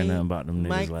really care nothing about them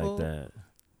niggas like that.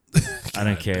 I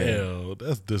didn't care. Damn,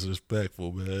 that's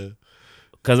disrespectful, man.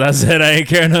 Cause I said I ain't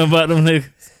care nothing about them niggas.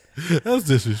 That's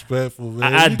disrespectful,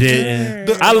 man. I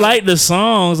didn't. I like the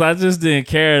songs. I just didn't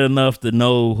care enough to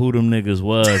know who them niggas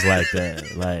was like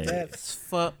that. Like that's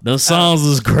fucked. Those songs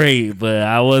was great, but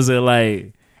I wasn't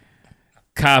like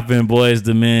copping Boyz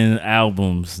II Men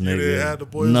albums, nigga. You didn't have the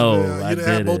Boyz II No, Men? I You didn't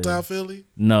have didn't. Motown Philly?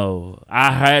 No,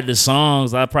 I heard the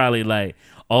songs. I probably like,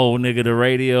 oh nigga, the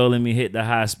radio. Let me hit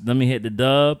the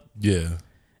dub. Yeah.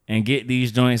 And get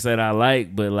these joints that I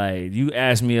like, but like you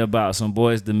ask me about some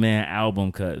Boyz II Men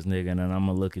album cuts, nigga, and then I'm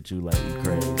gonna look at you like you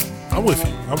crazy. I'm with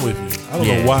you. I don't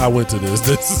know why I went to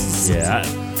this. Yeah,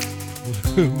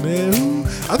 man,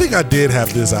 I think I did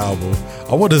have this album.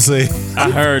 I want to say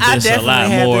I heard this a lot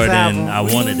more than I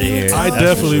wanted to hear. I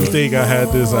definitely think I had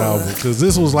this album because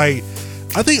this was like,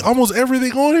 I think almost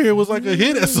everything on here was like a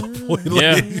hit at some point.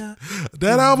 Like,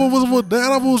 that album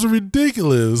was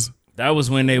ridiculous. That was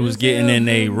when they was getting in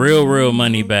they real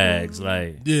money bags,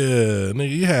 like yeah, nigga.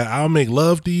 You had "I'll Make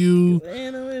Love to You."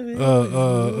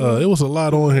 It was a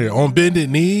lot on here. On Bended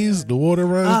Knees, The Water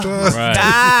Runs Dry.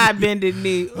 Right. Bended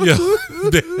Knee. Yeah,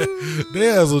 they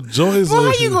had some joints. Well,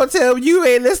 how you gonna tell me you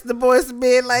ain't listen to Boyz II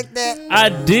Men like that? I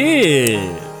did,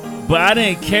 but I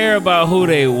didn't care about who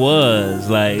they was.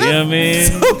 Like, you know what I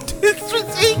mean?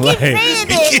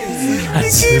 I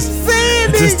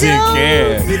just didn't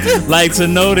care. Like, to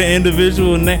know the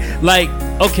individual name. Like,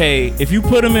 okay, if you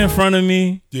put them in front of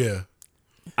me, yeah,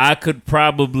 I could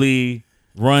probably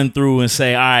run through and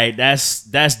say, all right, that's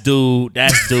dude,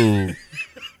 that's dude.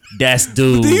 That's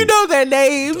dude. Do you know their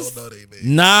names? Don't know their names.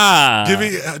 Nah.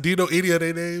 Do you know any of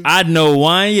their names? I know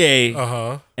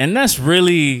Wanye. And that's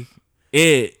really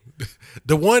it.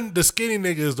 The skinny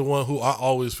nigga is the one who I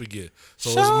always forget.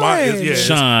 So Sean. it's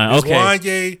Sean, okay.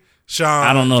 Wanye, Sean,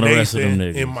 I don't know the Nathan, rest of them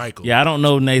niggas. and Michael. Yeah, I don't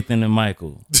know Nathan and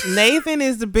Michael. Nathan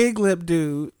is the big lip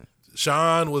dude.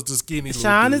 Sean was the skinny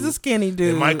Sean dude. is the skinny dude.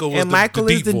 And Michael was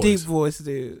is the deep deep voice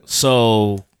dude.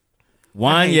 So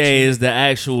Wanye is the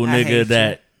actual I hate nigga you.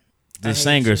 that I the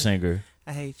hate singer. I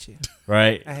I hate you.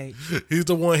 Right? I hate you. He's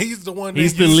the one. He's the one.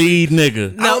 He's that the usually- lead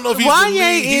nigga. I don't know if he's the Wanye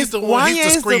lead. He's the one.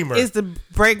 He's the screamer. Is the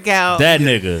breakout. That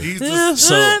nigga. He's the,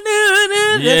 So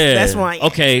yeah, that's Wanye.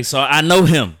 Okay, so I know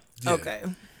him. Okay.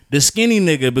 The skinny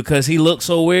nigga because he looks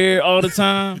so weird all the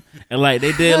time, and like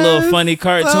they did little funny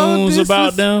cartoons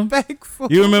about them.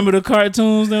 You remember the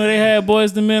cartoons that they had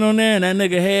Boys the Men on there, and that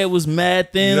nigga head was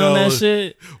mad thin on that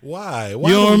shit. Why? You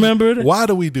don't remember that? Why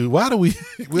do we?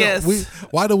 Yes.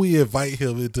 Why do we invite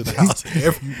him into the house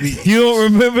every week? You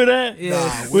don't remember that?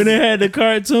 Yeah. When they had the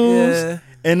cartoons. Yeah.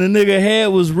 And the nigga head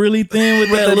was really thin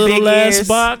with that the little big ass ears.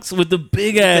 box with the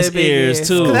big ass The big ears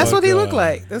too. That's Oh what my he looked God.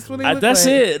 like. That's what he looked That's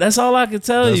like. it. That's all I can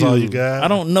tell That's you. all you got? I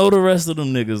don't know the rest of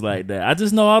them niggas like that. I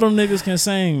just know all them niggas can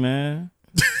sing, man.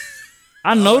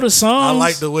 I know the songs. I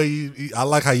like the way you. I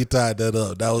like how you tied that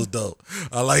up. That was dope.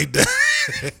 I like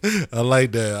that. I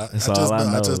like that. That's I all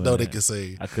I know, just know they man. can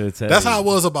sing. I could tell. That's you. how it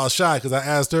was about Shy because I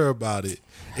asked her about it,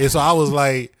 and so I was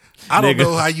like, I don't Nigga.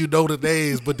 know how you know the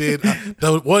names, but then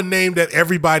the one name that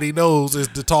everybody knows is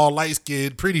the tall, light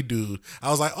skinned, pretty dude. I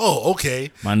was like, oh,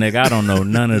 okay. My nigga, I don't know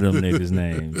none of them niggas'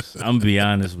 names. I'm gonna be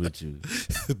honest with you.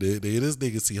 This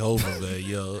nigga see Homer, man,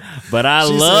 yo. But I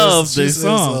She love said- this she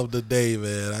song. said something today,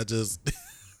 man. I just.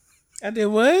 I did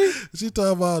what? She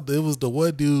talking about it was the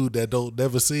one dude that don't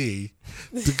never sing.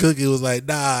 The cookie was like,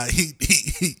 nah, he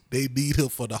they need him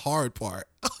for the hard part.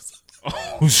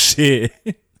 Oh shit.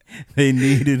 They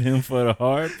needed him for the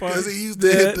hard part. Because he used to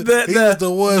hit he was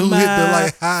the one who hit the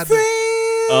like high.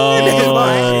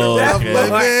 Oh, I'm okay.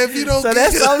 like, man, if you don't So get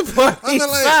that's it, the only part I'm he like,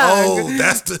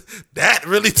 sung. that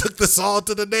really took the song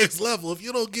to the next level. If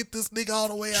you don't get this nigga all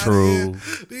the way out True.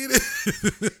 of here,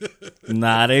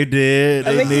 Nah, they did.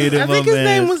 They needed I my think his man.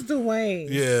 name was Dwayne.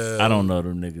 yeah, I don't know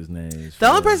them niggas' names. The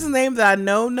only person's name that I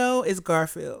know is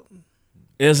Garfield.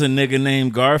 There's a nigga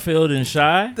named Garfield and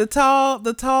Shy. The tall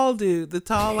dude, the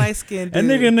tall light skinned That dude.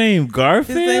 nigga named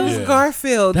Garfield. His name was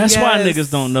Garfield. That's why yes.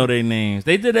 niggas don't know their names.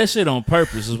 They did that shit on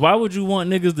purpose. Is why would you want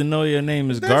niggas to know your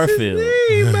name is That's Garfield? his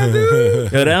name, my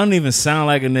dude. Yo, that don't even sound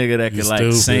like a nigga that You could like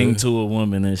stupid. sing to a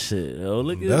woman and shit. Yo,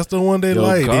 look at that's the one they Yo,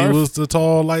 liked. Garf- He was the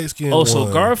tall, light skinned. Oh,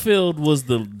 so Garfield was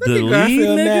the Look lead at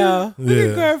Garfield nigga. now. Look Yeah.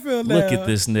 at Garfield now. Look at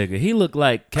this nigga. He looked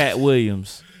like Cat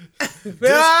Williams.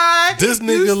 This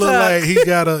nigga look like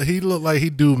he look like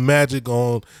he do magic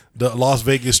on the Las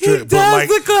Vegas Strip, He but does like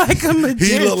look like a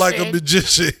magician. he look like a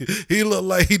magician. He look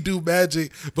like he do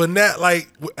magic, but not like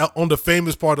on the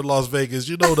famous part of Las Vegas.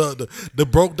 You know the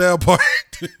broke down part.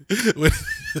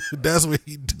 That's what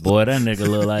he do. Boy, that nigga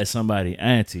look like somebody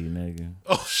auntie, nigga.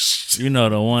 Oh shit! You know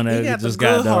the one He that got the just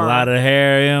got good a hair. lot of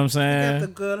hair. You know what I'm Got saying? the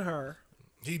good hair.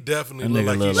 He definitely That look nigga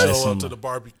like he look like show up some- to the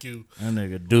barbecue. That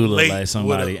nigga do look late like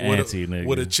somebody with a, auntie, nigga.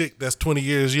 with a chick that's 20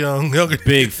 years younger.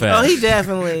 Big fat. Oh, he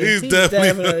definitely. He's He's definitely,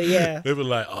 definitely yeah. They be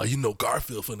like, oh, you know,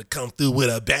 Garfield finna come through with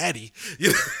a baddie.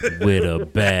 You know? With a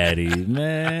baddie,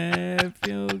 man. If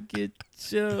you don't get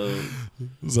your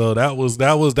So that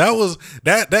caused a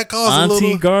Auntie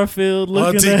little Garfield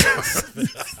looking Auntie at.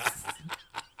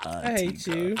 I hate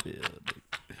you.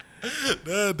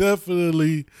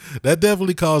 that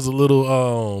definitely caused a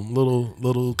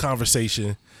little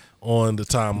conversation on the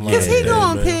timeline. Cause he there,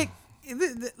 gonna man. pick.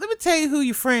 Let me tell you who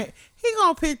your friend. He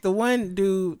gonna pick the one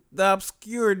dude, the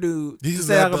obscure dude. He's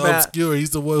to not talk the about. obscure.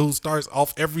 He's the one who starts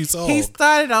off every song. He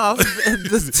started off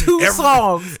the two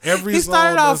songs. every He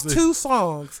started song off does it. 2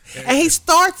 songs, and he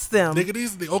starts them.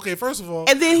 Nigga, okay, first of all,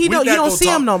 And then we you not don't gonna see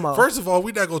talk- him no more. First of all,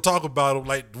 we not gonna talk about him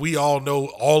like we all know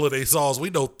all of their songs. We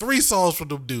know 3 songs from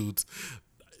them dudes.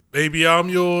 Baby, I'm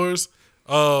Yours,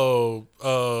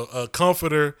 a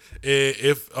Comforter, and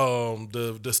if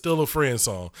the Still a Friend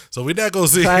song. So we not gonna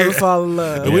sit Try here. to fall in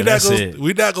love. We that's not it.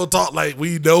 gonna talk like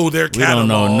we know their We catalog. don't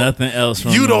know nothing else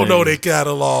from You don't them know niggas. their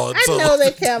catalog. I so know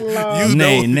their catalog. You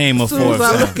know, Name a As soon as fourth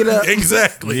I song. look it up.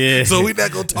 Exactly. Yeah. So we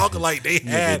not gonna talk like they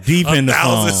had deep in the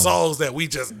 1,000 phone. songs that we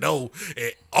just know.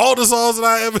 And all the songs that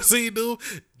I ever seen do,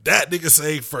 that nigga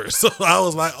sang first. So I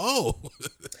was like, oh,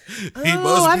 he Oh,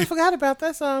 must I be. forgot about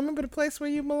that song. Remember the Place Where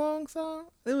You Belong song?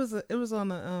 It was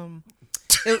on a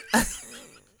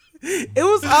it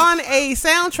was on a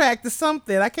soundtrack to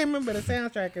something. I can't remember the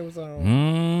soundtrack it was on.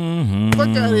 Mhm. Fuck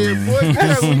out of here, boy. Get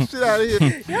that weak shit out of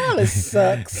here. Y'all it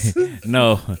sucks.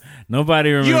 No,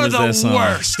 nobody remembers that song.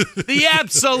 The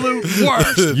absolute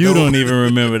worst. You don't even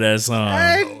remember that song.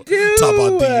 I do. Talk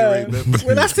about do you remember?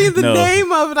 When I see the No.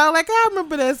 name of it, I'm like, I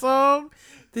remember that song.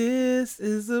 This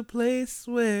is a place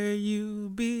where you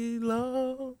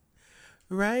belong,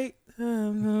 right?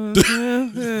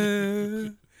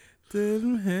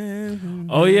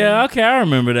 Oh yeah, okay, I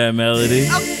remember that melody.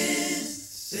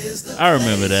 I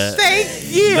remember that.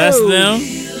 Thank you. That's them.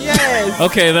 Yes.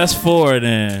 Okay, that's 4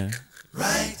 then.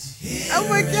 I'm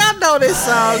like, y'all know this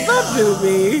song. Don't do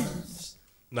me.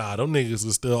 Nah, them niggas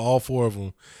is still, all 4 of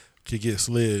them could get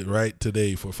slid right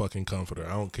today for fucking Comforter.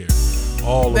 I don't care.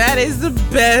 All of That them. is the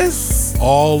best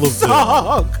All of them.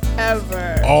 song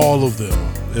ever. All of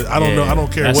them. I don't know. I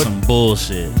don't care That's what. some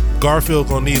bullshit. Garfield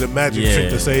gonna need a magic trick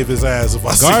to save his ass if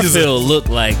I see his Garfield look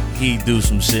like he do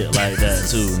some shit like that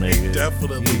too, nigga.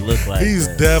 Definitely. He look like He's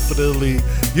that. definitely.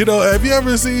 You know, have you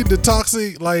ever seen the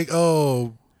toxic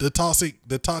the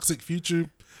toxic future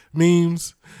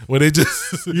memes where they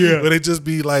just where they just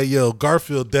be like, yo,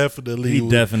 Garfield definitely He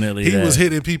definitely he that. was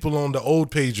hitting people on the old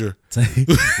pager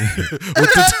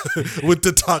with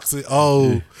the toxic.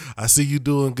 Oh, I see you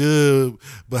doing good,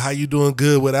 but how you doing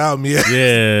good without me?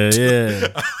 Yeah.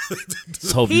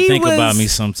 Just hope you He think was- about me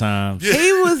sometimes.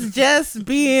 He was just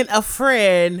being a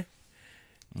friend.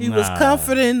 He was Nah.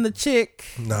 comforting the chick.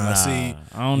 Nah, see, I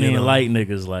don't you even know. like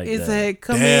niggas like He that. said,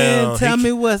 come in, tell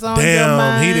me what's on your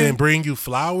mind. He didn't bring you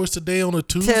flowers today on a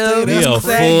Tuesday. Tell me That's a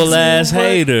crazy. full ass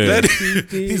hater.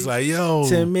 He's like, yo,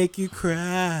 to make you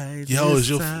cry. yo, this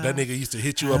that time. nigga used to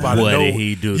hit you up out of What nowhere. did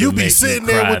he do to You be make you sitting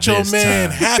there cry with your this man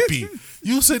time? happy.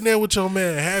 You sitting there with your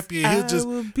man happy, and he'll just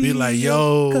will be be like,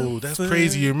 your yo, that's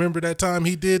crazy. You remember that time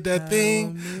he did that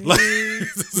thing? Like,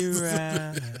 You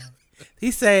right.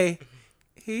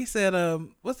 He said,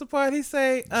 what's the part he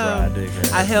say? Dry dick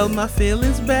ass. I held my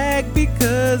feelings back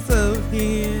because of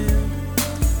him.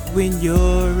 When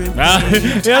you're in pain,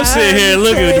 I'm sitting here I'm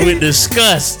looking afraid. with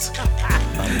disgust.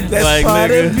 That's like,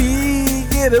 part nigga. of me,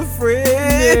 get a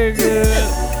friend.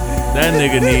 That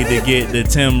nigga need to get the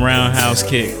Tim Roundhouse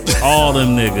kick. All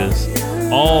them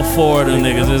niggas. All 4 of them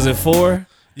niggas. Is it 4?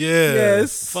 yeah.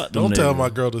 Yes. Fuck them Don't tell niggas. my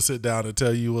girl to sit down and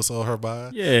tell you what's on her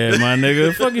mind. Yeah, my nigga.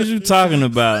 The fuck is you talking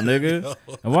about, nigga?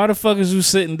 And why the fuck is you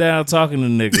sitting down talking to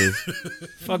niggas?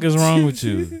 Fuck is wrong with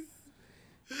you?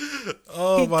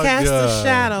 Oh He my cast god. a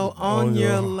shadow on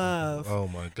your love. Oh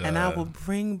my god. And I will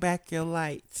bring back your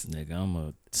light. Nigga, I'm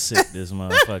gonna sick this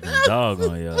motherfucking dog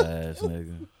on your ass,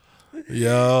 nigga.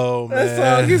 Yo, man.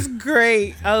 That song is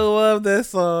great. I love that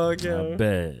song, I yo.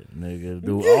 bet, nigga.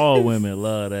 Do all women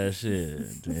love that shit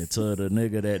until the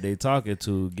nigga that they talking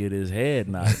to get his head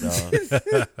knocked off.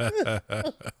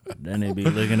 Then they be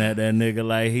looking at that nigga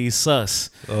like he's sus.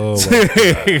 Oh my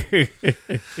god.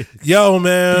 Yo,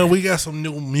 man, we got some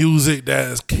new music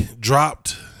that's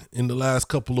dropped in the last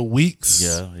couple of weeks.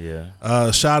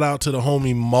 Yeah. Shout out to the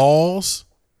homie Malls.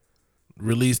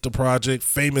 Released the project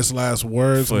Famous Last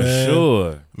Words, For man.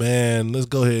 sure. Man, let's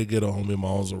go ahead and get a homie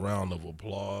Malls a round of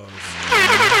applause.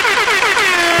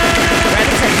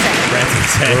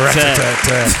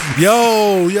 Rat-a-tat-tat.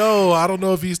 Yo, I don't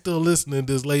know if he's still listening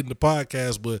this late in the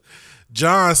podcast, but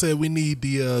John said we need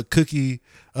the cookie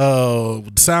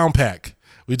sound pack.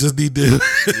 We just need to do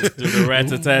the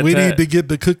rat-a-tat-tat. We need to get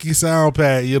the cookie sound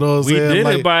pack. You know what I'm We saying?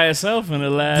 did it by itself in the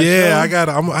last Yeah,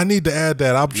 show. I need to add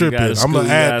that. I'm tripping. gotta I'm gonna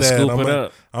scoop- add you gotta that. scoop it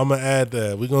up. I'm gonna add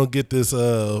that. We're gonna get this. We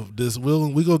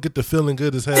gonna get the feeling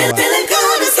good as hell.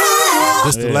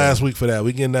 Just the last week for that.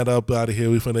 We getting that up out of here.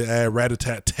 We finna add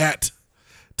rat-a-tat-tat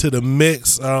to the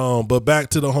mix. But back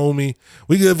to the homie.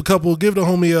 We give the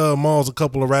homie Malls a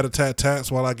couple of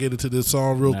rat-a-tat-tats while I get into this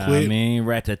song real quick. I mean,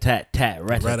 rat-a-tat-tat,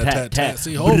 rat-a-tat-tat.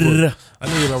 See, hold on.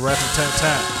 I need a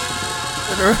rat-a-tat-tat.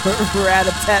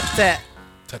 Rat-a-tat-tat.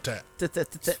 Tat-tat.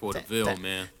 It's for the Ville,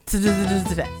 man.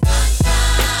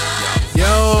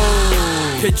 Yo.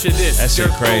 Picture this. That shit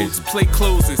dirt crazy. roads, plate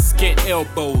clothes and skint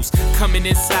elbows. Coming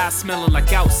inside smelling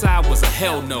like outside was a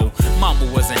hell no. Mama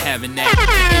wasn't having that. In and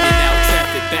out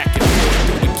traffic back and forth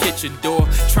through the kitchen door.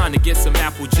 Trying to get some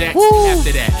Apple Jacks.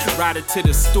 After that, riding to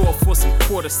the store for some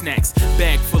quarter snacks.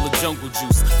 Bag full of jungle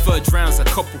juice. Fudge rounds, a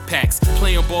couple packs.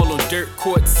 Playing ball on dirt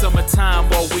court.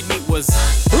 Summertime, all we need was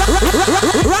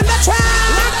run the track.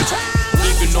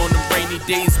 Even on them rainy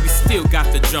days, we still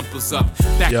got the jumpers up.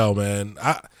 Back Yo, man.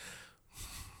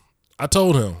 I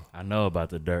told him. I know about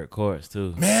the dirt courts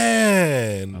too.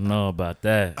 Man. I know about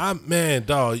that. Man,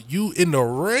 dog, you in the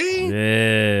ring?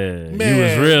 Yeah. Man, you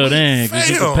was real then. Cause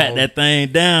you could fam. pat that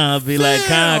thing down, be like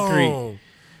concrete.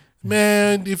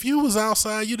 Man, if you was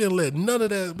outside, you didn't let none of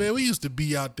that. Man, we used to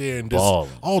be out there in Ballin'.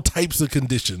 all types of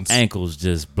conditions. Ankles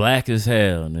just black as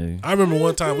hell, nigga. I remember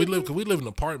one time we live in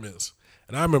apartments,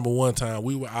 and I remember one time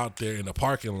we were out there in the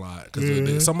parking lot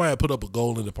because somebody had put up a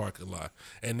goal in the parking lot,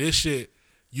 and this shit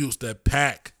used to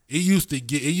pack. It used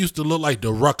to look like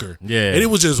the Rucker. Yeah. And it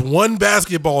was just one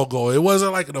basketball goal. It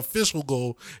wasn't like an official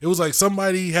goal. It was like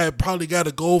somebody had probably got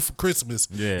a goal for Christmas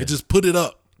and just put it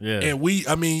up. Yeah. And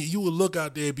you would look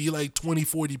out there, it'd be like 20,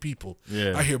 40 people.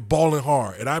 Yeah. I hear balling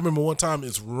hard. And I remember one time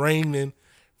it's raining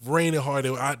hard.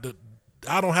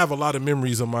 I don't have a lot of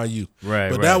memories of my youth. Right,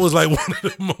 But right. that was like one of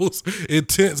the most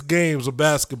intense games of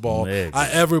basketball I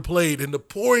ever played in the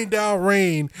pouring down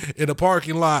rain in the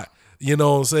parking lot. You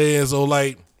know what I'm saying? So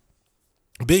like,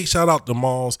 big shout out to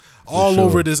Malls. All sure.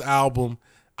 over this album,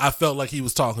 I felt like he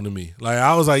was talking to me. Like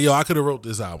I was like, yo, I could have wrote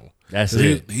this album. That's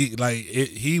it.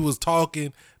 He was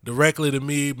talking directly to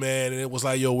me, man, and it was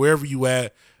like, yo, wherever you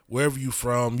at, wherever you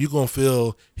from, you gonna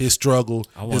feel his struggle,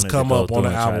 his come up on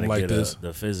an album like this.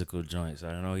 The physical joints.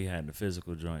 I know he had the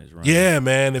physical joints. Right? Yeah,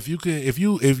 man. If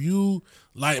you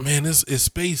like, man, this is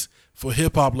space for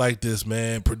hip hop like this,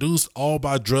 man. Produced all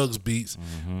by Drugs Beats,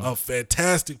 a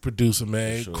fantastic producer,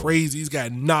 man. Sure. Crazy. He's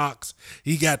got Knox.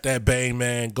 He got that bang,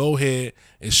 man. Go ahead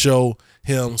and show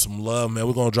him some love, man.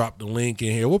 We're gonna drop the link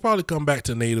in here. We'll probably come back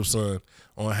to Native Son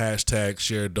on hashtag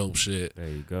share dope shit. There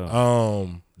you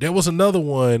go. There was another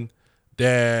one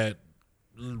that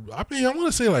I want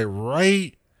to say like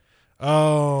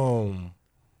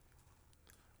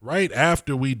right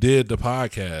after we did the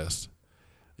podcast,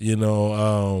 you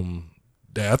know,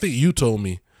 that I think you told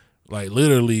me, like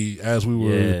literally as we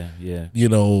were, you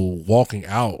know, walking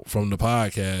out from the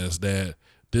podcast, that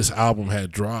this album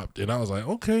had dropped, and I was like,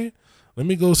 okay, let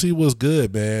me go see what's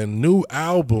good, man. New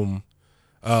album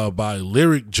by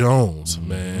Lyric Jones,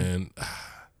 man.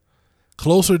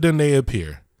 Closer Than They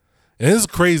Appear. And it's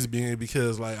crazy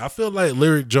because like I feel like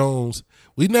Lyric Jones,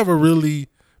 we never really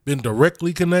been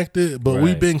directly connected, but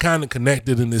we've been kind of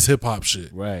connected in this hip hop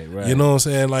shit. Right. You know what I'm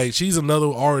saying? Like she's another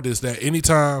artist that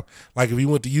anytime, like if you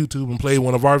went to YouTube and played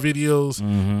one of our videos,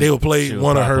 they would play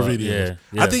one of her videos.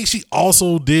 Yeah. I think she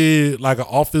also did like an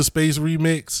Office Space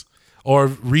remix or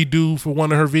redo for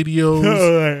one of her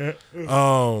videos.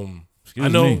 I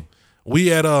know me. we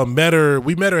had met her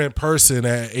in person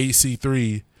at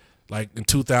AC3 like in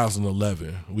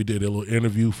 2011. We did a little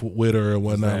interview with her and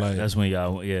whatnot. That's when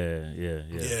y'all,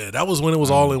 yeah. That was when it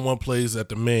was all in one place at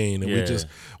the main, and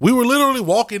we were literally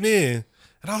walking in,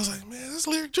 and I was like, man, this is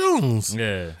Lyric Jones.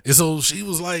 Yeah. And so she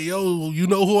was like, yo, you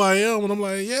know who I am? And I'm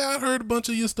like, yeah, I heard a bunch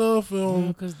of your stuff.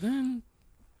 Because then,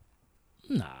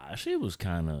 she was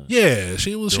kind of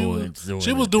she was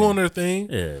doing her thing.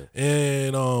 Yeah.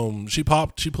 And she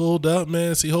pulled up,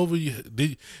 man. C-Hova, you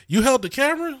held the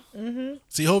camera? Mm-hmm.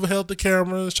 C-Hova held the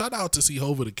camera. Shout out to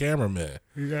C-Hova, the cameraman.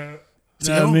 Yeah.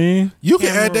 I mean, you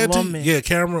can add that to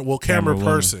camera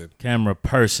person. Camera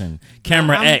person.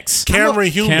 Camera X. Camera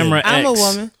human. Camera X. I'm a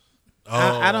woman.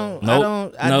 Oh. I don't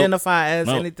identify as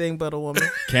anything but a woman.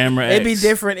 Camera It'd be X.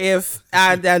 different if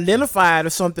I identified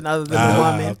as something other than a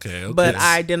woman. Okay. But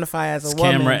I identify as a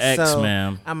woman. Camera X, so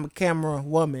ma'am. I'm a camera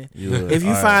woman. If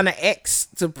you find an X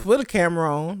to put a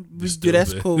camera on,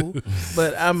 that's cool.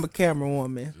 But I'm a camera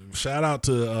woman. Shout out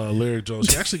to Lyric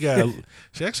Jones. She actually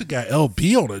got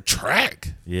LB on the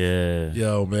track. Yeah.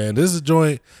 Yo, man, this is a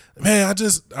joint. Man,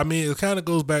 it kind of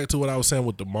goes back to what I was saying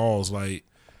with the malls. Like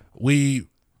we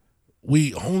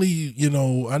only, you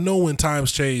know, I know when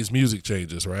times change, music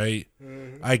changes, right?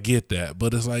 Mm-hmm. I get that.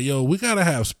 But it's like, yo, we got to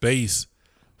have space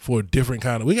for different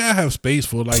kind of, we got to have space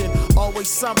for like, we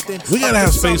got to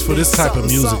have space for this type of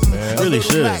music, man. Really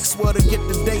should. Like, she's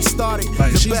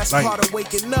like,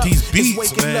 these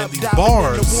beats, man, these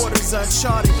bars.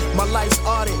 My life's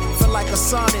audit, feel like a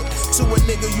sonnet to a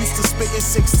nigga used to spit in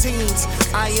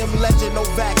 16s. I am legend, no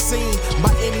vaccine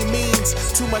by any means.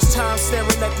 Too much time staring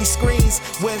at these screens.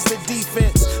 Where's the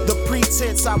defense? The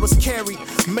pretense I was carried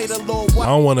made a little. I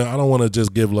don't want to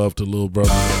just give love to Lil Brother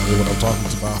when I'm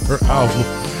talking about her album.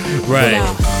 Right.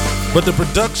 But the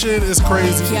production is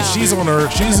crazy. She's in her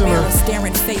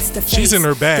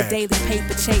bag. The daily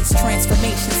paper chase,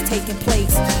 transformations taking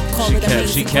place.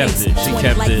 She kept it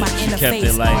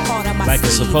like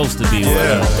it's supposed to be.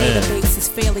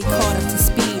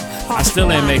 I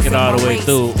still ain't make it all the way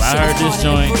through. I heard this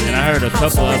joint and I heard a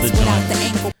couple other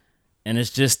joints, and it's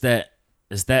just that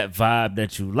it's that vibe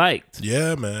that you liked.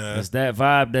 Yeah, man. It's that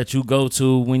vibe that you go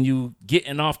to when you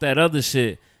getting off that other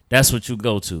shit. That's what you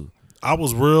go to. I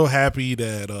was real happy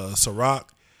that Ciroc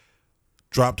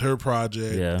dropped her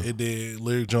project, and then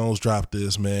Lyric Jones dropped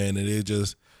this, man, and it's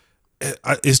just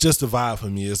a vibe for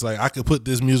me. It's like I could put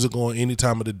this music on any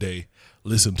time of the day,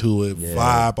 listen to it,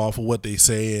 vibe off of what they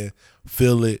saying,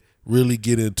 feel it, really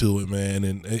get into it, man.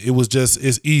 And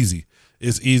it's easy.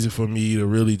 It's easy for me to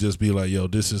really just be like, yo,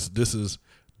 this is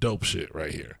dope shit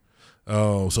right here.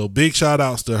 So big shout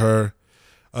outs to her.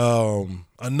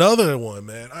 Another one,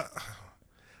 man.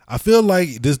 I feel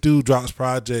like this dude drops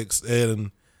projects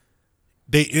and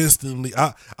they instantly.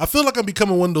 I feel like I'm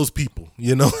becoming one of those people.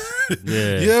 You know,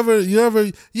 Yeah.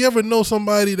 you ever know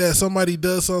somebody that somebody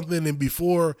does something and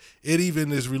before it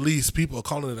even is released, people are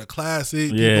calling it a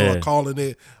classic. Yeah. People are calling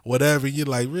it whatever. You're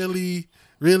like, really.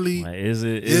 Like, is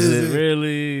it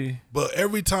really? But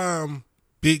every time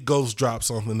Big Ghost drops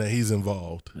something that he's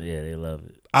involved, Yeah, they love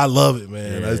it. I love it,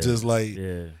 man. Yeah. It's just like,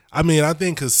 Yeah. I mean, I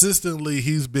think consistently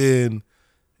he's been,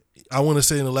 I want to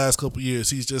say in the last couple of years,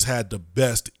 he's just had the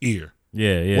best ear.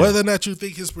 Yeah. Whether or not you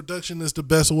think his production is the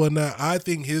best or whatnot, I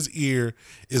think his ear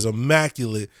is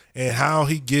immaculate, and how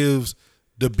he gives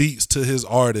the beats to his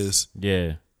artists.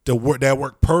 Yeah. That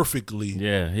work perfectly.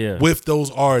 Yeah. With those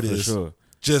artists. For sure.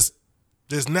 Just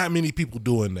there's not many people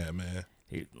doing that, man.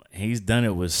 He's done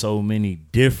it with so many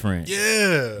different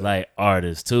like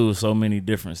artists too, so many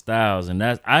different styles, and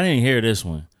I didn't hear this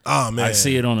one. Oh man, I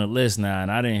see it on the list now, and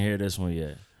I didn't hear this one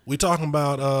yet. We talking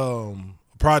about a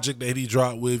project that he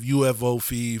dropped with UFO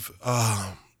Fev,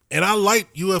 and I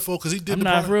like UFO because he did. I'm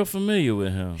not real familiar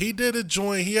with him. He did a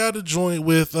joint. He had a joint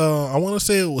with I want to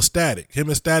say it was Static. Him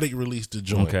and Static released a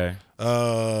joint. Okay.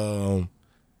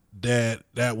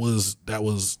 That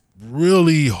was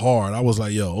really hard. I was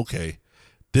like, yo, okay.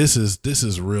 This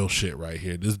is real shit right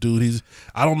here. This dude,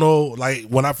 I don't know, like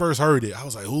when I first heard it, I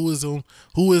was like, who is him?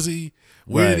 Who is he?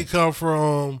 Where did he come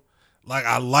from? Like,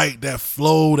 I like that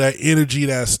flow, that energy,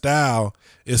 that style.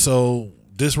 And so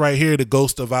this right here, The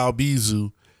Ghost of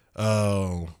Albizu,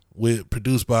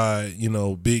 produced by,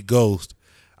 Big Ghost.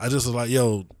 I just was like,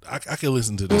 yo, I can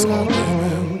listen to this all day,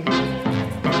 man.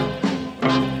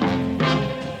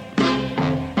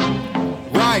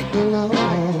 Right.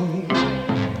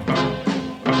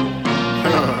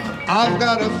 I've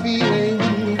got a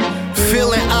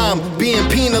feeling I'm being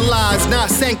penalized, not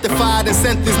sanctified.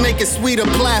 Incentives make it sweeter,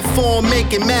 platform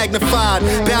make it magnified.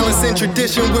 Balancing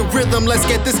tradition with rhythm, let's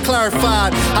get this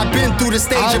clarified. I've been through the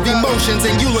stage of emotions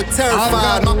and you look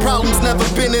terrified. My problem's never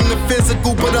been in the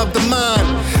physical but of the mind.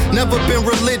 Never been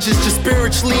religious, just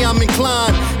spiritually I'm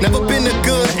inclined. Never been a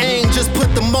good aim, just put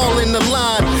them all in the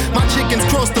line. My chickens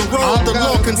cross the road, the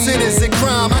law considers it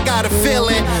crime. I got a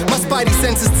feeling, my spidey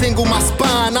senses tingle my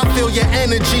spine. I feel your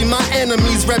energy, my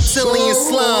enemies reptilian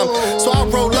slime. So I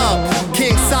roll up,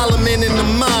 King Solomon in the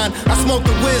mind. I smoke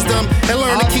the wisdom and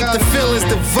learn to keep the feelings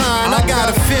divine. I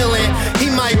got a feeling he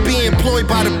might be employed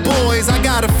by the boys. I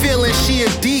got a feeling she a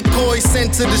decoy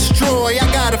sent to destroy. I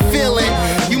got a feeling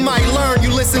you might learn,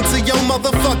 you listen to your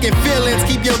motherfucking feelings.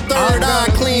 Keep your third eye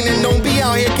clean and don't be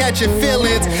out here catching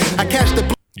feelings. I catch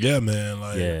the yeah, man.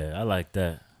 Like, yeah, I like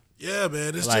that. Yeah,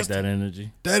 man. It's I like just that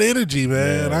energy. That energy,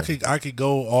 man. Yeah. I could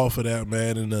go off of that,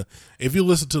 man. And if you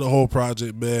listen to the whole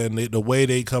project, man, the way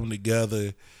they come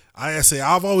together,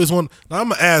 I've always wanted. Now I'm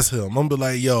gonna ask him. I'm gonna be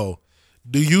like, yo,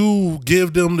 do you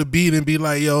give them the beat and be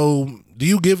like, yo, do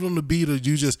you give them the beat or do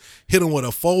you just hit them with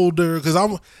a folder? Because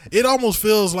it almost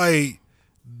feels like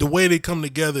the way they come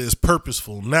together is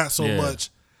purposeful, not so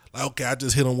much like, okay, I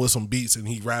just hit him with some beats and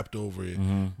he rapped over it.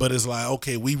 Mm-hmm. But it's like,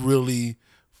 okay, we really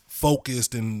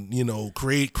focused and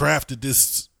crafted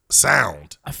this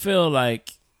sound. I feel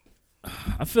like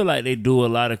they do a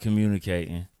lot of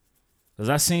communicating, because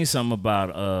I seen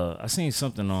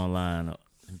something online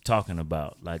talking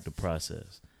about like the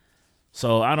process.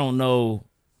 So I don't know.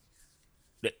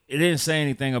 It didn't say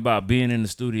anything about being in the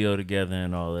studio together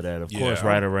and all of that. Of course,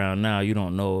 right around now, you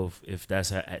don't know if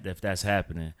that's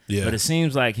happening. Yeah. But it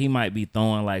seems like he might be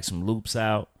throwing like some loops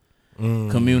out,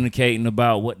 communicating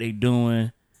about what they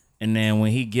doing. And then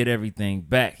when he get everything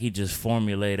back, he just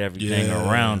formulate everything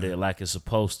around it like it's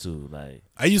supposed to. Like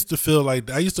I used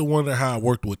to wonder how it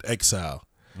worked with Exile.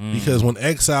 Because when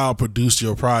Exile produced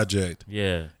your project,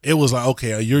 it was like,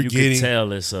 okay, you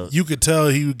could tell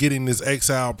he was getting this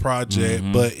Exile project,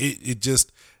 but it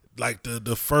just like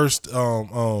the first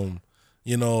him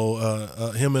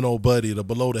and Old Buddy, the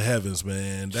Below the Heavens,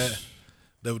 man. That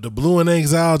the Blue and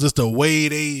Exile, just the way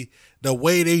they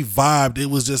vibed, it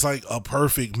was just like a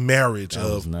perfect marriage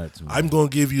of nuts, I'm gonna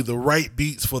give you the right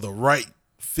beats for the right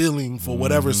feeling for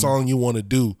whatever song you want to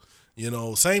do.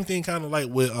 Same thing kind of like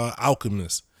with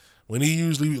Alchemist. When he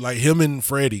usually, like him and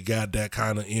Freddie got that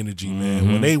kind of energy, man.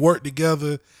 When they work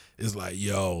together, it's like,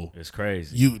 yo, it's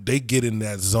crazy. They get in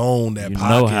that zone, that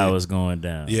pocket. You know how it's going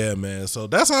down. Yeah, man. So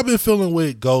that's how I've been feeling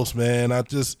with Ghost, man. I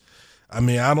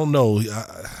don't know.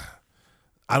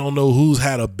 I don't know who's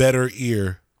had a better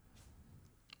ear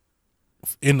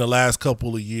in the last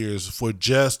couple of years for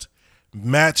just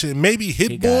matching. Maybe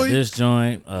Hit Boy. Got this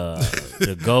joint,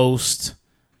 the Ghost.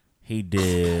 He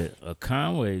did a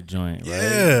Conway joint,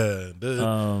 right?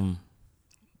 Yeah.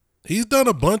 He's done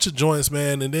a bunch of joints,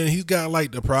 man, and then he's got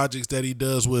like the projects that he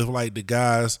does with like the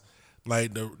guys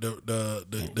like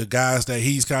the guys that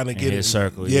he's kind of In getting his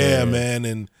circle, yeah, yeah. man,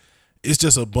 and it's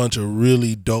just a bunch of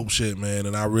really dope shit, man.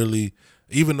 And I really,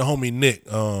 even the homie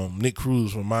Nick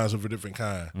Cruz from Minds of a Different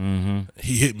Kind,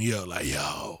 he hit me up like,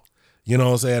 yo, you know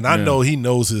what I'm saying? I know he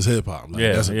knows his hip hop. Like,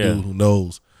 that's a dude who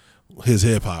knows his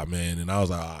hip hop, man. And I was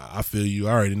like, I feel you.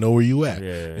 I already know where you at.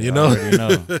 Yeah, you I know. already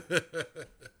know.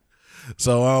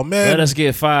 So, man, let us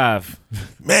get 5.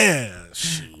 Man,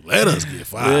 shoot, let us get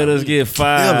 5. Let us get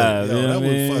 5. Yo, You know that what I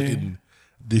would mean? fucking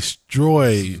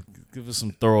destroy. Give us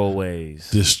some throwaways.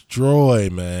 Destroy,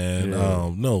 man.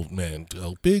 Yeah. No, man.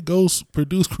 Big Ghost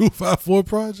produced Crew 54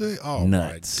 project. Oh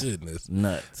Nuts. my goodness,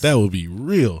 Nuts. That would be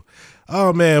real.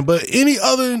 Oh man, but any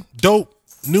other dope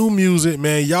new music,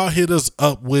 man, y'all hit us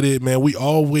up with it, man. We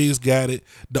always got it.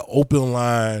 The open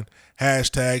line,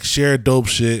 hashtag share dope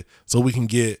shit so we can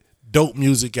get dope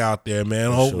music out there,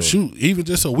 man. Oh, sure. shoot, even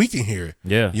just so we can hear it.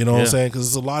 Yeah. You know what I'm saying?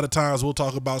 Because there's a lot of times we'll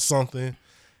talk about something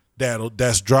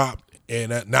that's dropped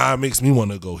and that now it makes me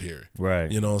want to go hear it.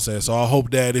 Right. You know what I'm saying? So I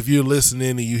hope that if you're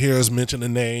listening and you hear us mention the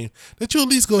name, that you'll at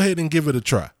least go ahead and give it a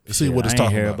try and see what it's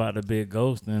talking hear about. the Big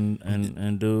Ghost and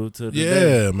dude to the Yeah,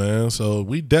 day. man. So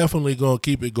we definitely gonna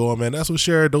keep it going, man. That's what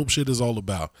share dope shit is all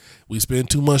about. We spend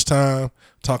too much time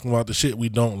talking about the shit we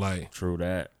don't like. True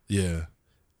that. Yeah.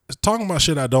 Talking about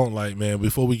shit I don't like, man,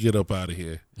 before we get up out of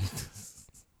here.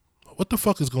 What the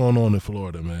fuck is going on in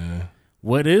Florida, man?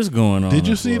 What is going on? Did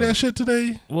you in see Florida? that shit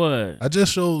today? What? I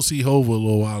just showed C Hova a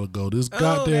little while ago. This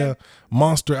goddamn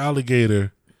monster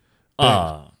alligator.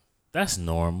 That's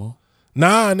normal.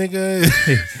 Nah, nigga.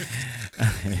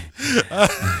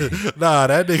 Nah,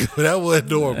 that wasn't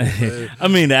normal, man. I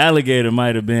mean, the alligator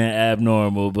might have been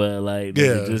abnormal, but like,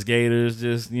 just gators,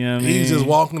 just you know what I mean. He's just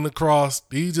walking across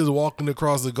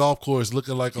the golf course,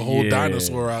 looking like a whole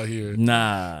dinosaur out here.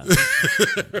 Nah,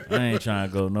 I ain't trying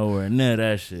to go nowhere near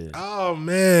that shit. Oh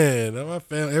man, my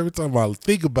family. Every time I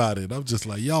think about it, I'm just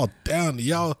like, y'all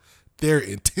there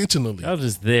intentionally. I was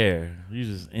just there.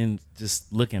 You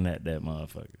just looking at that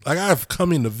motherfucker. Like I've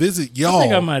come in to visit y'all. I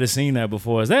think I might have seen that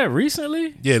before. Is that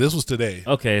recently? Yeah, this was today.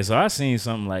 Okay, so I seen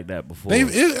something like that before.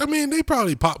 They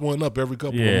probably pop one up every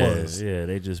couple of months. Yeah,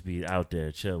 they just be out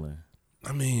there chilling.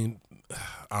 I mean,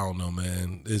 I don't know,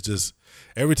 man. It's just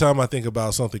every time I think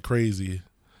about something crazy,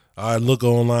 I look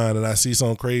online and I see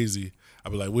something crazy. I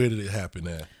be like, where did it happen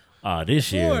at?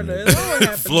 This year. Florida. It always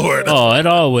happens. Florida. Oh, it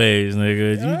always,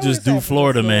 nigga. You just do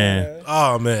Florida man.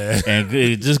 Oh man. And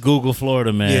just Google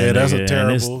Florida man. Yeah, that's nigga, a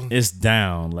terrible. It's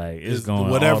down. Like it's going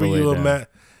whatever all the way you down. imagine.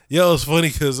 Yo, it's funny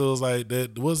because it was like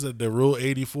that. Was it the Rule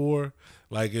 84?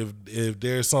 Like if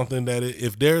there's something that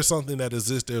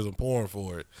exists, there's a porn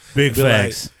for it. Big Be like,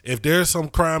 facts. if there's some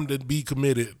crime to be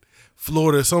committed,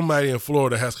 somebody in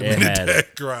Florida has committed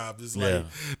that crime. It's like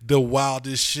the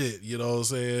wildest shit, you know what I'm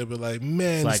saying? But like,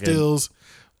 man like steals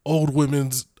old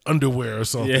women's underwear or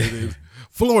something. Yeah. And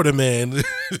Florida man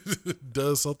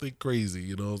does something crazy,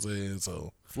 you know what I'm saying?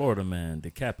 So Florida man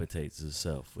decapitates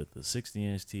himself with a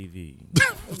 60-inch TV.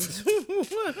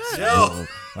 Yo.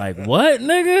 Like what,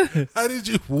 nigga? How did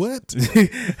you what?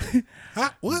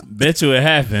 What? Bet you it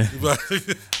happened.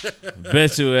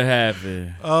 Bet you it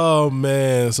happened. Oh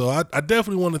man. So I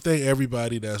definitely want to thank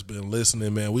everybody that's been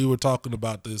listening, man. We were talking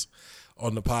about this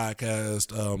on the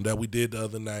podcast that we did the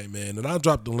other night, man. And I'll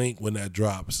drop the link when that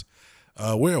drops.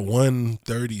 We're at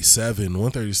 137,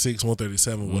 136,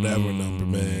 137, whatever number,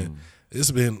 man. It's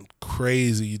been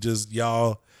crazy.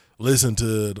 Y'all listen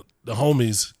to the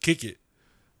homies kick it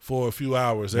for a few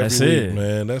hours every week,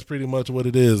 man. That's pretty much what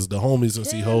it is. The homies and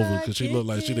C Hova, because she looked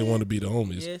like she didn't want to be the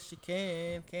homies. Yes, you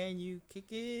can. Can you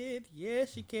kick it?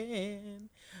 Yes, you can.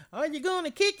 Are you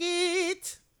gonna kick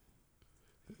it?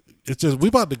 It's just we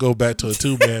about to go back to a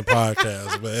 2-man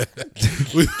podcast, man.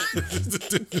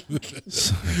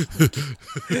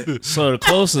 So the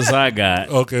closest I got.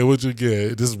 Okay, what you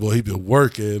get? This is what he been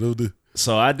working.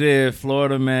 So I did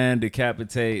Florida man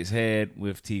decapitates head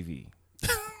with TV.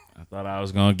 I thought I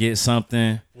was gonna get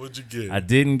something. What'd you get? I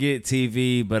didn't get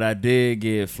TV, but I did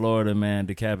get Florida man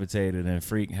decapitated in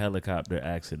freak helicopter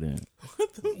accident.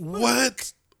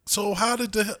 What? So how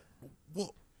did the?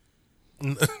 Well,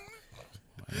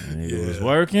 It was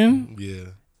working.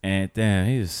 Yeah. And damn,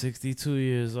 he was 62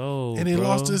 years old. And he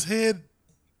lost his head.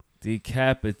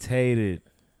 Decapitated.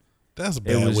 That's a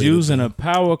bad. It was way using to a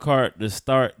power cart to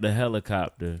start the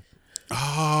helicopter.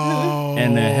 Oh.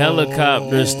 And the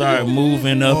helicopter started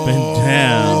moving up and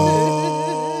down.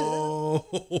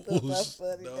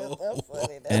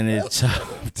 And it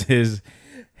chopped his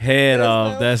head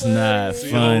off. That's not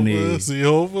funny. See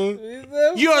over?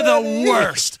 You're the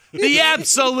worst. The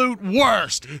absolute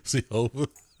worst. See over?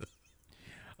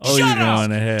 Oh, you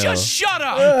going to hell. Just shut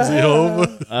up. Is he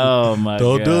over? Oh, my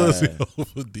Don't God. do it. Is he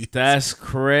over? That's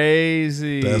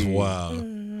crazy. That's wild.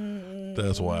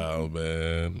 That's wild,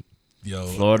 man. Yo,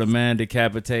 Florida man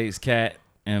decapitates cat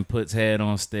and puts head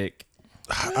on stick.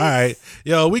 All right.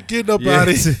 Yo, we getting up out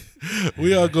of here.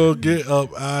 We are going to get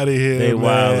up out of here, They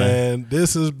man.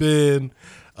 This has been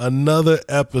another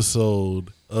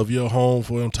episode of your home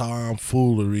for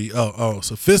tomfoolery.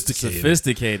 Sophisticated.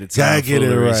 Sophisticated Gotta get it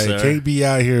tomfoolery, right. sir. Can't be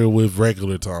out here with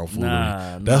regular tomfoolery.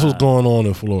 That's nah. what's going on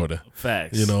in Florida.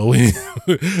 Facts. You know,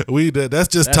 that's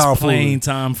just tomfoolery. Plain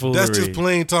tomfoolery. That's just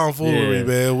plain tomfoolery, Yeah.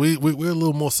 man. We're a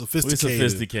little more We're sophisticated.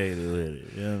 sophisticated with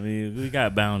it. You know what I mean? We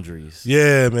got boundaries.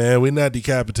 Yeah, man. We're not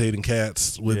decapitating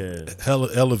cats with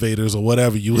elevators or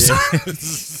whatever you was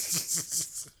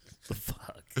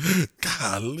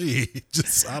Golly.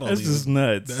 That's just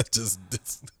nuts. That's just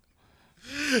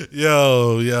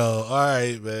Yo. All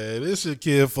right, man. This your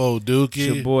kid for Dookie.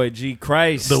 It's your boy G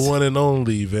Christ. The one and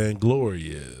only Van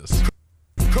Glorious.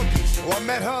 Well, I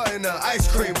met her in the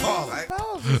ice cream parlor.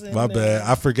 My bad.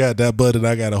 I forgot that button.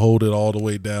 I gotta hold it all the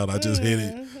way down. I just hit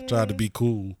it, tried to be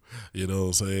cool. You know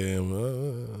what I'm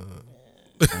saying?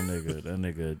 That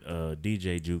nigga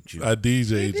DJ juked you. I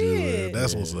DJ'd you, man.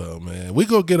 That's what's up, man. We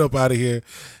gonna get up out of here.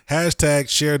 Hashtag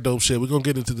share dope shit. We're gonna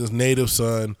get into this Native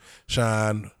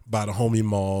Sunshine by the homie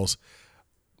Malls.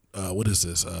 What is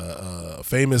this?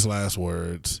 Famous Last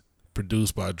Words,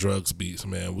 produced by Drugs Beats,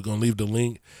 man. We're gonna leave the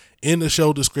link in the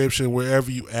show description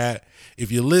wherever you at.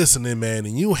 If you're listening, man,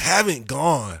 and you haven't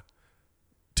gone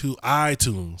to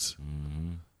iTunes,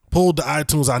 pulled the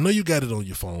iTunes. I know you got it on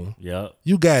your phone. Yep.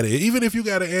 You got it. Even if you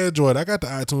got an Android, I got the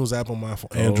iTunes app on my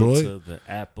phone. Android. Go to the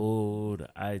Apple, the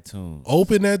iTunes.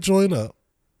 Open that joint up.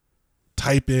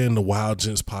 Type in the Wild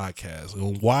Gents Podcast.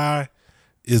 And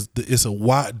it's a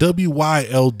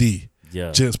WYLD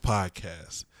Gents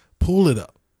Podcast. Pull it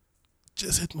up.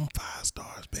 Just hit them 5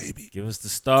 stars, baby. Give us the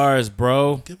stars,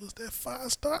 bro. Give us that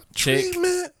 5-star Check.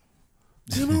 treatment.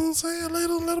 You know what I'm saying? Let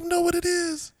them know what it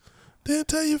is. Then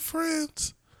tell your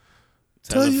friends.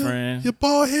 Tell a your friend. Your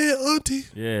bald head auntie.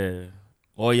 Yeah.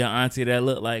 Or your auntie that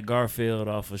look like Garfield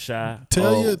off of Shy.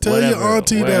 Tell your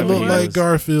auntie that look like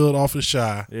Garfield off of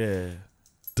Shy. Yeah.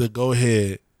 To go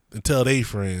ahead and tell their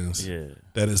friends Yeah.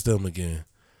 that it's them again.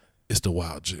 It's the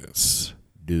Wild Gents.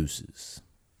 Deuces.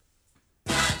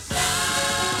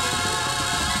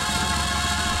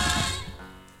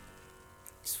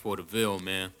 It's for the Ville,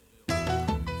 man.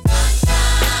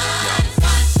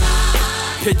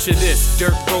 Picture this,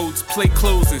 dirt roads, play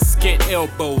clothes and skint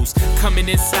elbows. Coming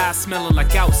inside smelling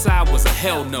like outside was a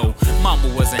hell no.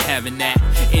 Mama wasn't having that.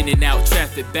 In and out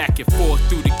traffic, back and forth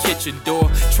through the kitchen door.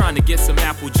 Trying to get some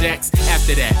Apple Jacks.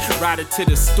 After that, riding to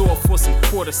the store for some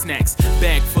quarter snacks.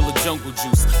 Bag full of jungle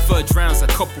juice, fudge rounds, a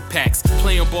couple packs.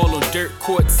 Playing ball on dirt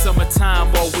courts,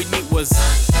 summertime, all we need was...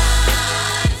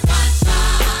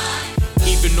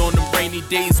 Even on them rainy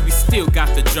days, we still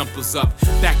got the jumpers up.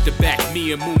 Back to back,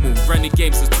 me and Mumu, running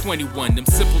games of 21. Them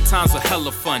simple times were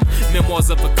hella fun. Memoirs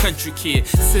of a country kid.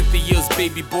 Cynthia's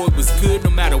baby boy was good no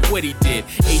matter what he did.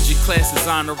 Agent classes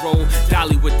on a roll,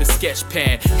 Dolly with the sketch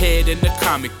pad. Head in the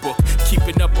comic book,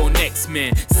 keeping up on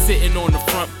X-Men. Sitting on the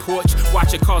front porch,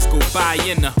 watching cars go by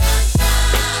in the...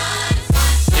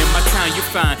 In my town you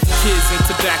find kids in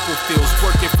tobacco fields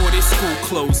working for their school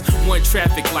clothes. One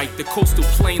traffic light, the coastal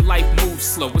plain life moves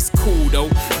slow. It's cool though,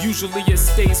 usually it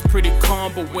stays pretty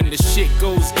calm, but when the shit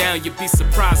goes down, you'd be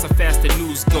surprised how fast the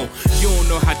news go. You don't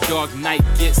know how dark night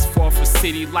gets, far from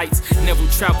city lights. Never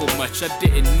traveled much, I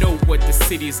didn't know what the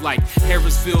city's like.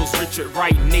 Harrisville's Richard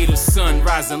Wright, native sun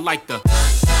rising like the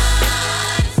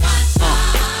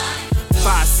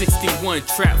 561,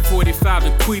 trap 45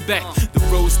 in Quebec. The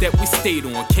roads that we stayed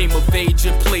on, came of age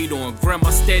and played on. Grandma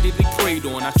steadily prayed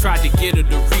on. I tried to get her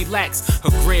to relax.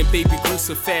 Her grandbaby grew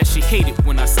so fast, she hated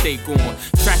when I stayed gone.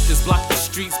 Tractors blocked the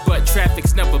streets, but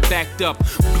traffic's never backed up.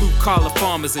 Blue collar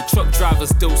farmers and truck drivers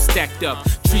still stacked up.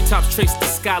 Treetops traced the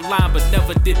skyline, but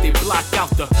never did they block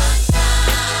out the...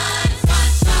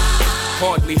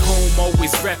 Hardly home,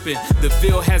 always reppin'. The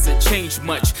Ville hasn't changed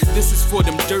much. This is for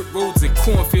them dirt roads and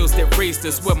cornfields that raised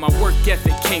us, where my work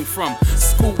ethic came from.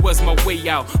 School was my way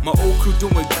out. My old crew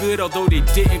doing good, although they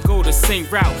didn't go the same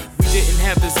route. We didn't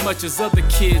have as much as other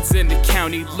kids in the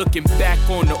county. Looking back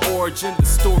on the origin, the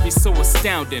story's so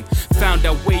astounding. Found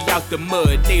our way out the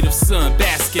mud, native sun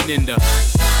basking in the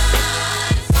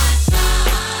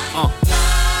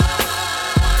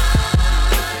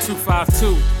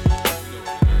 252.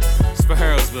 For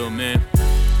Harrisville, man.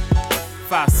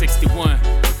 561,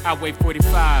 Highway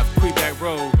 45, Quebec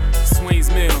Road, Swains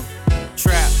Mill,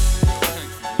 Trap.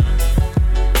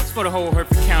 It's It's for the whole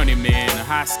Hertford County, man.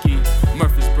 Hosky,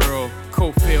 Murfreesboro,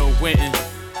 Cofield, Winton.